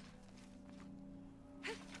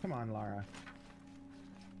 Come on, Lara.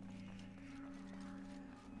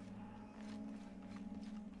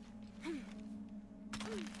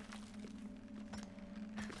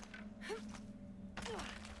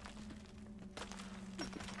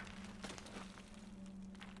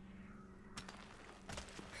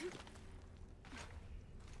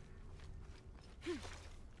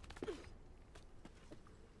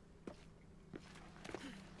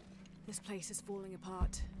 This place is falling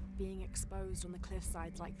apart, being exposed on the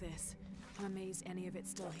cliffsides like this. I'm amazed any of it's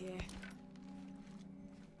still here.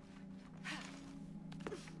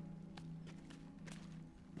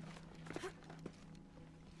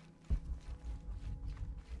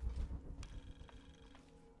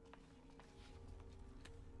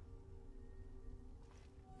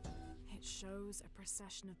 It shows a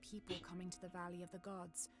procession of people coming to the Valley of the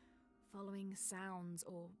Gods, following sounds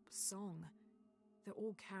or song. They're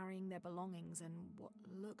all carrying their belongings and what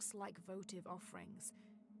looks like votive offerings.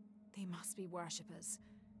 They must be worshippers.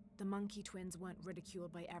 The monkey twins weren't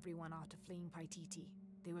ridiculed by everyone after fleeing Paititi.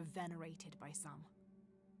 They were venerated by some.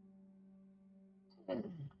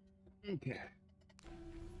 Okay.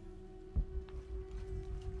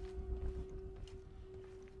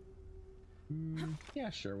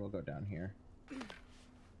 Yeah, sure, we'll go down here.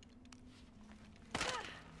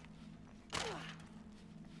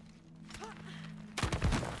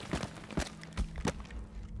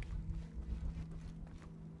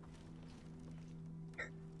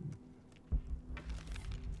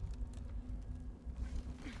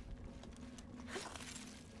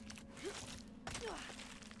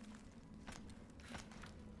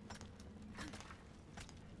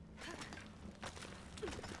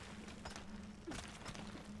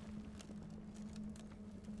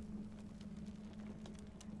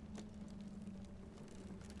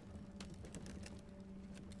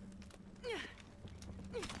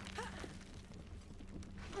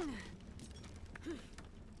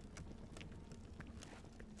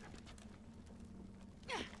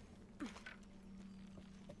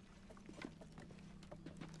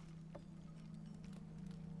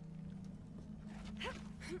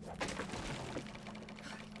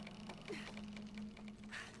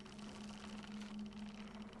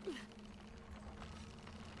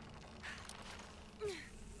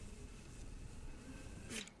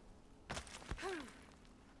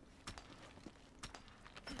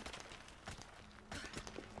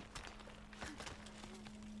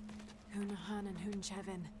 Hunahan and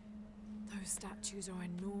Hunchevin. Those statues are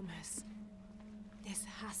enormous. This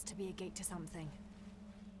has to be a gate to something.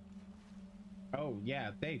 Oh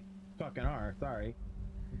yeah, they fucking are. Sorry.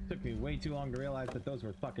 It took me way too long to realize that those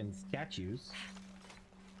were fucking statues.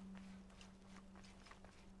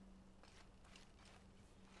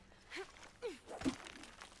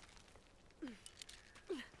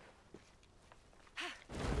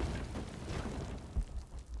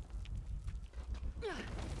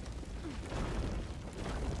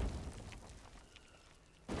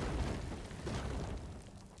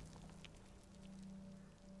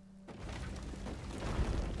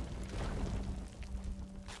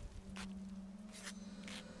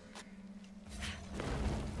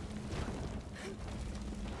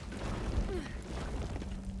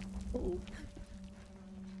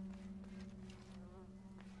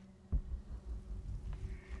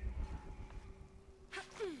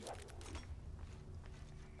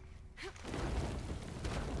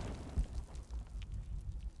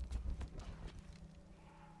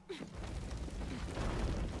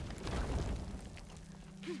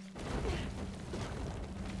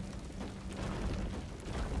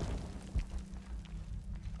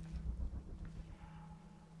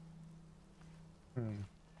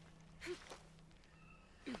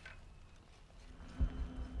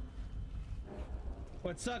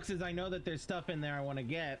 What sucks is I know that there's stuff in there I want to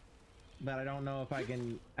get, but I don't know if I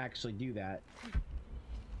can actually do that.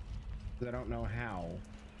 Because I don't know how.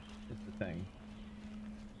 It's the thing.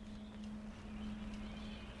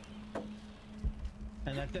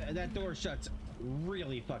 And that door shuts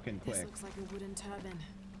really fucking quick. This looks like a wooden turbine.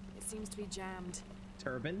 It seems to be jammed.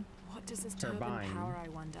 Turbine? What does this turbine power, I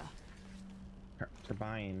wonder?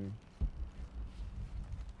 Turbine.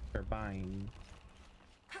 Turbine.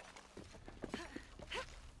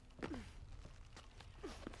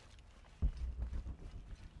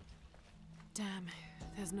 Damn,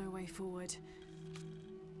 there's no way forward.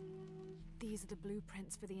 These are the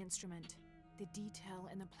blueprints for the instrument. The detail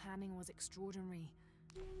in the planning was extraordinary.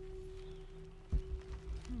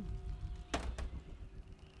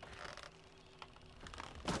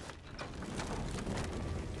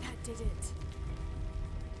 That did it.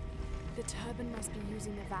 The turbine must be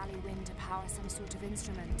using the valley wind to power some sort of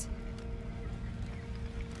instrument.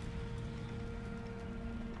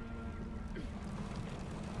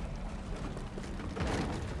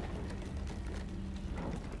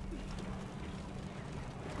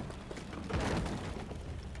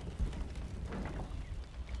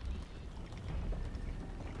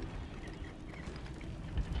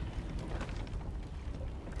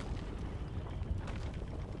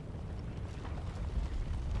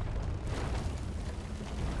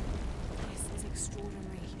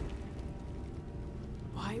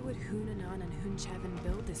 would Hunanan and Hunchevin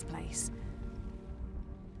build this place?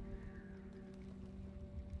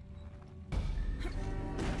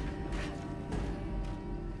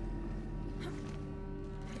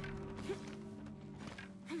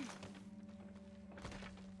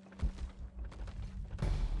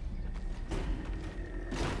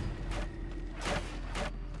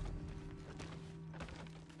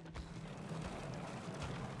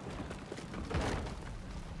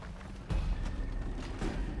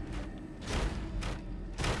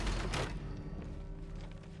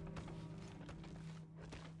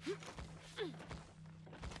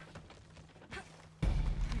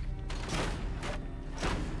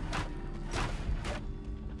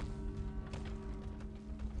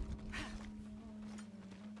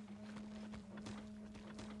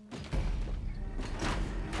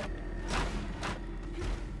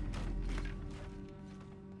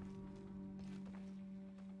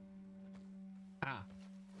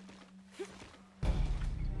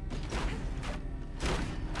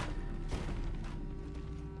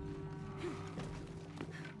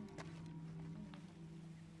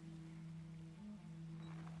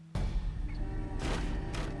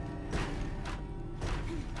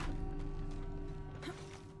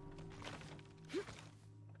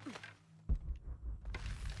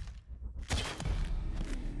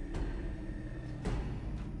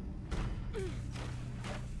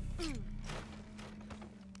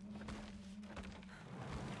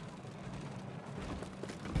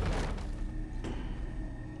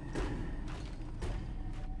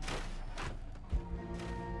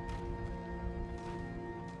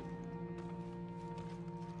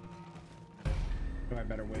 I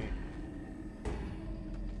better wait.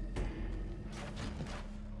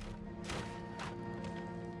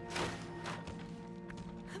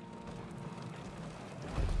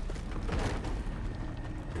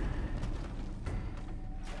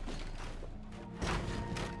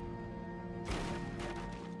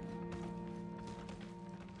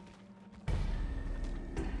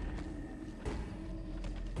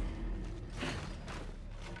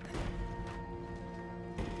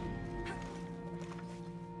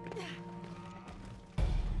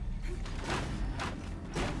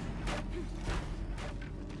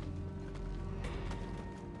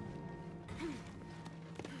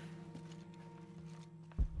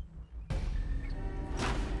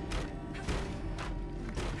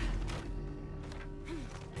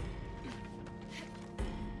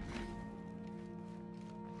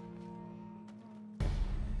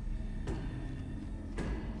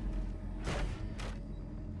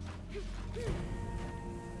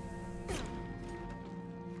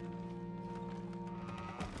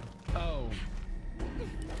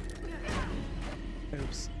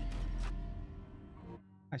 Oops.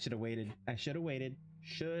 I should have waited. I should have waited.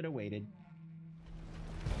 Should have waited.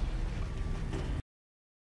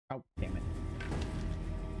 Oh, damn it.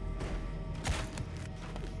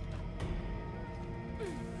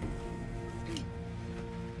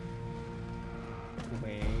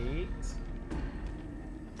 Wait.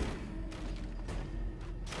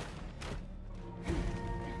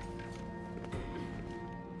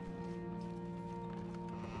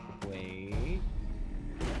 Wait.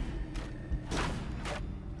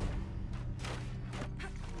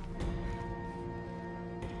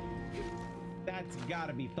 That's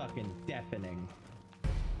gotta be fucking deafening.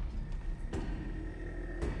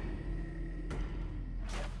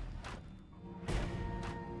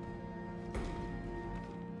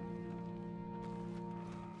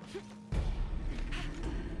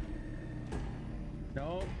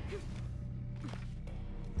 No.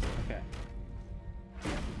 Okay.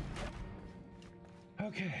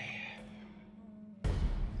 Okay.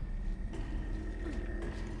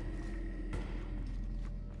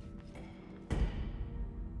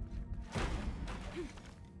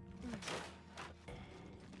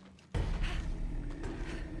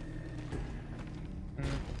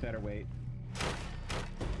 Better wait.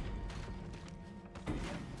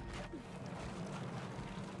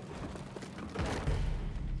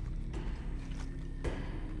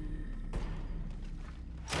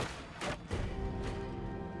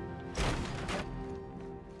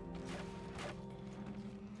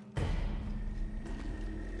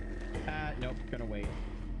 Nope, gonna wait.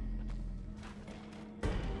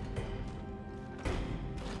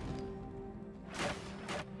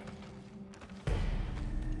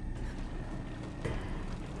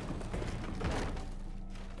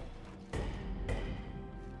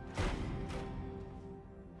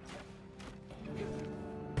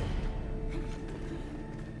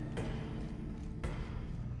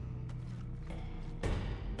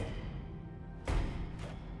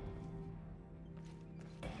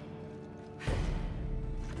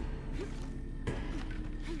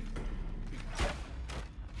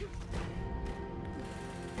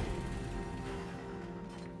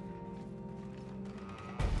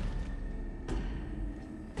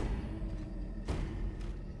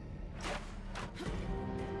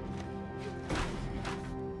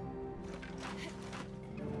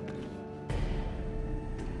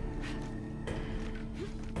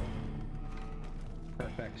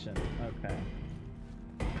 perfection. Okay.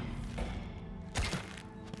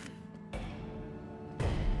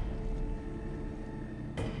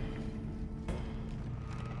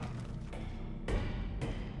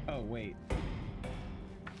 Oh, wait.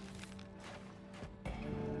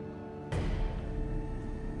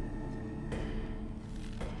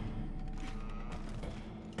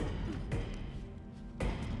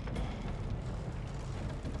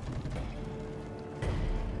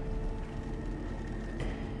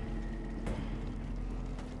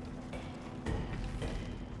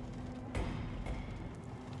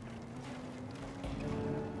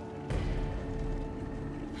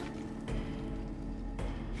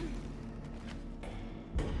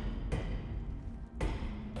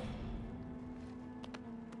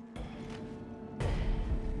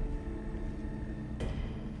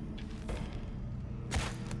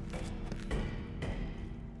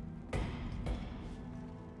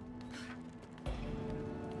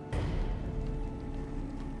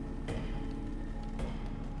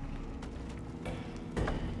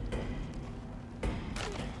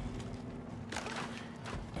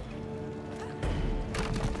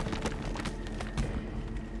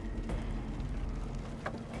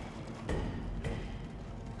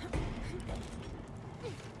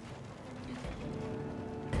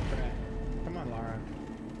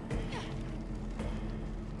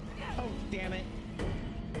 Damn it.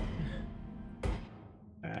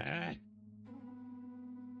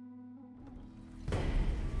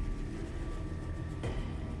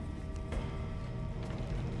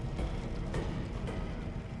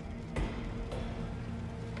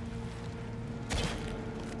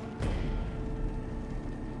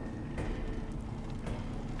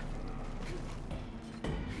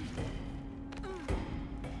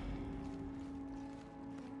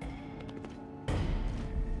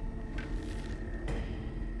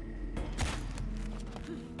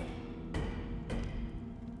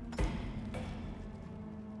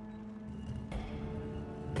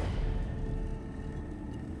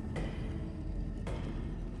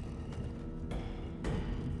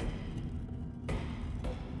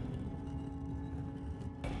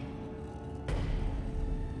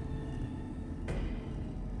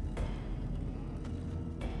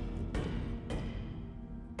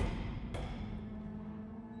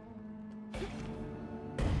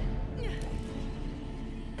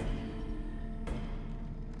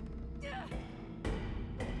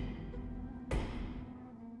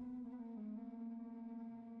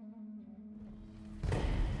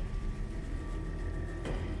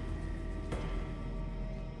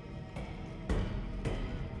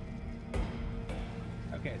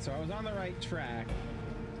 Okay, so I was on the right track.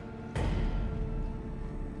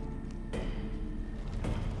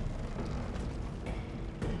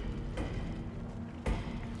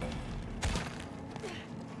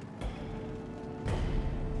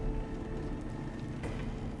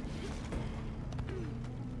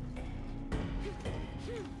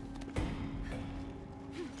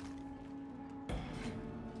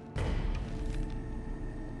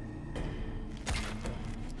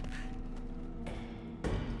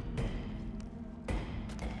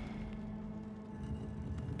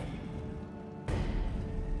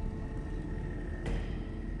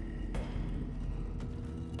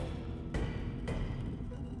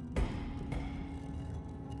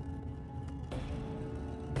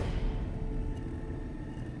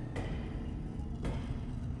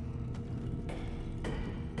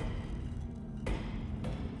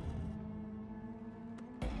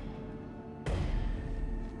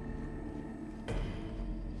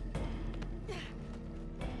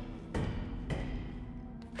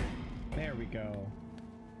 There we go.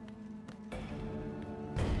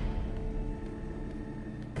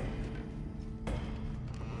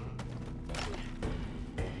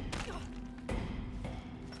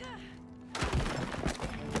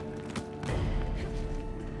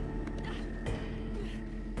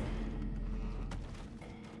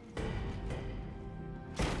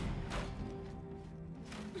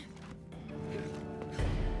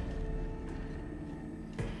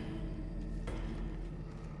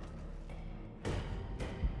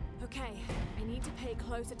 Okay, I need to pay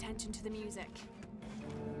close attention to the music.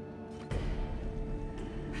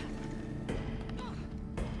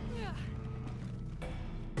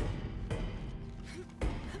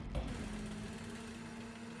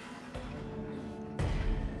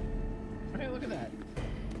 Hey, look at that.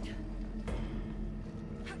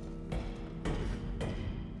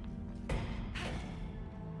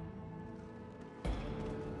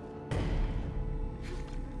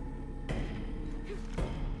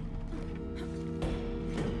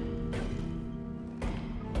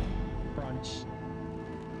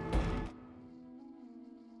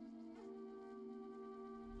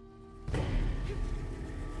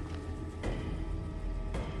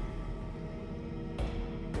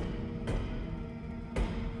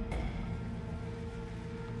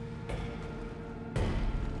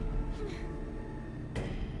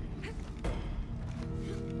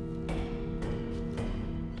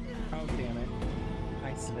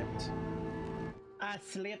 slipped. I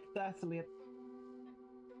slipped. I slipped.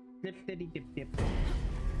 Dip, diddy, dip, dip.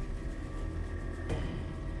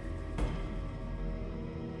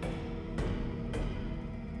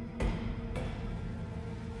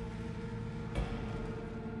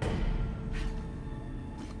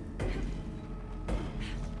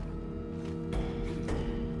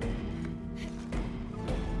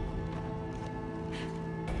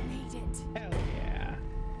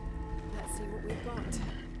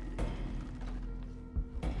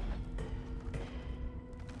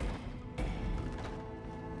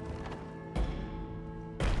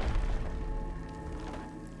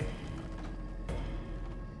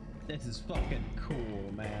 This is fucking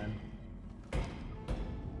cool, man.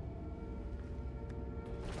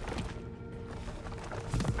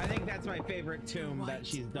 I think that's my favorite tomb that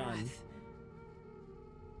she's done.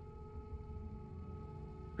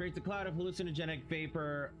 Creates a cloud of hallucinogenic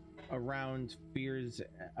vapor around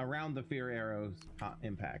the fear arrow's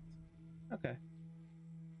impact. Okay.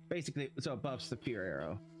 Basically, so it buffs the fear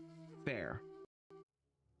arrow. Fair.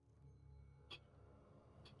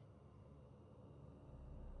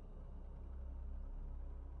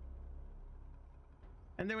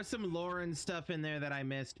 And there was some lore and stuff in there that I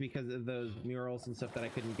missed because of those murals and stuff that I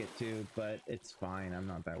couldn't get to, but it's fine. I'm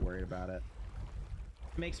not that worried about it.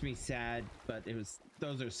 It makes me sad, but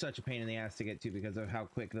those are such a pain in the ass to get to because of how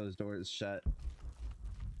quick those doors shut.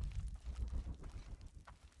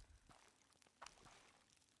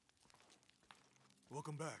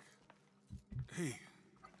 Welcome back. Hey,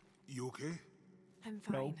 you okay? I'm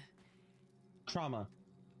fine. No. Trauma.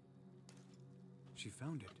 She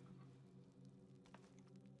found it.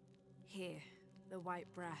 Here, the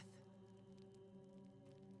white breath.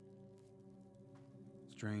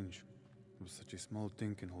 Strange. Such a small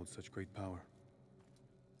thing can hold such great power.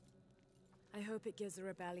 I hope it gives the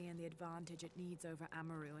rebellion the advantage it needs over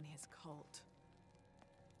Amaru and his cult.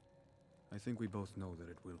 I think we both know that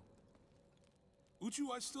it will.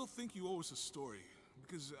 Uchu, I still think you owe us a story,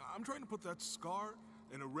 because I'm trying to put that scar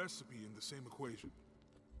and a recipe in the same equation.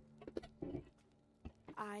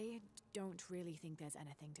 I don't really think there's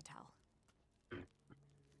anything to tell.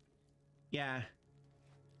 Yeah.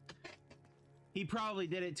 He probably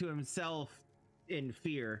did it to himself in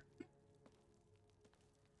fear.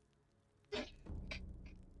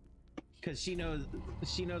 Because she knows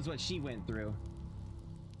what she went through.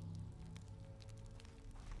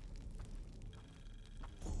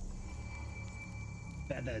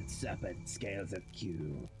 Feathered serpent, scales of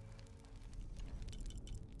Q.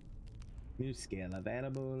 New scale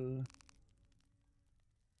available.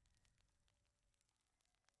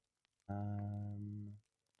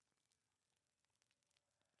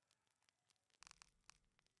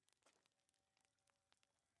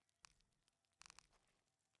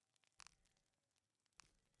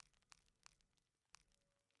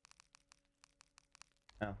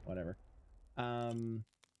 Oh, whatever. 5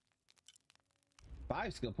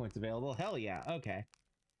 skill points available. Hell yeah. Okay.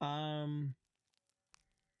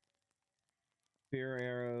 Fear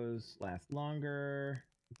arrows last longer.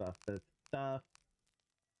 Buff the stuff.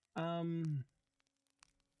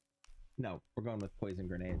 No, we're going with poison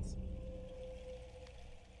grenades.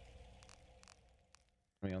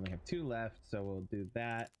 We only have 2 left, so we'll do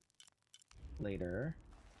that later.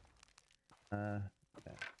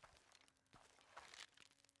 Okay.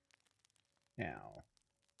 Now.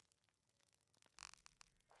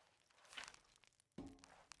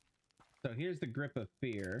 So here's the grip of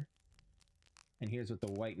fear. And here's what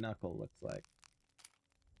the white knuckle looks like.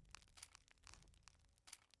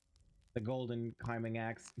 The golden climbing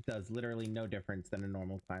axe does literally no difference than a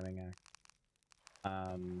normal climbing axe.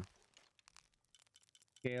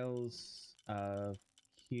 Scales of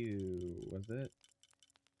Q, was it?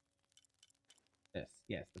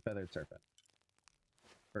 Yes, the feathered serpent.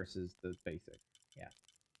 Versus the basic, yeah.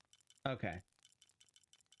 Okay.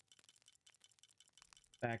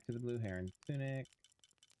 Back to the blue heron tunic,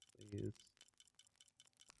 please.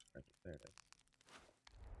 There it is.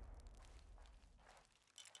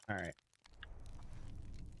 Alright.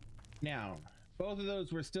 Now, both of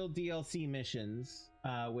those were still DLC missions,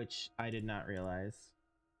 which I did not realize.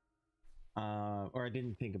 Or I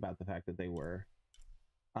didn't think about the fact that they were.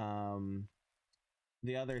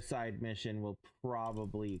 The other side mission will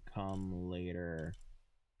probably come later.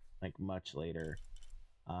 Like, much later.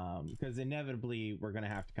 Because inevitably, we're going to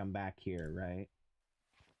have to come back here, right?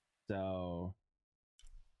 So...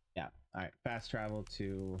 yeah, alright, fast travel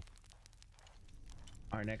to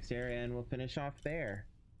our next area and we'll finish off there.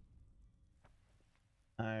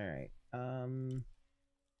 Alright,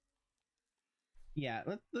 yeah,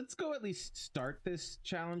 let's go at least start this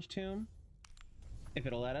challenge tomb. If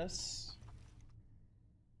it'll let us.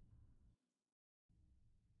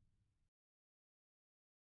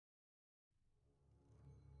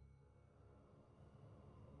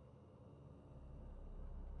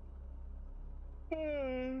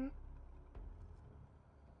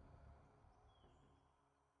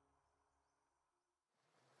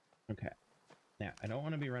 Okay. Now, I don't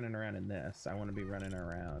want to be running around in this. I want to be running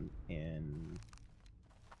around in...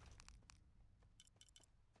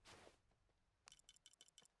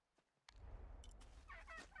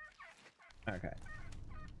 Okay.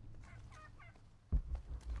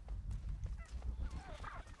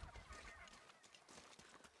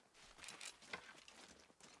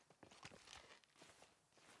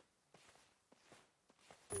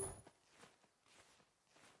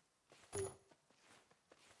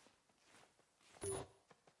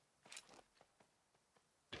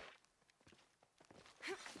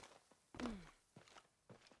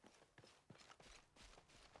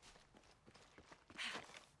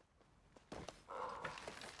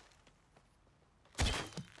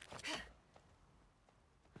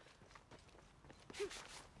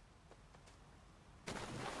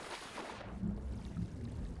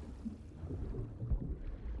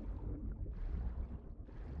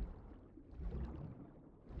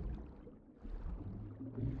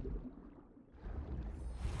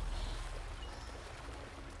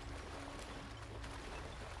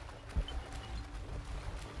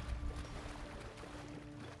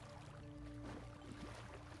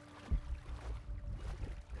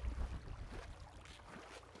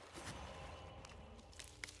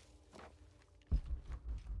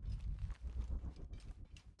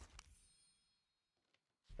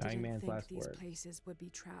 Dying man's last word. These places would be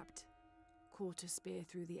trapped. Caught a spear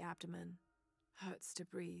through the abdomen. Hurts to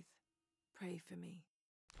breathe. Pray for me.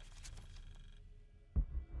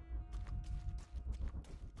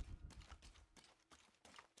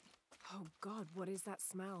 Oh God, what is that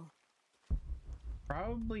smell?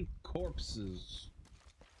 Probably corpses.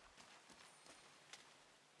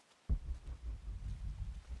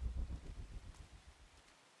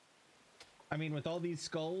 I mean, with all these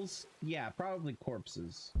skulls, yeah, probably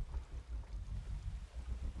corpses.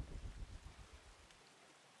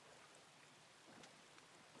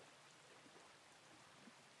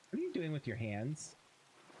 What are you doing with your hands?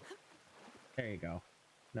 There you go.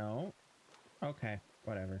 No? Okay,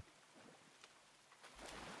 whatever.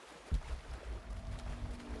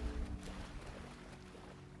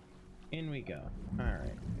 In we go.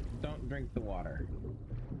 Alright. Don't drink the water.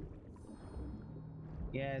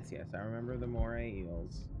 Yes, yes, I remember the moray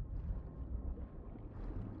eels.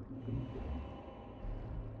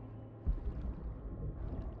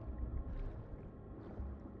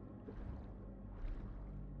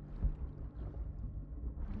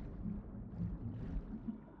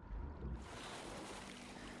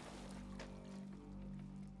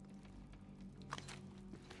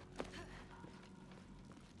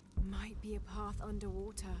 Might be a path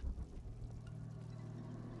underwater.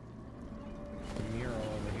 A mural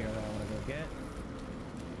over here that I want to go get.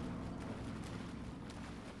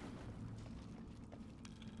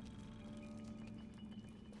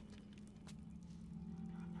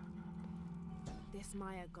 This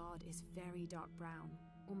Maya god is very dark brown,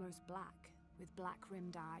 almost black, with black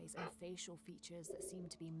rimmed eyes and facial features that seem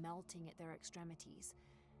to be melting at their extremities.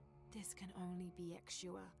 This can only be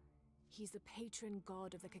Exua. He's the patron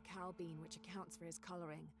god of the cacao bean, which accounts for his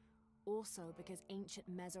coloring. Also, because ancient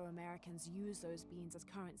Mesoamericans used those beans as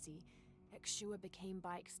currency, Exua became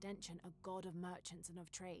by extension a god of merchants and of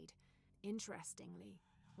trade. Interestingly,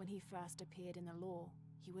 when he first appeared in the lore,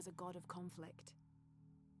 he was a god of conflict.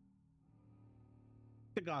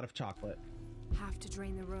 The god of chocolate. Have to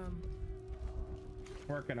drain the room.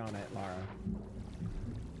 Working on it, Lara.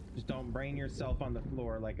 Just don't brain yourself on the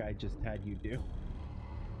floor like I just had you do.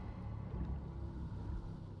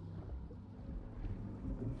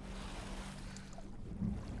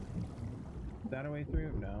 Is that a way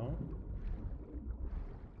through? No.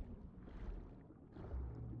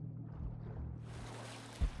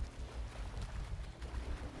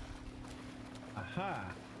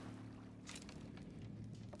 Aha.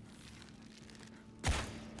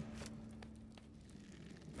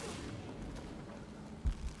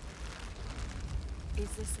 Is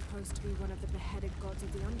this supposed to be one of the beheaded gods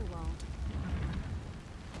of the underworld?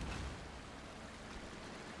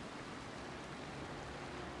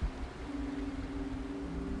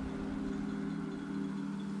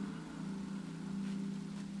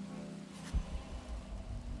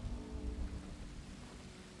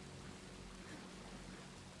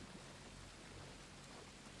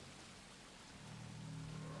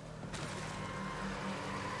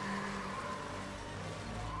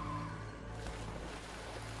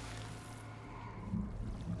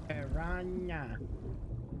 Anya.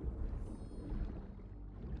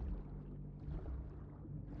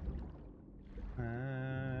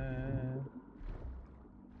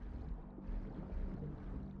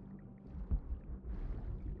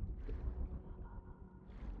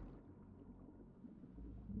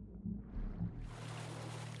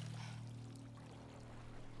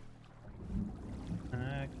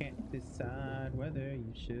 I can't decide whether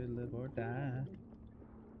you should live or die.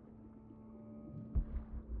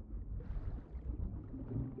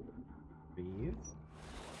 Breathe.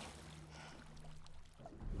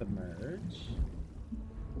 Submerge.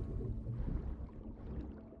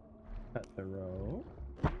 Cut the rope.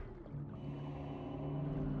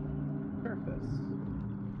 Surface.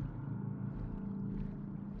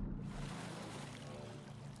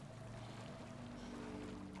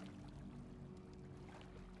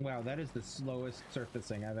 Wow, that is the slowest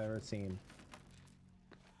surfacing I've ever seen.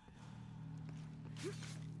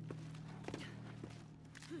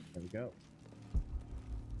 There we go.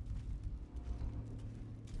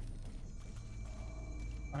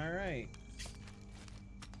 All right.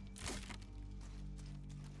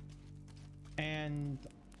 And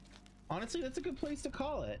honestly, that's a good place to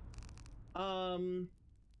call it.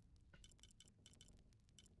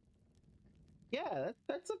 Yeah,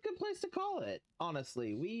 that's a good place to call it.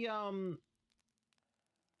 Honestly, we have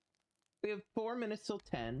 4 minutes till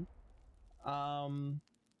 10. But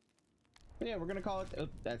yeah, we're gonna call it. Oh,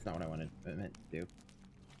 that's not what I meant to do.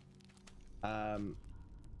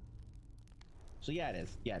 So yeah, it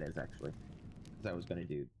is. Yeah, it is actually. Because I was gonna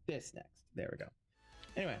do this next. There we go.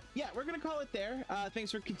 Anyway, yeah, we're gonna call it there.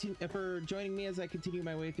 Thanks for joining me as I continue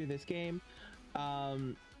my way through this game.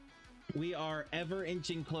 We are ever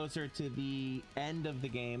inching closer to the end of the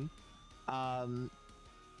game. And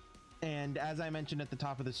as I mentioned at the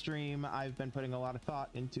top of the stream, I've been putting a lot of thought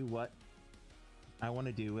into what I want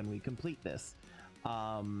to do when we complete this.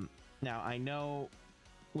 Now I know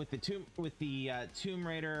with the Tomb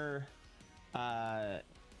Raider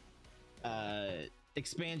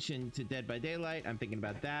expansion to Dead by Daylight, I'm thinking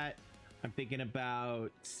about that. I'm thinking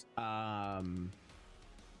about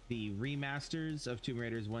the remasters of Tomb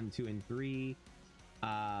Raiders 1, 2, and 3.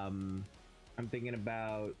 I'm thinking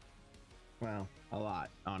about, well, a lot,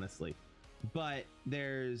 honestly. But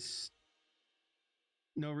there's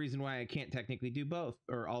no reason why I can't technically do both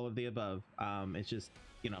or all of the above. It's just,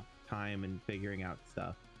 you know, time and figuring out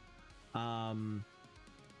stuff.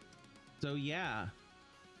 So yeah.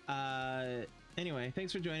 Anyway,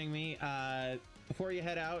 thanks for joining me. Before you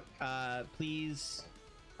head out, please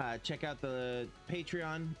check out the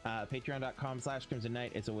Patreon, patreon.com/crimson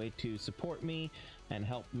knight. It's a way to support me and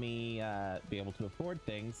help me be able to afford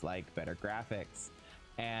things like better graphics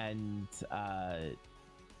and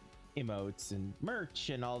emotes and merch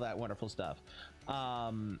and all that wonderful stuff.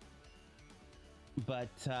 Yeah,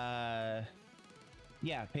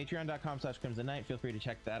 patreon.com/crimson knight. Feel free to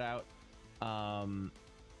check that out.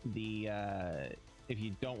 If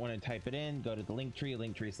you don't want to type it in, go to the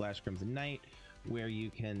linktree/crimson knight, where you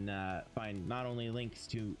can find not only links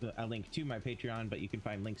to a link to my Patreon, but you can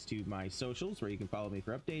find links to my socials, where you can follow me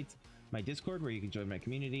for updates, my Discord, where you can join my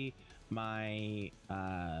community, my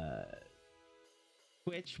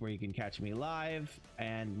Twitch, where you can catch me live,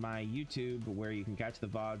 and my YouTube, where you can catch the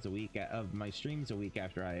VODs of my streams a week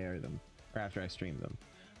after I air them, or after I stream them.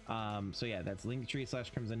 So yeah, that's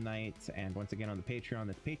linktree/crimson knight, and once again on the Patreon,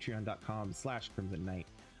 that's patreon.com/crimson knight.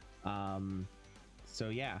 So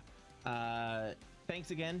yeah, thanks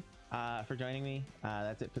again for joining me.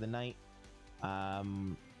 That's it for the night.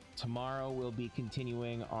 Tomorrow we'll be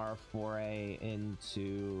continuing our foray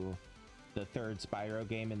into the third Spyro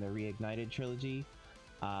game in the Reignited trilogy.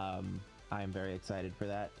 I'm very excited for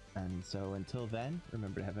that, and so until then,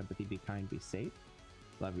 remember to have empathy, be kind, be safe,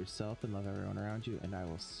 love yourself, and love everyone around you, and I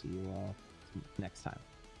will see you all next time.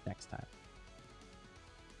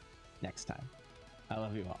 I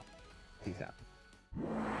love you all. Peace out.